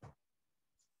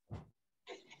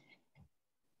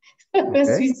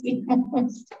 Okay.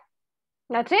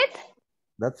 That's it?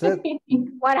 That's it.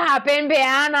 What happened, Bea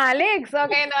and Alex?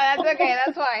 Okay, no, that's okay.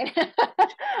 That's fine.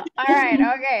 All right,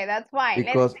 okay, that's fine.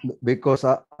 Because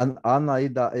Anna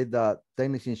is the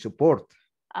technician support.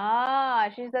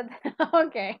 She said,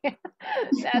 okay,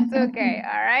 that's okay,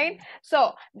 all right.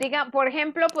 So, diga, por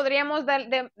ejemplo, podríamos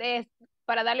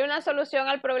para darle una solución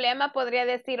al problema, podría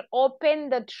decir open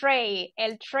the tray.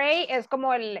 El tray es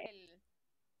como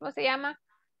 ¿cómo se llama?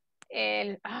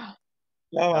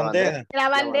 La bandeja. La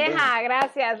bandeja,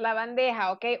 gracias, la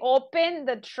bandeja, ok. Open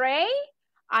the tray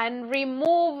and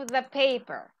remove the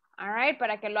paper, all right,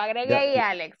 para que lo agregue ahí,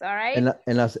 Alex, all right.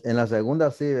 En la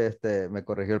segunda sí, me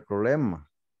corrigió el problema.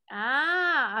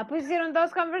 Pues hicieron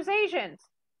dos conversations.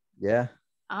 Yeah.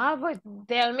 Pues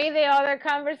tell me the other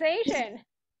conversation.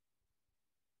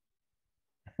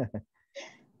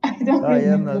 I don't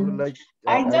remember.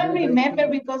 I don't remember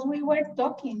because we were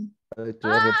talking.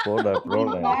 Report a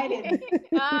problem. All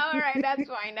right, that's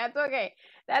fine. That's okay.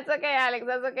 That's okay, Alex.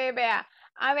 That's okay, Bea.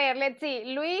 A ver, let's see.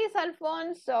 Luis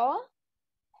Alfonso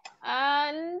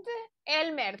and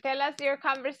Elmer, tell us your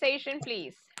conversation,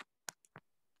 please.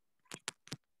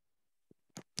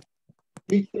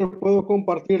 Teacher, puedo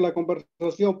compartir la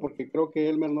conversación porque creo que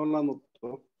Elmer no la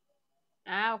anotó.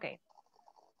 Okay.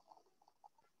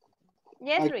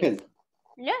 Yes, Luis.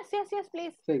 Yes,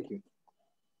 please. Thank you.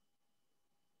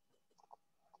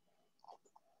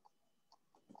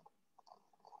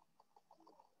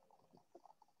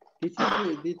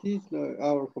 This is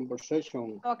our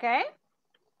conversation. Okay.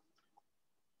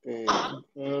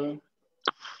 Good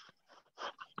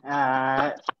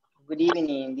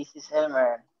evening. This is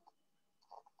Elmer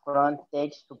from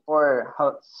Tech Support.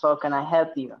 So can I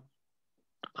help you?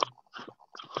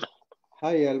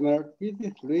 Hi, Elmer. This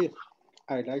is Luis.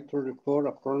 I'd like to report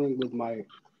a problem with my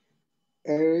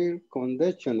air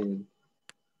conditioning.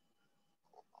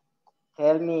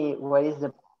 Tell me what is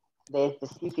the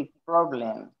specific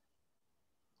problem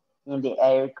in the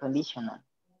air conditioner?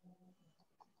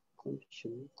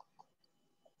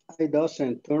 It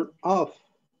doesn't turn off.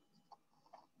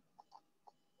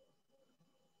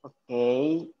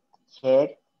 Okay,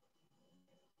 check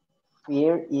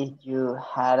here if you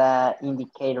had an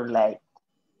indicator light.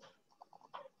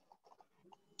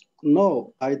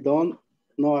 No, I don't.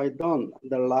 No, I don't.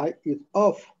 The light is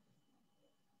off.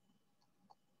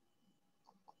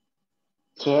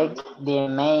 Check the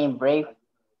main brake.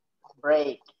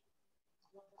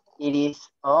 It is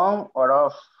on or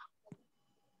off?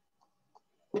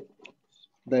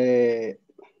 The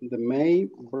The main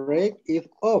break is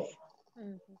off.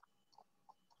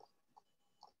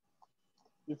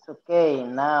 It's okay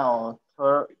now.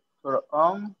 Turn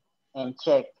on and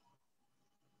check.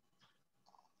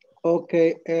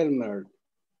 Okay, Elmer.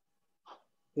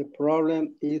 The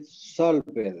problem is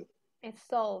solved. It's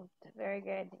solved. Very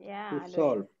good. Yeah. It's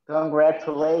solved.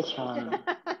 Congratulations.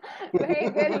 Very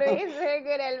good, Luis. Very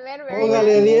good, Elmer. Very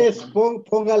Póngale good. 10.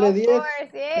 Póngale 10. Of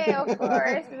course, yeah, of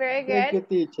course. Very Thank you, good.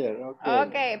 teacher. Okay.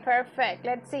 Okay, perfect.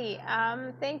 Let's see.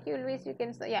 Thank you, Luis. You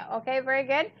can, yeah, okay, very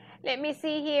good. Let me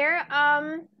see here.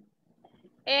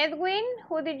 Edwin,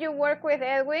 who did you work with,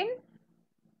 Edwin?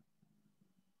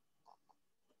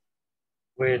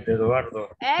 With Eduardo.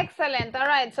 Excellent. All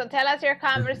right. So tell us your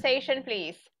conversation,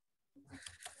 please.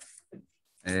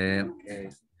 Good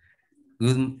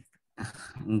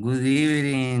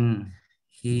evening.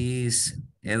 He's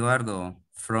Eduardo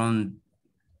from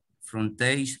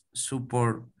Tech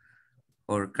Support,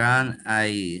 or can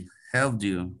I help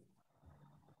you?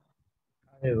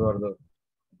 Hi, Eduardo.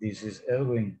 This is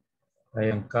Edwin. I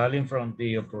am calling from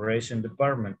the operation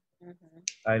department.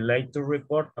 I'd like to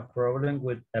report a problem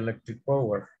with electric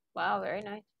power. Wow, very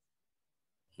nice.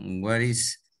 What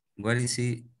is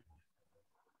it?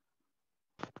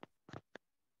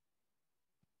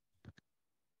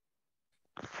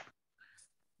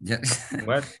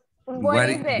 What? What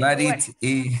is it?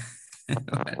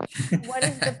 What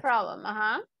is the problem?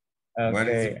 Okay. What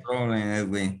is the problem,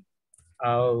 Edwin?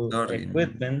 All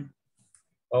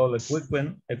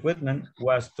equipment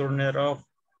was turned off.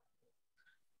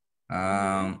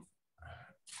 I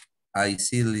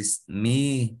see list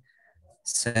me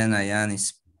send an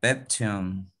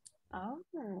inspection. Oh.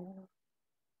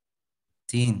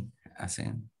 Team, I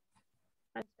think.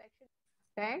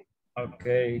 Okay.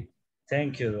 Okay.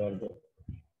 Thank you, Eduardo.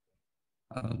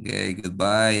 Okay,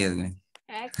 goodbye, Edwin.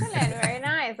 Excellent, very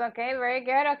nice. Okay, very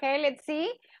good. Okay, let's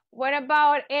see. What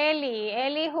about Eli?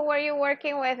 Eli, who were you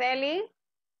working with, Eli?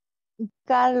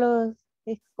 Carlos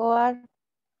Escobar.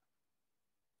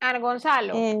 And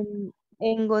Gonzalo.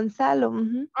 En Gonzalo.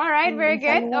 All right, en very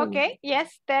Gonzalo good. Okay,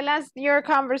 yes, tell us your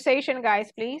conversation,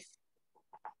 guys, please.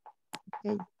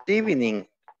 Good evening.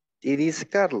 It is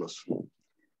Carlos.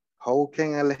 How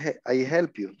can I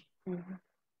help you?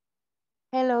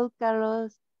 Hello,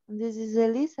 Carlos. This is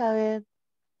Elizabeth.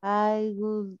 I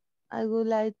would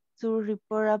like to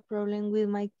report a problem with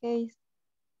my case.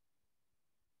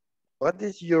 What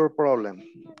is your problem?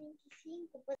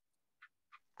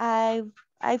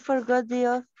 I forgot the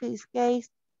office case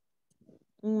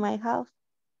in my house.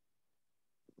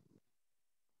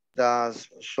 Does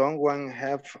someone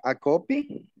have a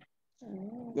copy?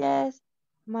 Yes,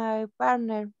 my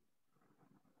partner.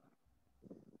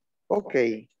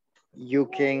 Okay, you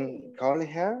can call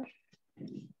her.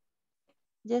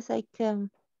 Yes, I can.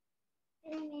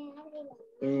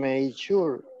 Make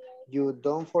sure you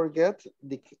don't forget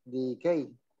the key. The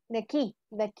key.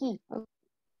 The key.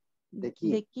 The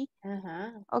key?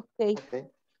 Okay.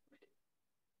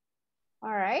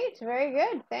 All right, very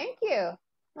good. Thank you.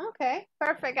 Okay,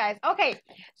 perfect, guys. Okay,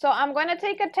 so I'm going to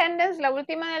take attendance la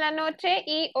última de la noche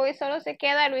y hoy solo se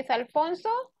queda Luis Alfonso.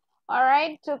 All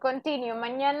right, to continue.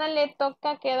 Mañana le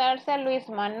toca quedarse a Luis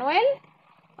Manuel.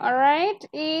 All right,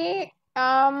 y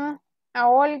a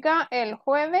Olga el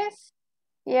jueves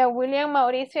y a William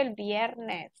Mauricio el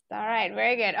viernes. All right,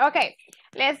 very good. Okay,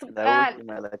 let's... La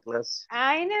última de la clase.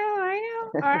 I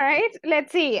know. All right,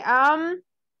 let's see.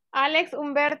 Alex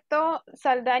Humberto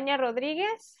Saldaña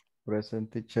Rodríguez.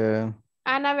 Present, teacher.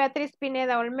 Ana Beatriz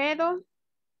Pineda Olmedo.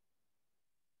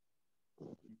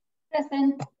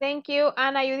 Present. Thank you.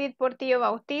 Ana Judith Portillo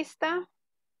Bautista.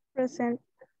 Present.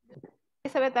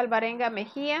 Elizabeth Alvarenga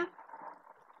Mejía.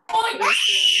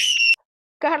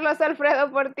 Carlos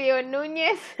Alfredo Portillo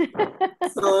Núñez.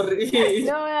 Sorry.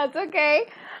 No, that's okay.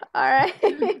 All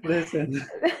right. Present.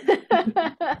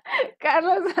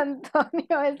 Carlos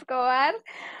Antonio Escobar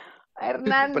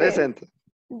Hernández. Present.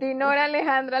 Dinora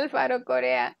Alejandra Alfaro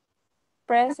Corea.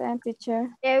 Present, teacher.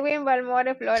 Edwin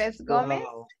Balmore Flores Gómez.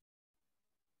 Wow.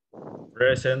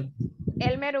 Present.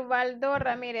 Elmer Ubaldo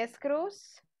Ramírez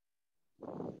Cruz.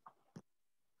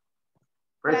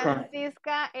 Present.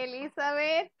 Francisca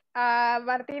Elizabeth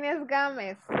Martínez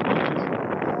Gámez.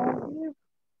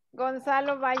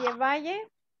 Gonzalo Valle.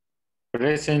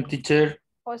 Present, teacher.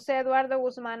 José Eduardo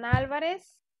Guzmán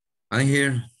Álvarez. I'm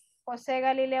here. José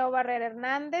Galileo Barrera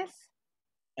Hernández.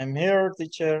 I'm here,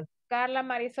 teacher. Carla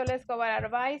Marisol Escobar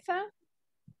Arbaiza.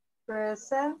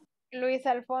 Present. Luis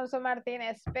Alfonso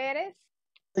Martínez Pérez.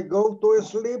 Go to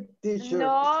sleep, teacher.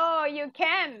 No, you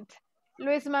can't.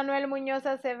 Luis Manuel Muñoz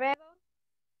Acevedo.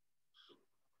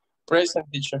 Present,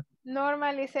 teacher.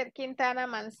 Norma Lizeth Quintana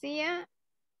Mancía.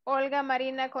 Olga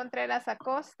Marina Contreras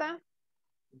Acosta.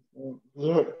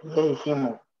 Ya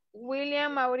hicimos.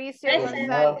 William Mauricio Present.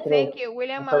 González. Thank you.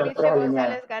 William Mauricio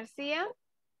González García.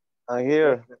 I'm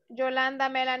here. Yolanda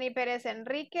Melanie Pérez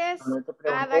Enríquez. No te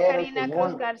Ada pregunté, Karina Cruz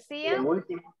segundo, García. el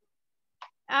último.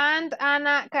 And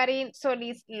Ana Karin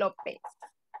Solís López.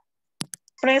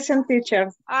 Present, teacher.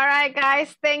 All right,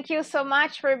 guys. Thank you so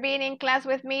much for being in class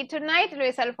with me tonight.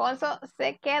 Luis Alfonso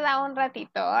se queda un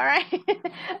ratito. All right.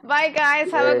 Bye,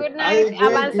 guys. Have a good night.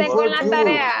 Avancen con la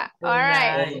tarea. All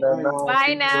right.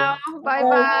 Bye now.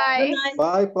 Bye-bye.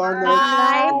 Bye, partners.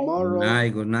 Bye. Tomorrow.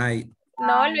 Good night.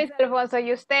 No, Luis Alfonso,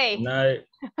 you stay. Good night.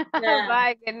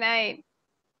 Bye. Good night.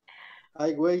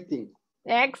 I'm waiting.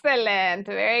 Excellent.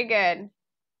 Very good.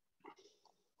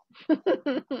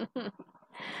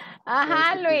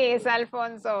 Ajá, Luis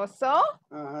Alfonso. So,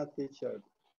 Ajá, teacher.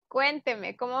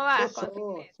 cuénteme, ¿cómo va?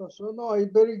 No,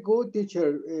 it's very good,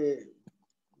 teacher.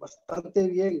 Bastante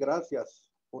bien, gracias.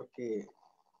 Porque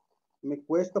me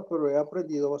cuesta, pero he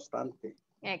aprendido bastante.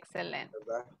 Excelente.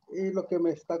 ¿Verdad? Y lo que me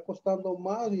está costando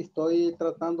más y estoy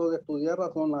tratando de estudiar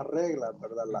son las reglas,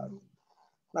 ¿verdad?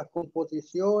 Las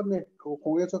composiciones,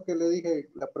 con eso que le dije,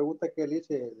 la pregunta que le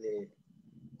hice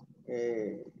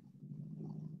de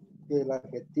el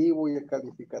adjetivo y el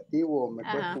calificativo me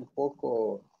cuesta un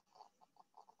poco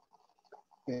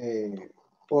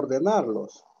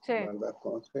ordenarlos, sí. ¿verdad?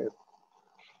 Entonces,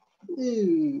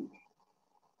 y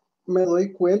me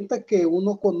doy cuenta que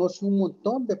uno conoce un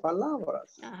montón de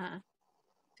palabras,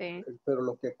 sí. pero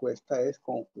lo que cuesta es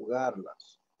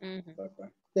conjugarlas.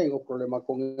 ¿Verdad? Tengo problema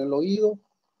con el oído,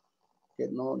 que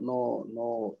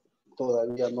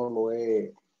todavía no lo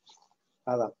he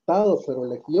adaptado, pero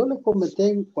yo le comenté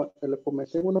en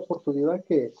una oportunidad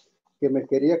que me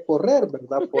quería correr,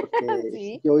 ¿verdad? Porque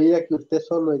sí. yo oía que usted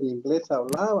solo en inglés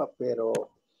hablaba, pero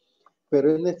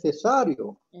es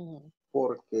necesario,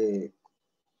 porque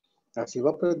así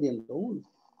va aprendiendo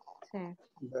uno, sí.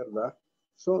 ¿verdad?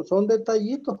 Son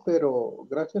detallitos, pero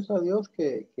gracias a Dios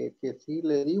que sí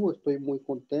le digo, estoy muy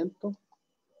contento,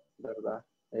 ¿verdad?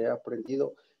 He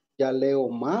aprendido, ya leo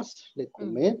más, le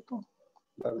comento,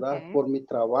 ¿verdad? Okay. Por mi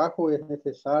trabajo es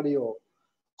necesario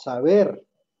saber.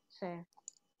 Sí.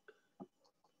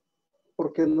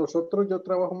 Porque yo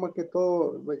trabajo más que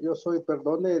todo, yo soy,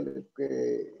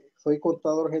 soy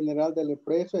contador general de la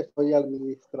empresa, soy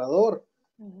administrador.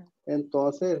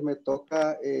 Entonces me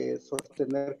toca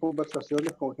sostener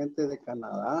conversaciones con gente de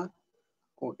Canadá,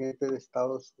 con gente de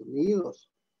Estados Unidos.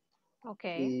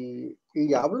 Okay.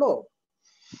 Y hablo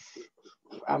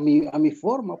a mi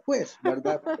forma, pues,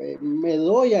 ¿verdad? Me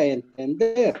doy a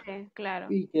entender. Sí, claro.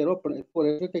 Y por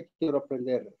eso es que quiero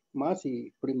aprender más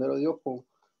y primero Dios con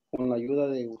la ayuda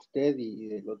de usted y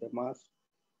de los demás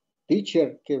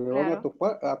teachers que me van a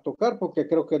tocar, porque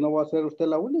creo que no va a ser usted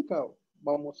la única.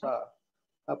 Vamos a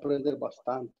aprender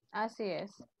bastante. Así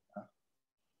es.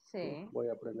 Sí. Voy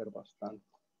a aprender bastante.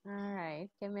 All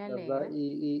right, que me alegra. ¿Verdad?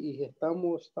 Y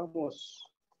estamos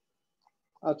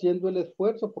haciendo el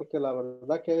esfuerzo porque la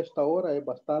verdad que a esta hora es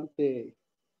bastante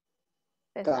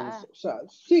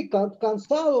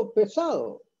cansado,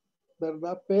 pesado,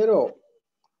 ¿verdad? Pero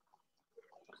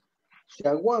se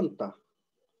aguanta,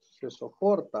 se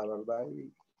soporta, ¿verdad?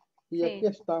 Y aquí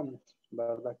estamos,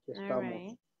 ¿verdad? Aquí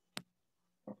estamos.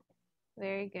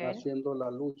 Very good. Haciendo la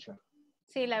lucha.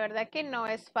 Sí, la verdad que no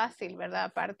es fácil, ¿verdad?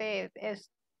 Aparte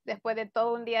es después de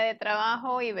todo un día de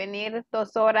trabajo y venir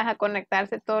 2 horas a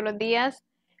conectarse todos los días.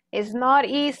 It's not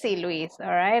easy, Luis, all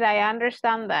right? I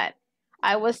understand that.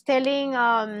 I was telling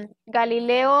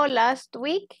Galileo last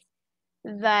week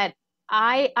that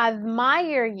I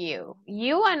admire you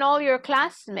and all your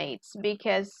classmates,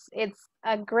 because it's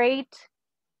a great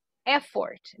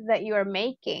effort that you are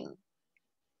making.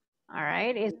 All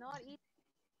right? It's not easy.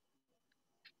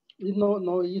 It's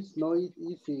not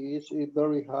easy. It's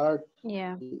very hard.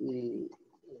 Yeah. In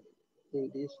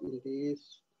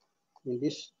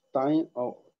this time,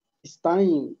 this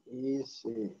time is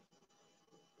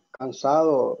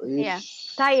cansado.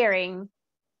 Is tiring.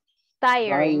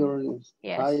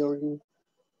 Yes. Tiring.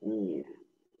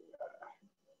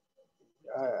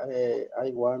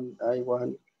 I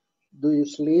want. Do you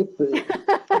sleep?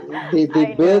 The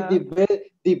bed.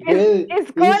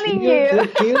 It's calling you.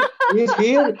 He's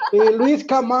here. Luis,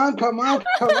 come on.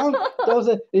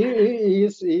 Entonces,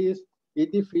 it's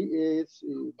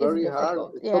very hard.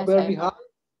 Yes,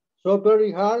 so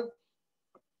very hard.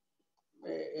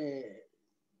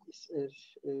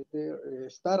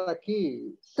 Estar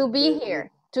aquí. To be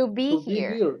here.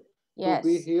 Yes. To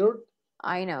be here.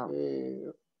 I know.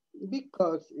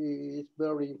 Because it's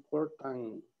very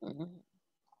important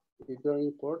It's very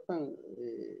important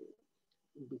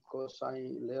because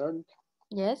I learned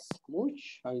Yes.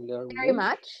 much. I learned Very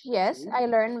much. Yes. I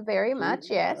learned very much.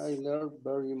 Yes. I learned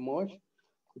very much,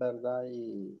 ¿verdad?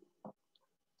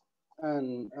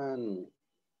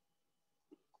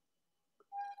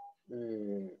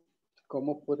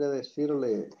 ¿Cómo puede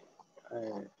decirle?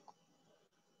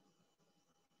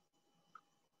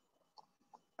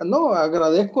 No,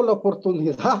 agradezco la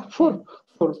oportunidad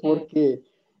porque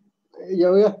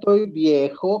yo ya estoy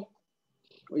viejo.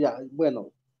 Ya,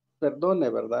 bueno, perdone,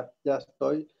 ¿verdad? Ya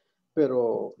estoy,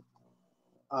 pero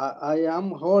I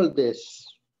am oldest.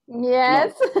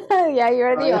 Yes. No. Yeah,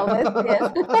 you're the oldest.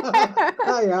 Yes.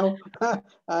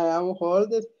 I am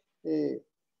oldest.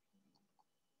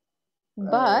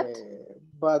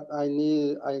 But I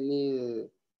need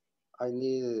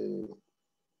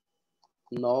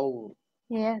know.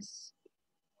 Yes.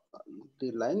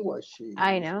 The language is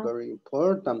I know. very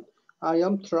important. I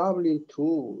am traveling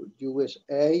to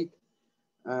USA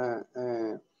and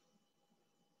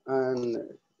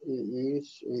it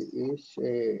is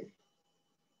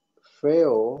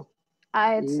feo.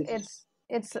 It's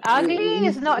ugly.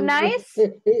 It's not nice.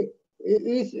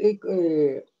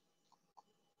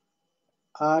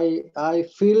 I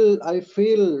feel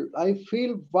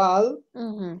bad.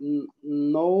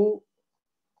 No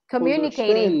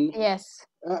communicating. Understand, yes.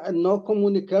 No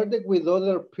communicating with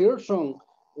other person.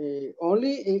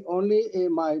 Only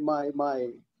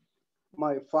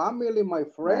my family, my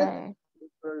friend,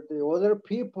 right. The other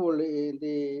people in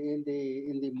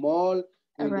the mall,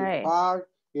 in the park,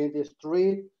 in the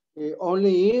street.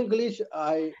 Only English.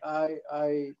 I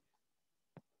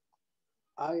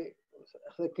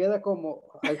se queda como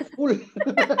I full.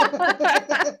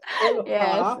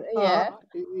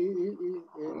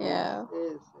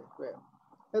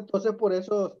 Entonces por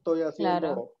eso estoy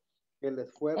haciendo el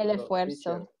esfuerzo. El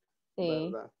esfuerzo. Teacher,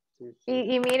 sí. ¿verdad? Sí, sí.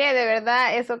 Y mire, de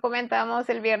verdad, eso comentamos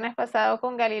el viernes pasado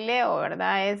con Galileo,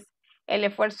 ¿verdad? El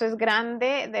esfuerzo es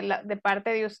grande de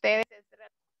parte de ustedes, es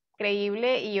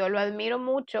increíble y yo lo admiro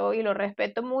mucho y lo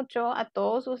respeto mucho a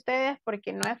todos ustedes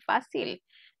porque no es fácil.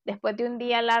 Después de un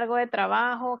día largo de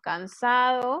trabajo,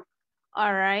 cansado,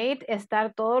 all right,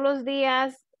 estar todos los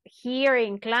días here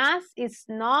in class is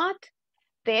not.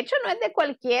 De hecho, no es de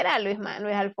cualquiera, Luis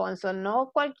Alfonso, no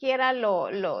cualquiera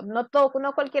no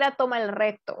cualquiera toma el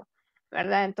reto,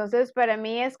 ¿verdad? Entonces, para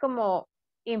mí es como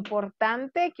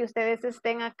importante que ustedes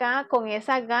estén acá con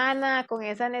esa gana, con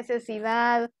esa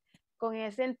necesidad, con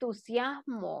ese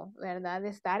entusiasmo, ¿verdad? De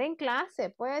estar en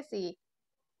clase, pues, y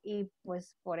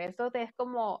pues por eso es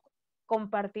como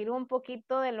compartir un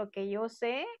poquito de lo que yo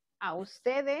sé a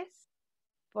ustedes,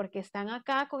 porque están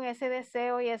acá con ese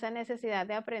deseo y esa necesidad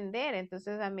de aprender.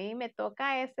 Entonces a mí me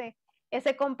toca ese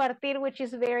compartir, which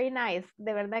is very nice.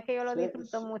 De verdad que yo lo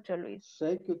disfruto mucho, Luis.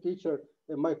 Thank you, teacher.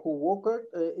 My coworker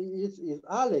is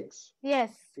Alex.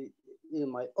 Yes.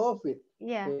 In my office.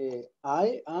 Yeah.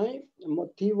 I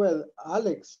motivate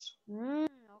Alex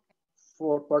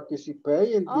for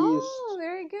participating in this. Oh,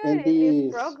 very good. In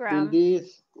this program.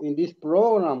 In this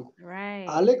program. Right.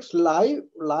 Alex live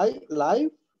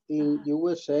in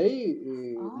USA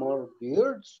more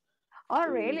years. Oh,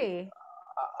 really?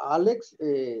 Alex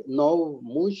know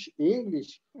much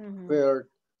English, but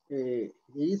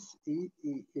he's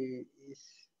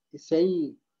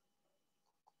saying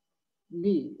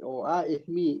me o es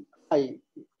me.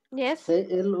 Yes.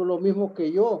 Es lo mismo que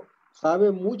yo.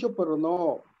 Sabe mucho, pero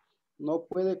no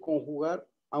puede conjugar,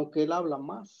 aunque él habla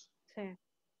más. Sí.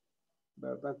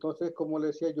 ¿Verdad? Entonces, como le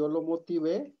decía, yo lo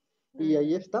motivé. Y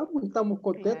ahí estamos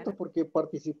contentos porque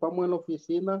participamos en la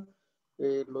oficina,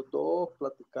 los dos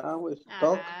platicamos,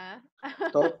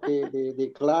 talk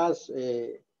de class,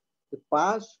 the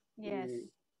past,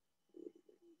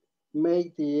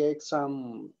 make the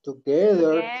exam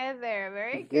together.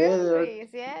 Very good, Luis.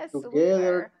 Yes,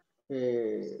 together,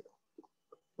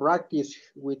 practice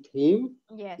with him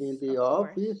in the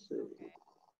office.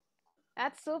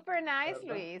 That's super nice,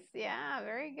 ¿verdad? Luis. Yeah,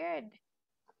 very good.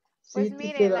 Sí, pues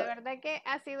mire, la verdad que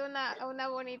ha sido una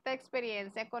bonita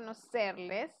experiencia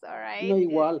conocerles, all right? No,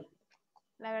 igual.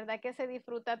 La verdad que se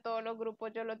disfruta todos los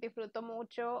grupos, yo los disfruto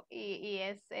mucho y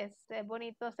es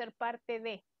bonito ser parte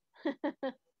de.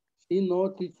 Sí,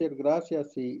 no, teacher,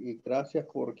 gracias y gracias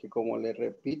porque como le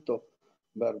repito,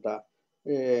 ¿verdad?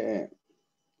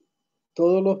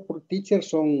 Todos los teachers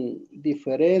son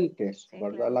diferentes, sí,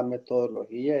 ¿verdad? Claro. La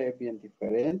metodología es bien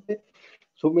diferente.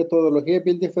 Su metodología es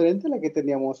bien diferente a la que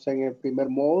teníamos en el primer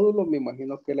módulo. Me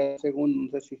imagino que la segunda, no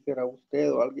sé si será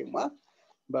usted o alguien más,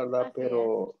 ¿verdad? Así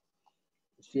pero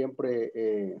es.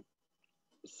 Siempre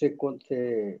se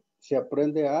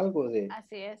aprende algo de...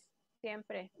 Así es,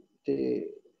 siempre.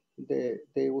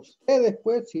 de ustedes,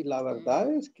 pues, y la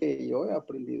verdad es que yo he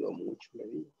aprendido mucho, le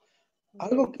digo.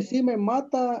 Algo que sí me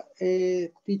mata,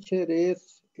 teacher,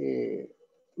 es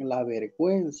la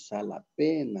vergüenza, la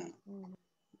pena.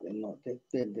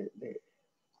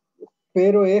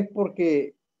 Pero es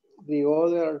porque the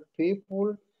other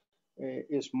people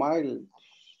smile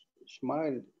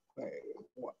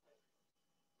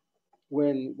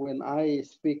when I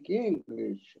speak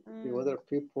English, the other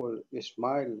people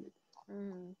smile.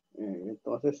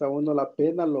 Entonces a uno la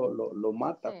pena lo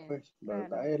mata, pues, ¿verdad?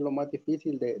 Claro. Es lo más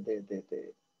difícil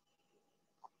de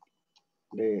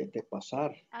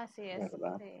pasar. Así es,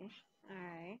 ¿verdad? Sí.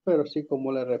 Pero sí,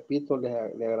 como le repito, le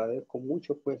agradezco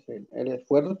mucho, pues, el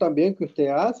esfuerzo también que usted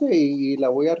hace y la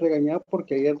voy a regañar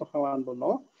porque ayer nos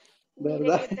abandonó,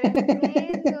 ¿verdad?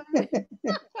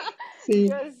 Sí,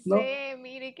 yo ¿no? sé,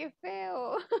 mire qué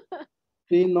feo.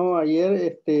 Sí, no,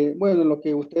 ayer, bueno, lo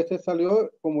que usted se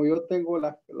salió, como yo tengo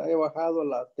la he bajado,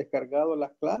 descargado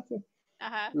las clases,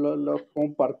 lo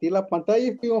compartí la pantalla y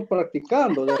estuvimos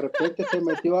practicando. De repente se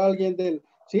metió alguien del,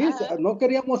 sí, no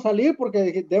queríamos salir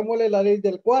porque démosle la ley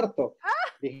del cuarto,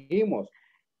 dijimos.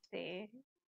 Sí.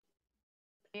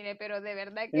 Mire, pero de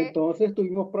verdad que. Entonces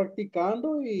estuvimos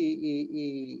practicando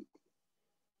y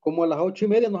como a las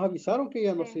 8:30 nos avisaron que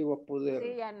ya no se iba a poder.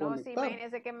 Sí, ya no, conectar. sí,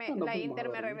 imagínense que la Inter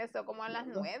me regresó como a las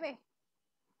 9.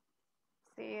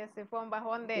 Sí, ese fue un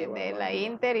bajón de la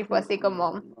Inter y fue así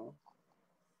como.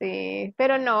 Sí,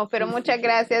 pero muchas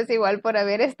gracias igual por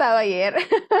haber estado ayer.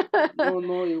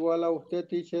 No, igual a usted,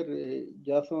 teacher,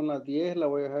 ya son las 10, la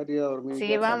voy a dejar ir a dormir. Sí,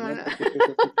 ya vámonos.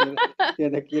 También, porque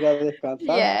tiene que ir a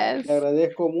descansar. Yes. Le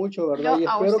agradezco mucho, ¿verdad?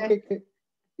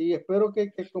 Y espero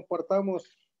que compartamos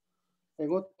en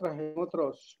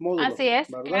otros módulos. Así es,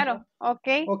 ¿verdad? claro. Ok.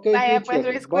 Okay, Vaya, teacher, pues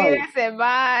Luis, cuídese.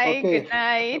 Bye. Okay. Good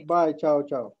night. Bye,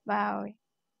 chao. Bye.